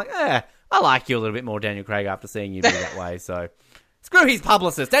nice, and I'm like, I like you a little bit more, Daniel Craig, after seeing you be that way. So screw his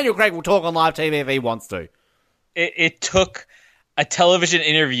publicist. Daniel Craig will talk on live TV if he wants to. It took a television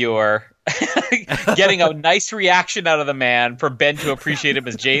interviewer getting a nice reaction out of the man for Ben to appreciate him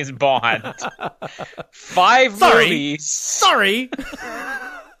as James Bond. 5 movies. Sorry.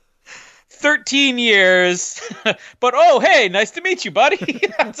 13 years. But, hey, nice to meet you, buddy.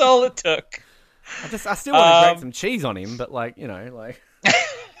 That's all it took. I still want to break some cheese on him, but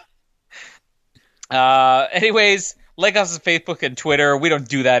Anyways, like us on Facebook and Twitter. We don't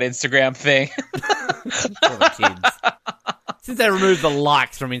do that Instagram thing. For the kids. Since they removed the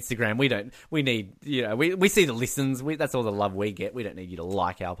likes from Instagram, we don't. We need, we see the listens. That's all the love we get. We don't need you to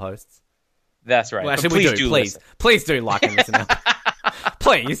like our posts. That's right. Well, actually, we do. Please do like and listen.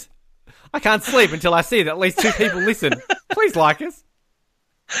 Please. I can't sleep until I see that at least 2 people listen. Please like us.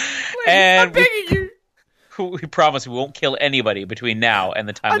 Please, and I'm begging you. We promise we won't kill anybody between now and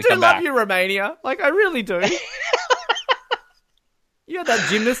the time we come back. I back. do love you, Romania. I really do. You had that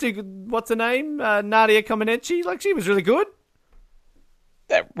gymnast, what's her name? Nadia Comaneci. She was really good.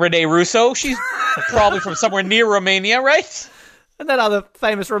 That Rene Russo, she's probably from somewhere near Romania, right? And that other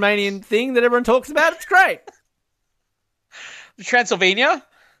famous Romanian thing that everyone talks about, it's great. Transylvania?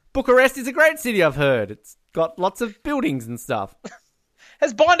 Bucharest is a great city, I've heard. It's got lots of buildings and stuff.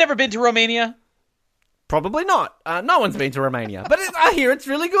 Has Bond ever been to Romania? Probably not. No one's been to Romania. But I hear it's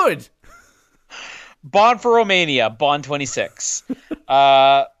really good. Bond for Romania, Bond 26.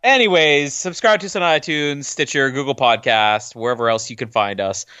 Anyways, subscribe to us on iTunes, Stitcher, Google Podcast, wherever else you can find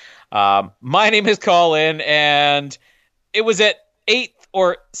us. My name is Colin, and it was at 8th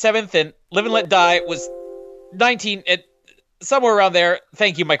or 7th, and Live and Let Die was 19, somewhere around there.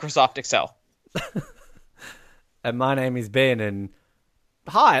 Thank you, Microsoft Excel. And my name is Ben, and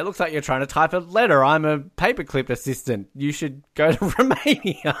hi, it looks like you're trying to type a letter. I'm a paperclip assistant. You should go to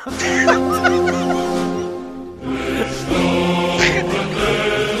Romania.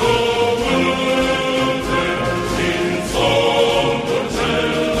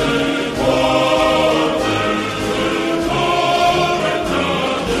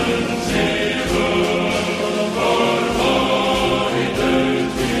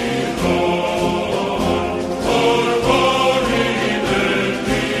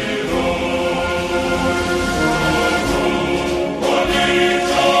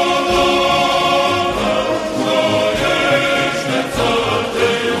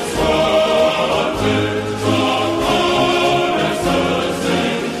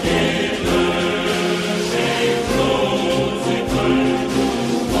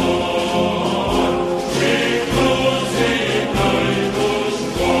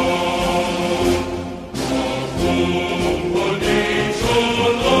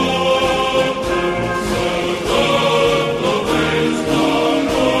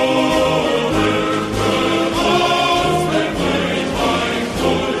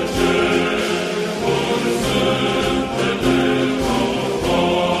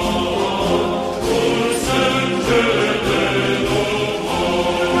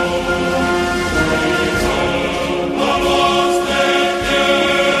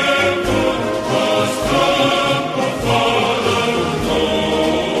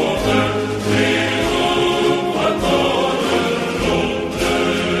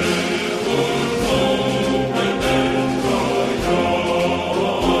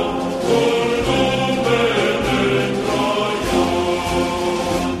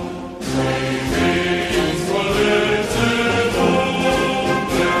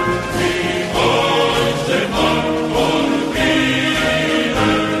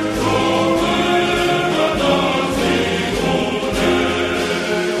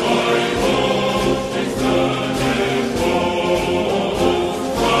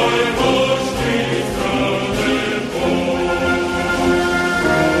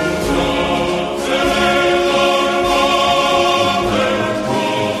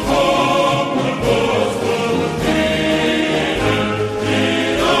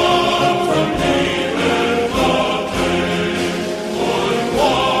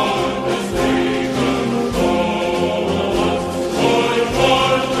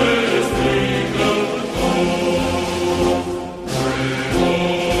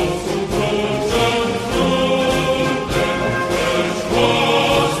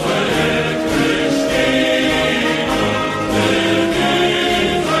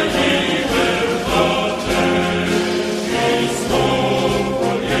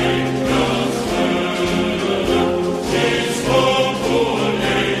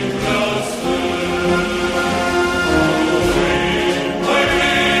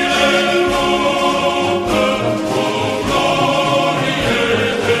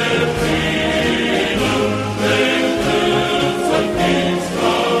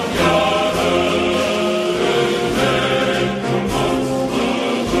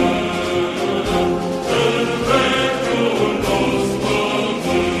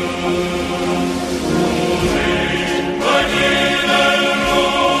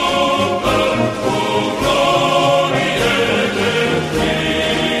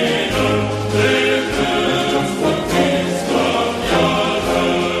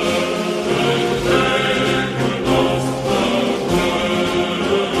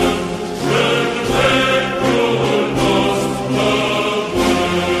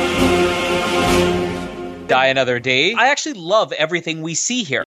 Another Day. I actually love everything we see here.